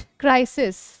 Climate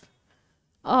crisis,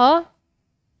 a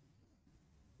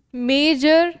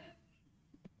major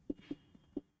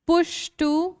push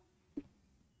to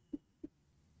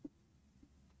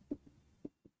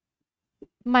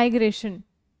migration.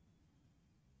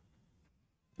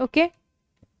 Okay.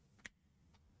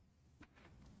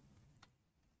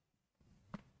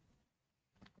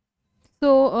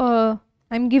 So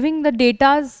I'm giving the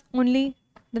datas only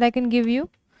that I can give you.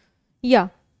 Yeah.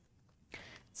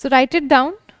 So write it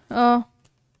down.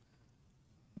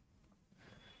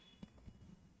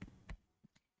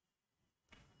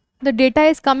 The data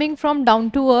is coming from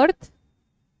Down to Earth.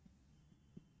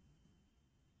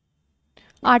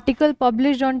 Article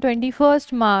published on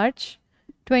 21st March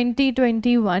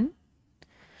 2021.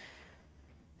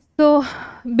 So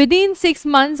within 6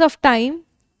 months of time,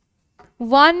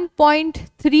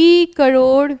 1.3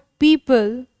 crore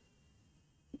people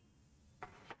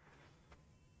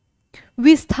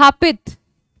विस्थापित.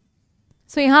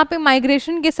 सो यहाँ पे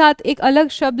migration के साथ एक अलग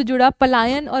शब्द जुड़ा,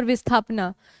 पलायन और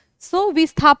विस्थापना. सो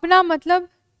विस्थापना मतलब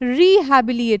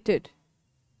रिहैबिलिएटेड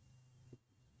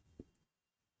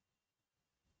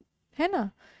है ना.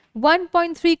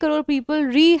 1.3 crore people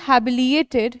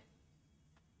rehabilitated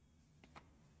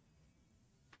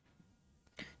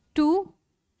to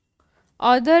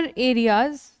other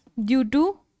areas due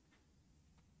to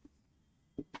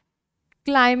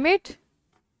climate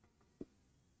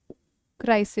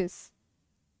crisis.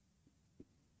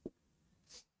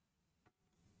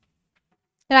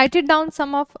 Write it down,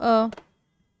 some of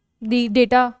the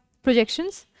data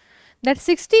projections, that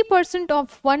 60%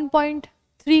 of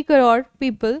 1.3 crore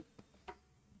people,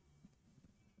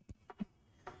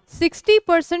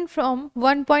 60% from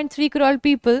 1.3 crore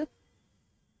people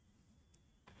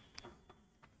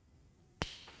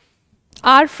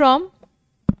are from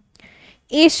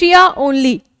Asia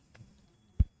only.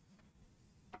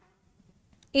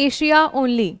 Asia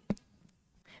only.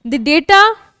 The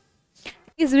data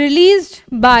is released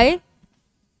by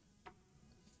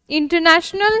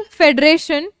International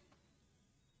Federation.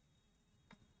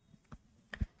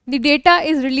 The data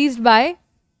is released by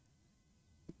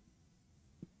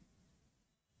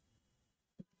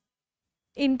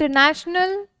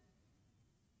International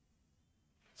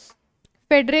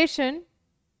Federation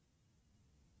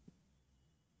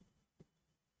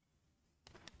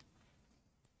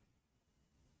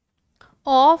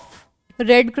of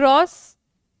Red Cross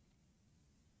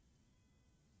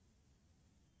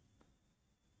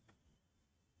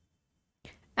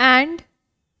and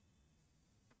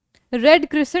Red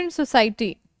Crescent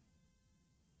Society.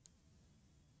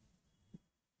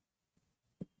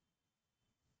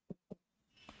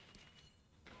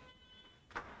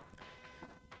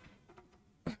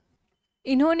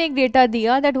 इन्होंने एक data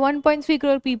दिया that 1.3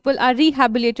 crore people are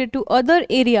rehabilitated to other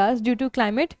areas due to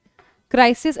climate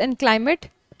crisis and climate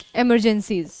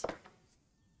emergencies.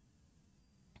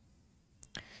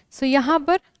 So यहाँ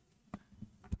पर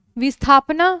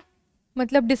विस्थापना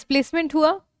मतलब displacement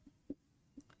हुआ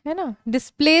है ना,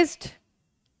 displaced,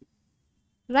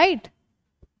 right.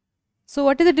 So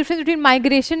what is the difference between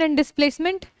migration and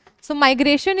displacement? So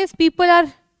migration is people are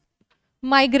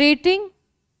migrating.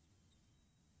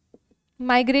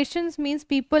 Migrations means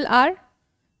people are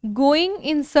going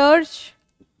in search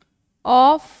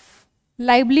of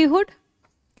livelihood.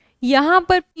 यहाँ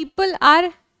पर people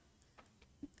are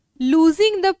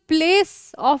losing the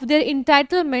place of their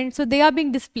entitlement, so they are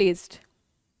being displaced.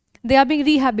 They are being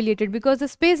rehabilitated because the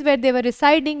space where they were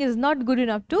residing is not good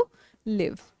enough to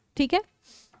live. ठीक है?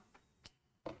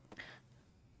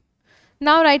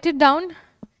 Now write it down.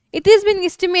 It has been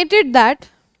estimated that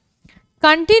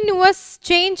continuous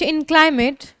change in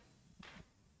climate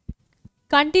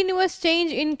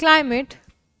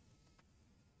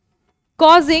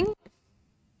causing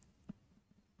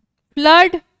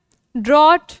flood,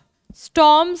 drought,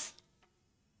 storms,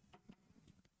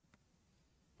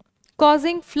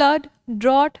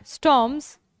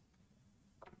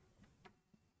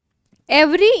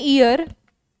 every year.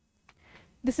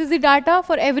 This is the data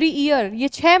for every year. ये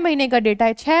 6 महीने का data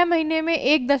है. 6 महीने में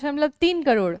 1.3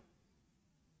 करोड़.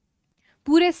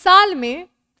 पूरे साल में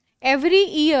every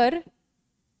year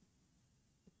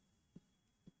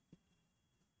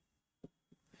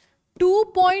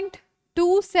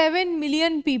 2.27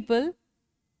 million people.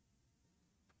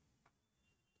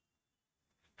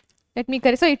 Let me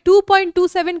correct. Sorry,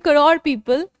 2.27 crore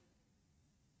people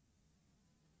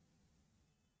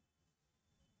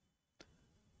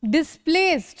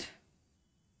displaced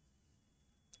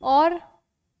or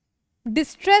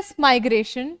distress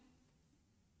migration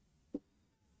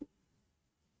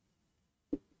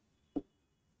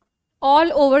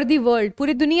all over the world.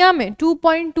 पूरी दुनिया में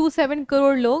 2.27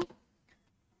 करोड़ लोग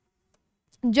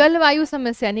जलवायु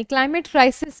समस्या यानी क्लाइमेट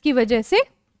क्राइसिस की वजह से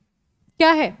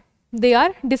क्या है, they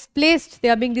are displaced, they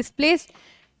are being displaced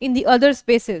in the other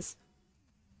spaces,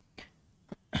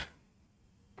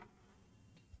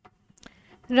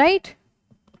 right?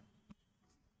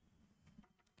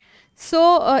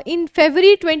 So in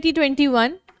February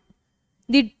 2021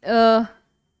 the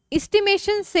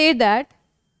estimations say that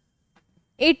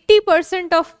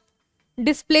 80% of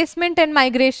displacement and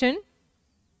migration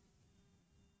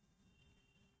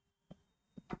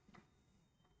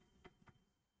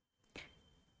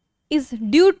is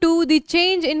due to the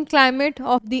change in climate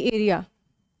of the area.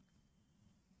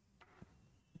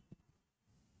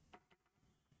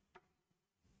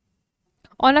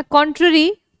 On the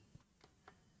contrary,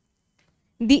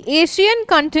 the Asian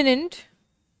continent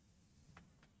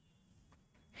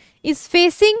is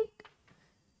facing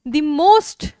the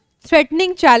most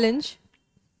threatening challenge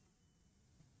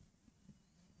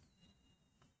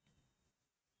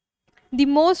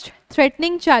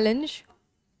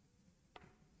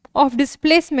of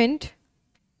displacement,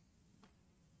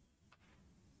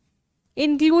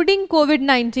 including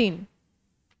COVID-19.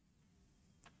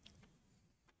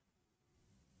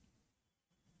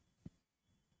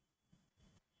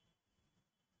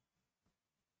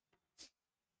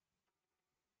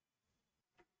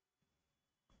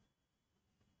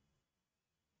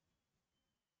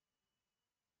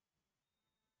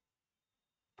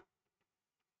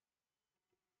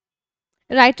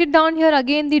 Write it down here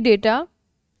again the data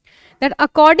that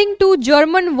according to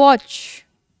German Watch,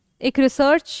 एक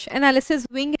research analysis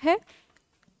wing है,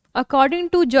 according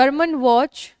to German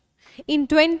Watch in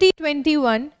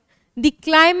 2021 the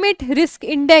climate risk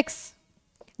index,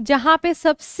 जहाँ पे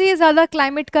सबसे ज़्यादा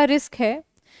climate का risk है,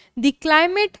 the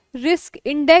climate risk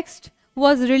index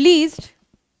was released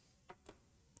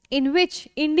in which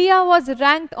India was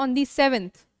ranked on the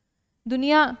 7th,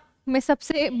 दुनिया में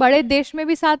सबसे बड़े देश में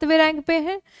भी 7वें रैंक पे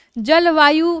हैं,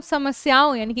 जलवायु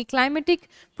समस्याओं यानी कि क्लाइमेटिक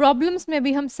प्रॉब्लम्स में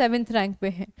भी हम 7th रैंक पे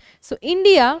हैं. So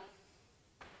India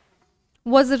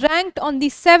was ranked on the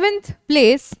 7th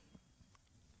place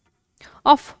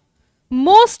of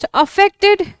most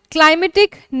affected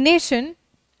climatic nation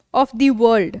of the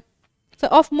world. So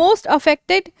of most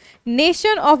affected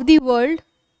nation of the world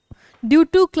due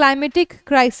to climatic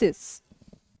crisis.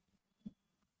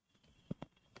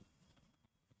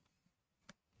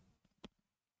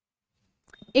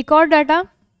 एक और data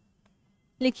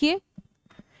लिखिए.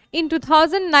 In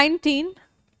 2019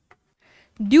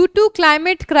 due to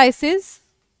climate crisis,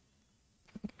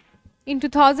 in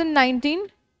 2019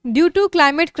 due to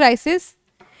climate crisis,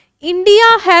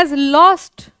 India has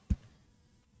lost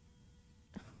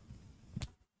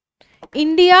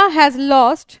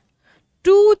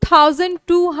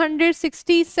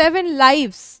 2267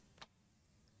 lives,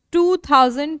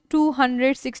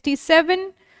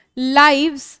 2267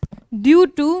 lives due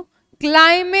to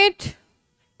climate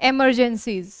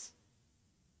emergencies.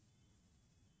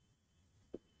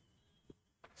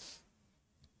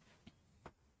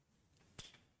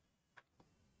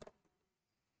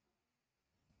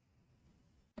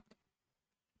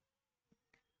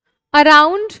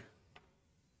 Around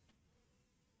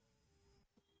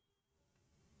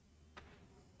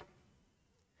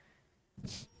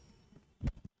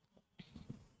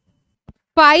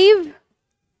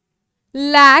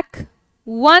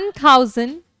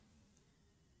 5,01,000,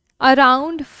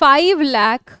 around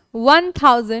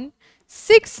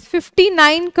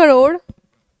 5,01,659 crore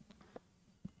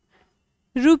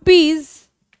rupees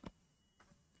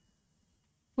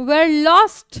were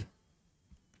lost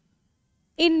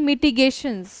in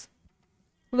mitigations,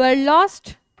 were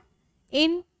lost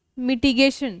in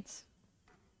mitigations.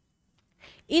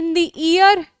 In the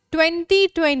year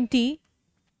 2020,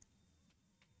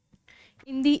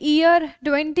 in the year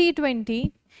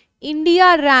 2020,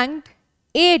 India ranked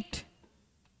 8.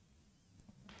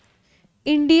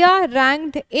 India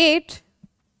ranked 8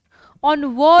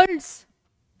 on world's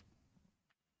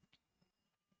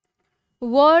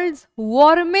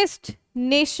warmest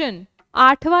nation.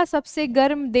 8वां सबसे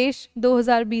गर्म देश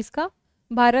 2020 का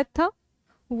भारत था.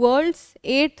 World's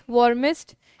 8th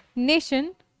warmest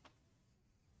nation.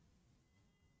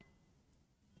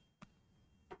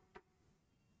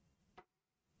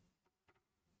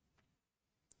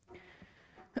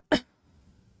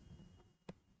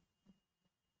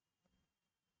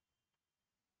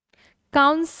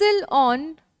 Council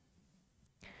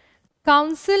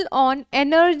on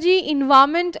Energy,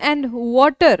 Environment and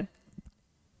Water,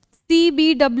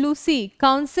 CBWC,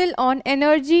 Council on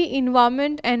Energy,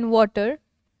 Environment and Water,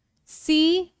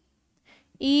 CEEW,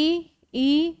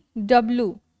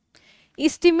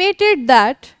 estimated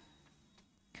that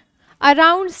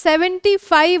around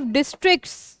 75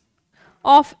 districts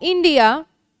of India,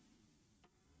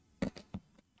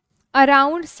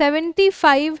 around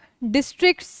 75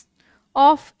 districts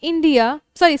of India,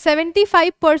 sorry,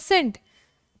 75%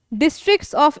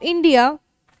 districts of India,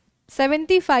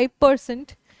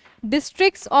 75%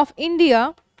 districts of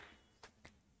India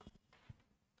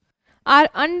are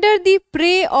under the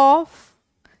prey of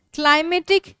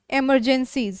climatic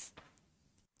emergencies,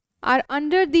 are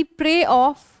under the prey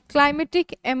of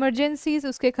climatic emergencies.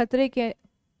 उसके खतरे के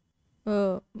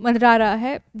मंडरा रहा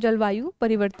है जलवायु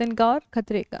परिवर्तन का और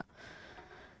खतरे का.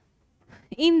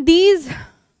 In these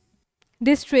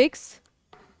districts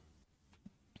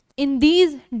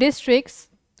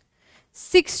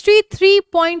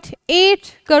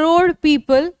 63.8 crore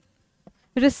people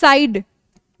reside.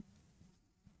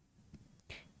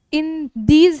 In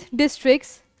these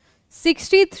districts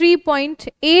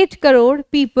 63.8 crore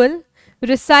people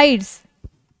resides.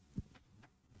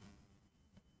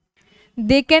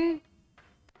 They can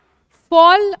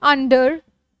fall under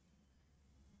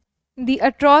the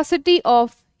atrocity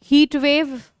of heat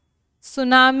wave,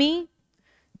 tsunami,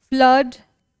 flood,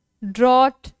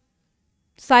 drought,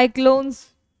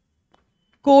 cyclones,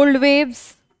 cold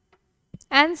waves,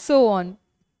 and so on.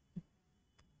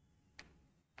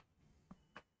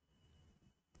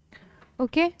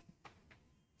 Okay?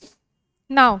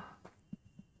 Now,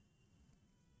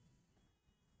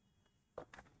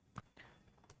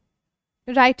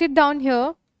 write it down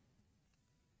here.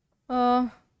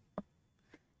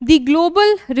 The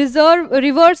global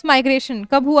reverse migration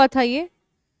कब हुआ था ये?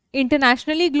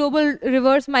 Internationally global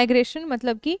reverse migration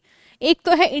मतलब कि एक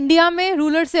तो है India में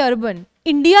रूरल से अर्बन,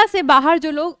 इंडिया से बाहर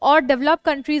जो लोग और डेवलप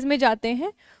कंट्रीज में जाते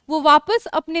हैं वो वापस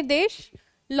अपने देश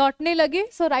लौटने लगे.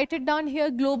 सो right it down here,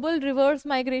 global reverse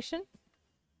migration.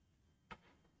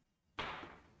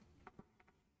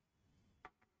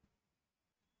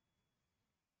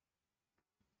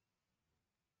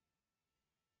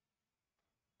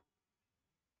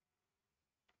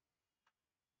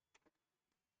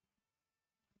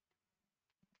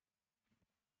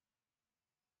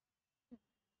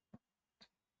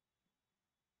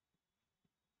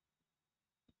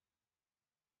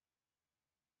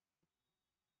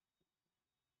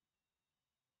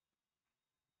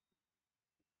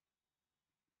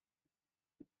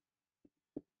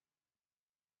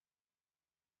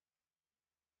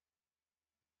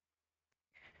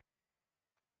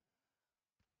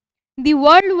 The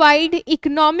worldwide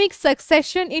economic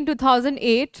succession in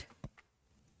 2008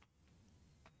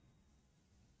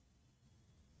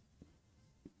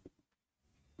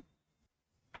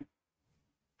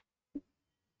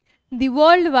 the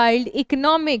worldwide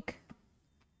economic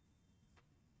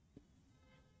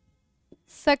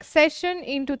succession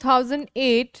in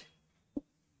 2008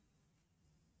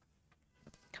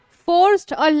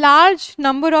 forced a large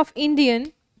number of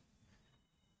Indian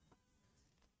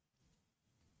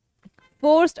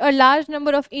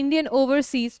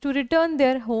overseas to return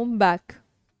their home back.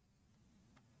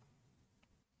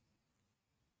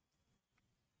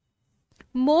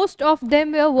 Most of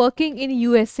them were working in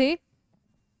USA,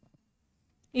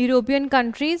 European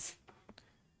countries.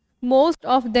 Most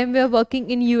of them were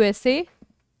working in USA,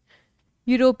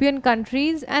 European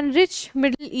countries, and rich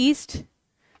Middle East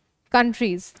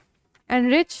countries.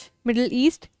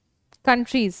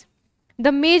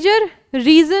 The major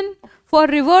reason for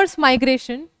reverse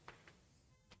migration,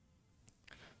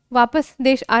 वापस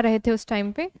देश आ रहे थे उस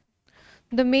time पे.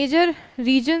 The major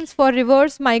reasons for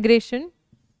reverse migration,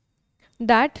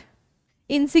 that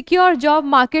insecure job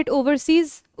market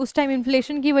overseas, उस time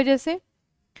inflation की वजह से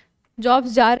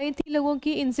जॉब्स जा रही थी लोगों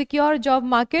की, insecure job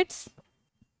markets.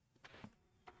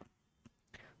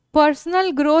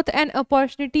 Personal growth and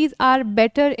opportunities are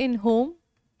better in home.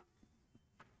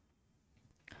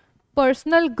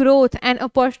 Personal growth and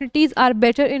opportunities are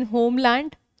better in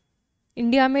homeland.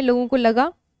 India में लोगों को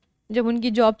लगा जब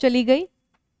उनकी जॉब चली गई.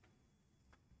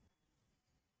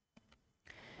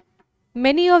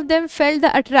 Many of them felt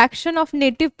the attraction of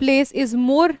native place is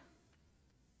more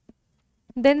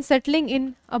than settling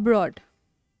in abroad.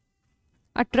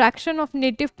 Attraction of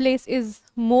native place is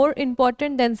more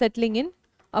important than settling in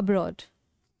abroad.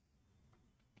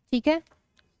 ठीक है.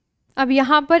 अब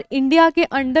यहाँ पर इंडिया के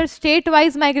अंडर स्टेट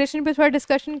वाइज माइग्रेशन पे थोड़ा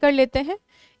discussion कर लेते हैं.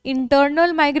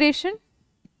 इंटरनल माइग्रेशन,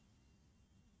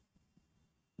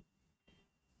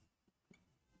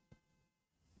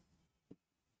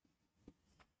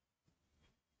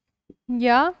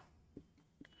 या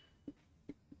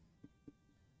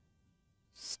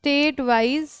स्टेट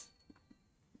वाइज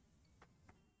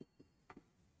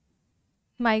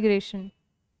माइग्रेशन.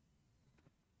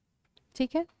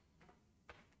 ठीक है.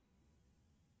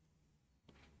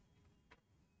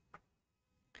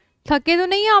 थके तो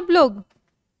नहीं हैं आप लोग?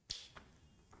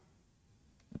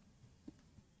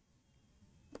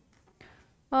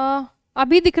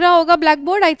 अभी दिख रहा होगा black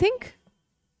board I think.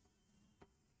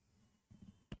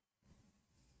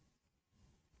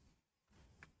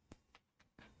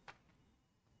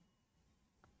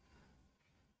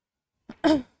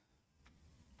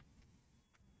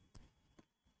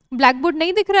 Black board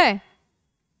नहीं दिख रहा है?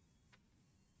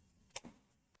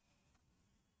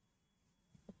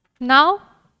 Now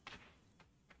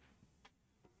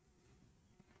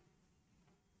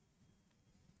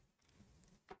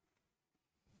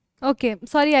okay,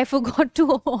 sorry I forgot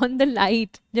to on the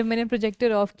light जब मैंने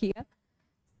प्रोजेक्टर ऑफ किया.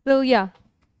 तो या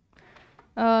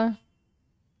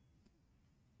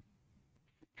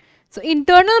so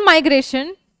internal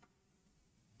migration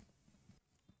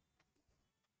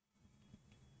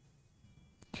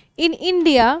in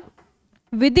India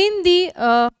within the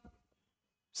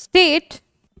state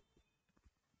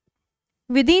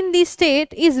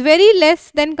is very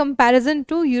less than comparison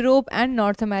to Europe and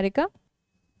North America.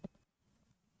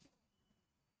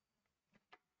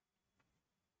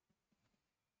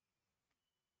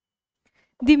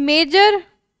 The major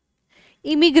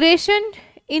immigration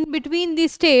in between the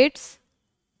states,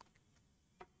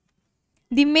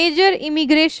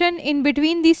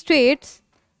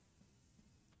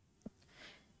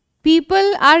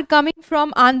 people are coming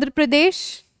from Andhra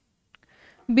Pradesh,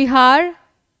 Bihar,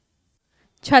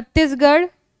 Chhattisgarh.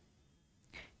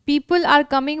 People are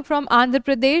coming from Andhra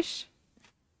Pradesh,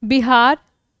 Bihar,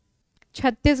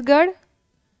 Chhattisgarh,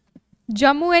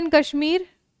 Jammu and Kashmir,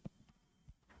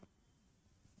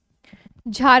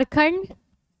 Jharkhand,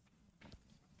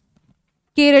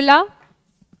 Kerala,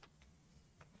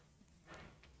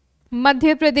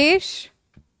 Madhya Pradesh,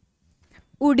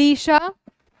 Odisha,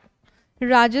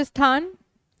 Rajasthan,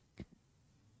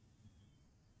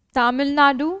 Tamil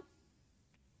Nadu,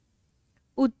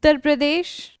 Uttar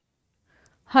Pradesh,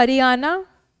 Haryana,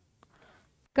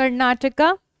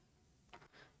 Karnataka,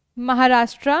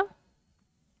 Maharashtra,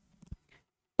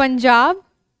 Punjab,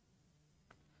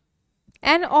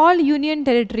 and all union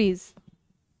territories.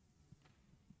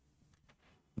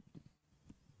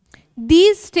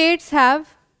 These states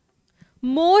have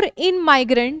more in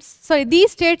migrants, sorry,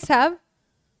 these states have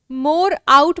more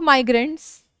out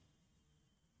migrants.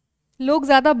 लोग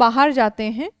ज़्यादा बाहर जाते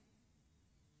हैं.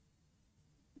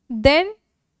 Then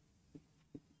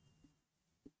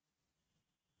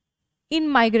इन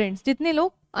migrants, जितने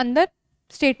लोग अंदर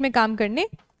state में काम करने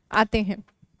आते हैं.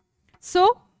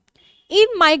 सो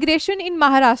इन migration in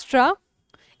Maharashtra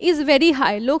is very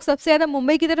high. लोग सबसे ज़्यादा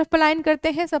मुंबई की तरफ पलायन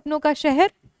करते हैं, सपनों का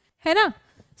शहर है ना.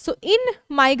 सो इन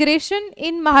माइग्रेशन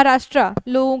इन महाराष्ट्र,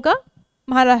 लोगों का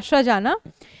महाराष्ट्र जाना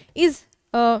इज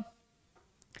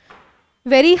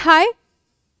वेरी हाई.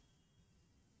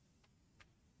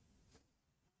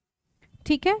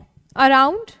 ठीक है,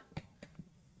 around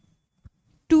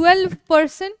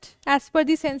 12% as per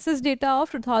the census data of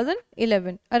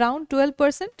 2011, around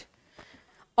 12%.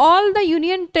 All the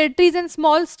union territories and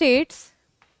small states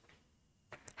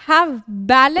have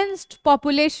balanced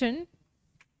population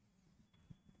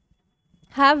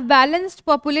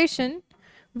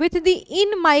with the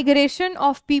in-migration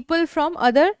of people from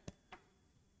other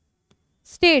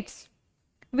states,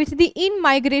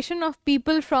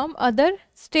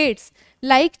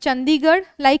 like Chandigarh,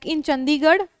 like in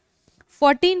Chandigarh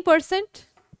 14%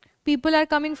 people are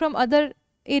coming from other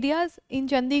areas in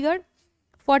Chandigarh,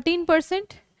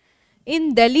 14%,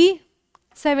 in Delhi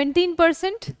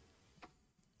 17%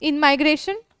 in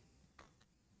migration.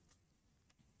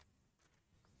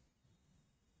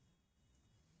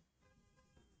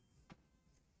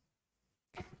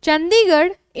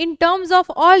 Chandigarh, in terms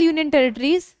of all union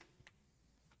territories,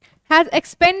 has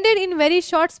expanded in very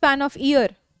short span of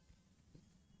year.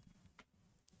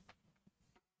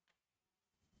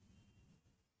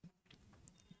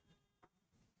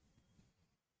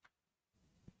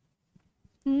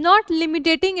 Not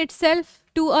limiting itself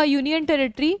to a union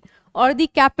territory or the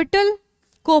capital,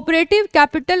 cooperative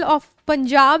capital of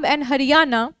Punjab and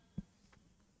Haryana,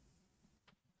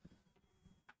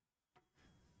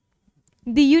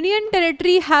 the union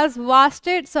territory has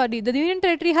vasted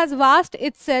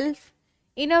itself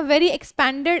in a very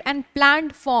expanded and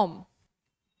planned form.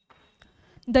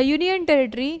 The union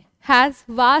territory has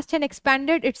vast and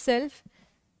expanded itself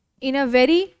in a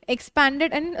very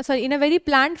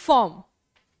planned form.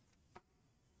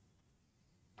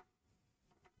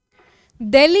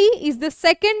 Delhi is the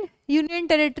second union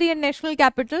territory and national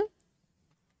capital.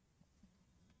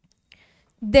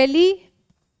 Delhi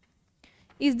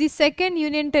is the second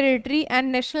union territory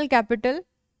and national capital.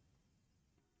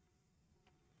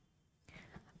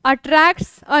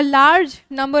 Attracts a large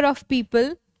number of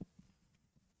people.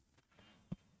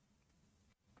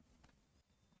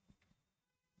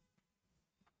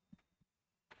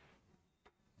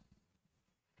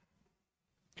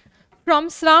 From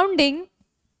surrounding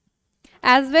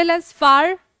as well as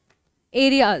far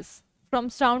areas.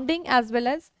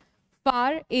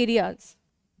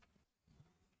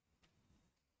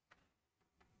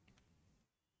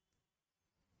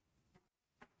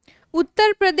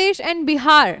 Uttar Pradesh and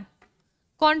Bihar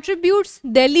contributes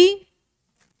Delhi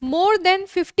more than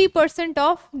 50%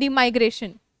 of the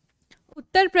migration.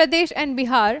 Uttar Pradesh and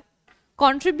Bihar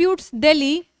contributes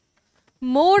Delhi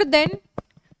more than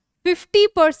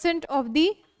 50% of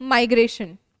the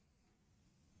migration.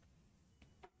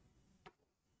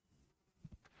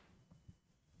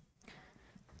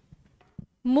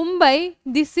 Mumbai,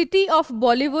 the city of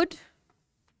Bollywood,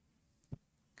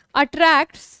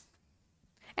 attracts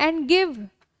and give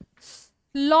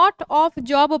lot of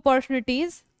job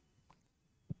opportunities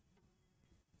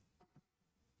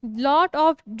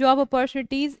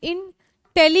in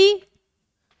tele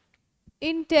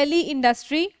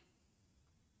industry.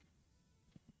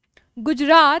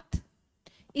 Gujarat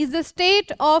is the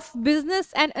state of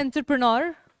business and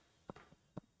entrepreneur.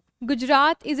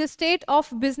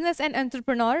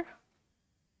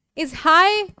 Is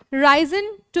high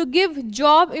risen to give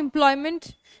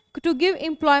employment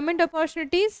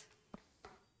opportunities.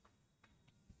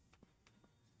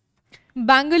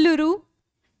 Bangalore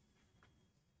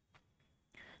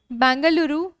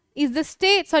is the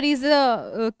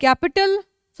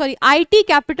IT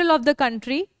capital of the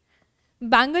country.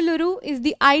 Bangalore is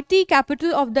the IT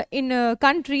capital of the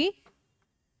country.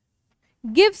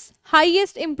 Gives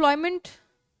highest employment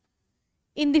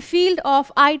in the field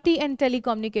of IT and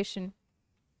telecommunication.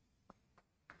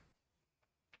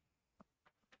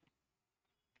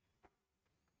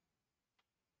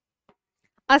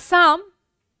 Assam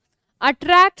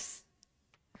attracts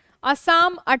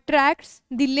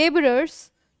the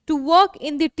laborers to work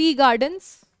in the tea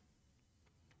gardens.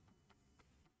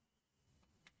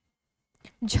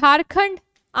 Jharkhand,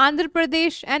 Andhra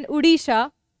Pradesh and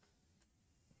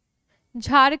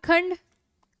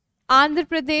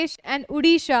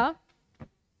Odisha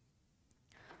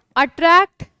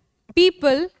attract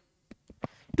people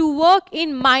to work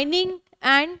in mining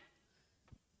and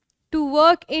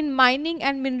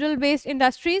mineral based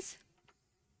industries.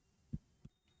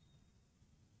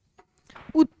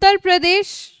 Uttar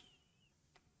Pradesh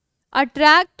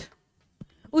attract,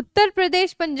 Uttar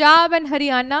Pradesh, Punjab and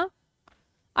Haryana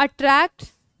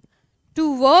attract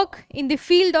to work in the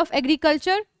field of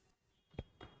agriculture.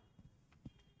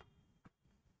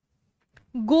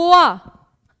 Goa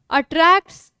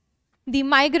attracts the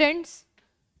migrants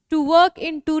to work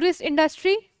in tourist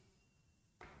industry.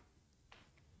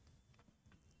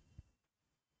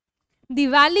 The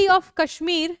valley of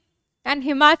Kashmir and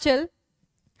Himachal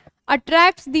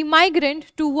attracts the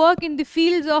migrant to work in the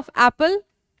fields of apple,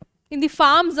 in the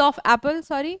farms of apple,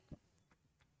 sorry.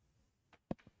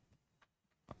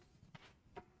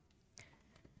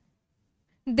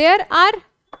 There are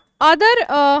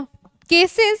other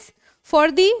cases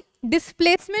for the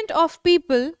displacement of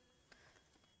people.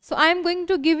 So I am going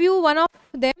to give you one of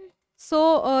them.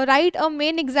 So write a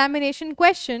main examination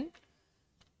question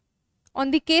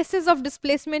on the cases of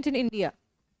displacement in India.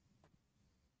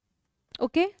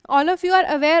 Okay, all of you are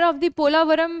aware of the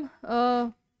Polavaram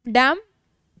dam.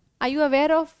 Are you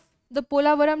aware of the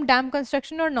Polavaram dam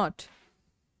construction or not?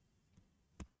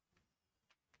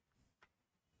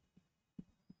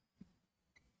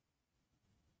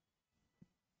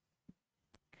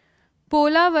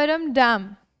 Polavaram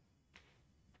dam.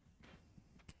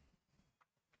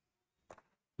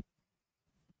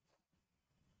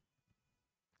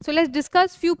 So let's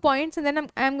discuss few points and then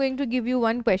I'm going to give you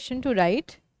one question to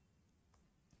write.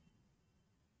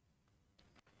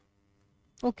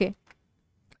 Okay.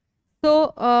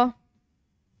 So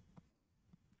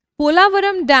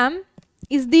Polavaram dam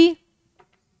is the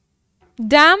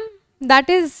dam that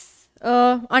is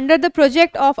under the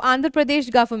project of Andhra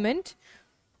Pradesh government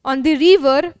on the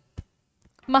river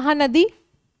Mahanadi.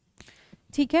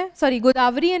 ठीक है, sorry,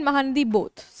 Godavari and Mahanadi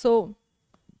both. So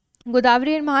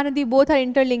Godavari and Mahanadi both are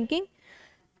interlinking.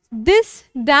 This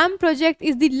dam project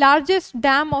is the largest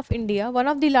dam of India, one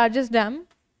of the largest dam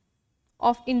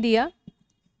of India.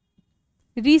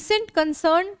 Recent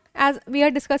concern, as we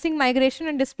are discussing migration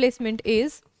and displacement,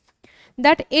 is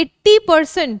that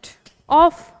 80%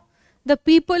 of the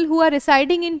people who are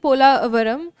residing in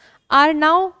Polavaram are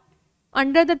now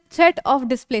under the threat of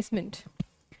displacement.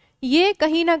 ये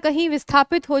कहीं ना कहीं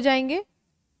विस्थापित हो जाएंगे,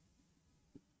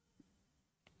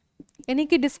 यानी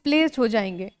कि displaced हो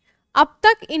जाएंगे. अब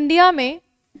तक इंडिया में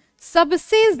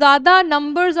सबसे ज्यादा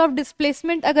नंबर्स ऑफ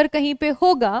डिस्प्लेसमेंट अगर कहीं पे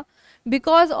होगा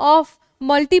बिकॉज ऑफ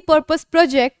मल्टीपर्पज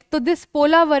प्रोजेक्ट, तो this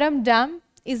Polavaram dam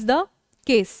is the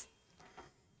case.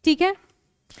 ठीक है.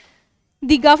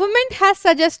 The government has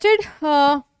suggested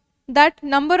that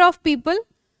number of people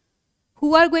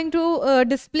who are going to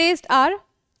displaced are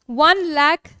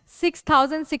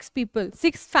 1,06,006 people,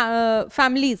 6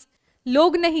 families.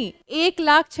 लोग नहीं,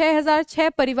 1,06,006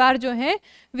 परिवार जो हैं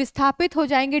विस्थापित हो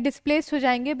जाएंगे, डिस्प्लेस्ड हो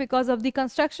जाएंगे because of the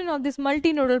construction of this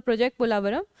multi nodal project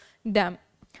Polavaram dam.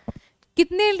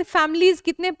 कितने फैमिलीज,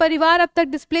 कितने परिवार अब तक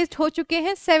डिस्प्लेस्ड हो चुके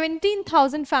हैं?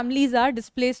 17,000 families are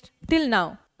displaced till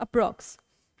now approx.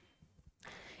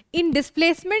 In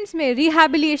displacements में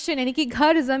रिहैबिलिटेशन यानी कि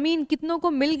घर जमीन कितनों को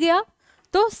मिल गया?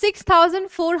 तो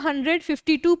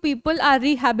 6,452 people are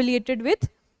rehabilitated with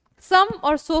some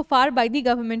or so far by the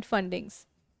government fundings.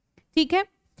 ठीक है.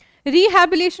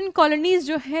 रिहैबिलिटेशन कॉलोनीज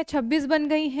जो है 26 बन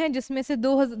गई हैं, जिसमें से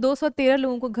 213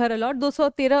 लोगों को घर अलॉट,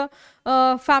 213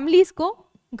 फैमिलीज को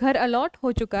घर अलॉट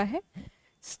हो चुका है.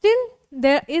 Still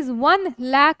there is 1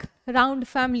 lakh round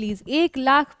families, 1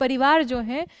 lakh परिवार जो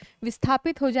हैं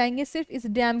विस्थापित हो जाएंगे सिर्फ इस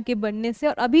डैम के बनने से.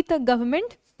 और अभी तक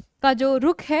गवर्नमेंट का जो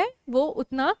रुख है वो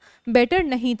उतना बेटर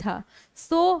नहीं था.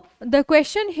 So the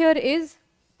question here is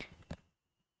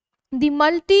the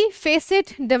multi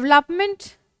facet development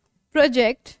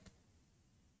project,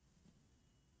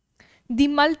 the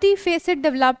multi facet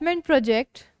development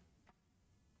project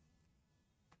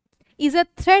is a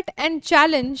threat and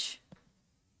challenge,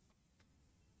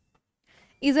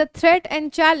 is a threat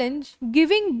and challenge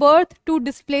giving birth to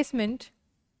displacement,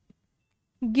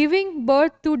 giving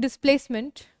birth to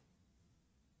displacement,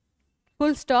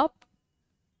 full stop.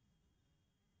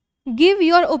 Give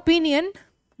your opinion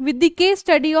with the case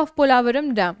study of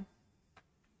Polavaram dam.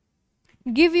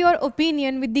 Give your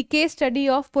opinion with the case study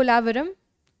of Polavaram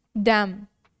dam.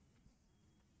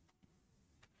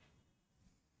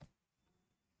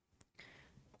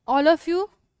 All of you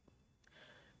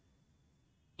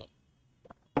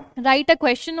write a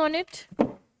question on it.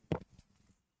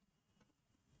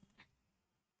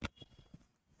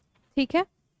 ठीक है.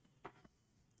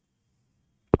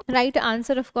 Write an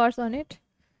answer of course on it.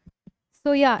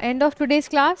 So yeah, end of today's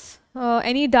class.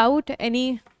 Any doubt,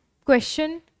 any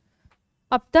question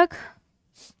अब तक?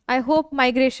 I hope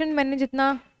migration मैंने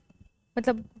जितना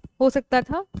मतलब हो सकता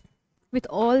था with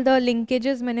all the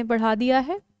linkages मैंने पढ़ा दिया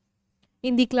है.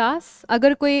 in the class.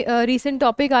 अगर कोई recent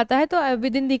topic आता है तो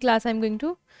within the class I'm going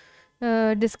to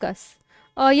discuss.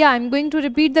 Yeah, I'm going to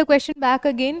repeat the question back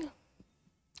again.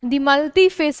 The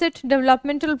multifaceted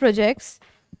developmental projects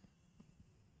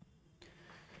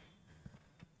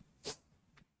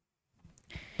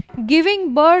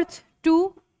giving birth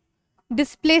to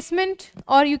displacement,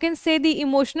 or you can say the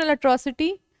emotional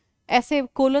atrocity, ऐसे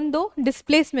colon दो,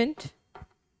 displacement.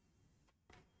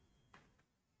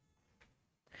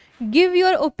 Give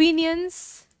your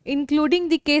opinions including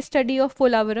the case study of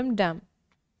Polavaram Dam.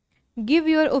 Give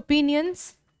your opinion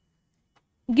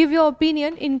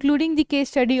including the case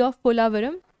study of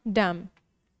Polavaram Dam.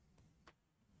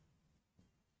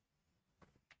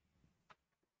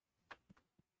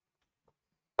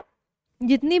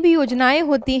 जितनी भी योजनाएं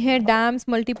होती हैं, dams,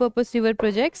 multipurpose river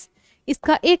projects,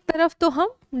 इसका एक तरफ तो हम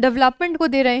डेवलपमेंट को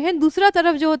दे रहे हैं, दूसरा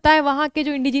तरफ जो होता है वहाँ के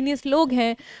जो इंडिजिनियस लोग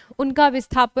हैं उनका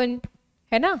विस्थापन,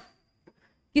 है ना,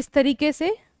 किस तरीके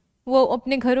से वो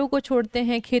अपने घरों को छोड़ते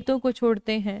हैं, खेतों को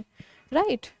छोड़ते हैं,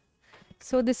 right.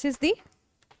 So this is the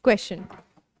question.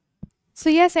 So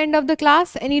yes, end of the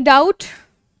class. Any doubt?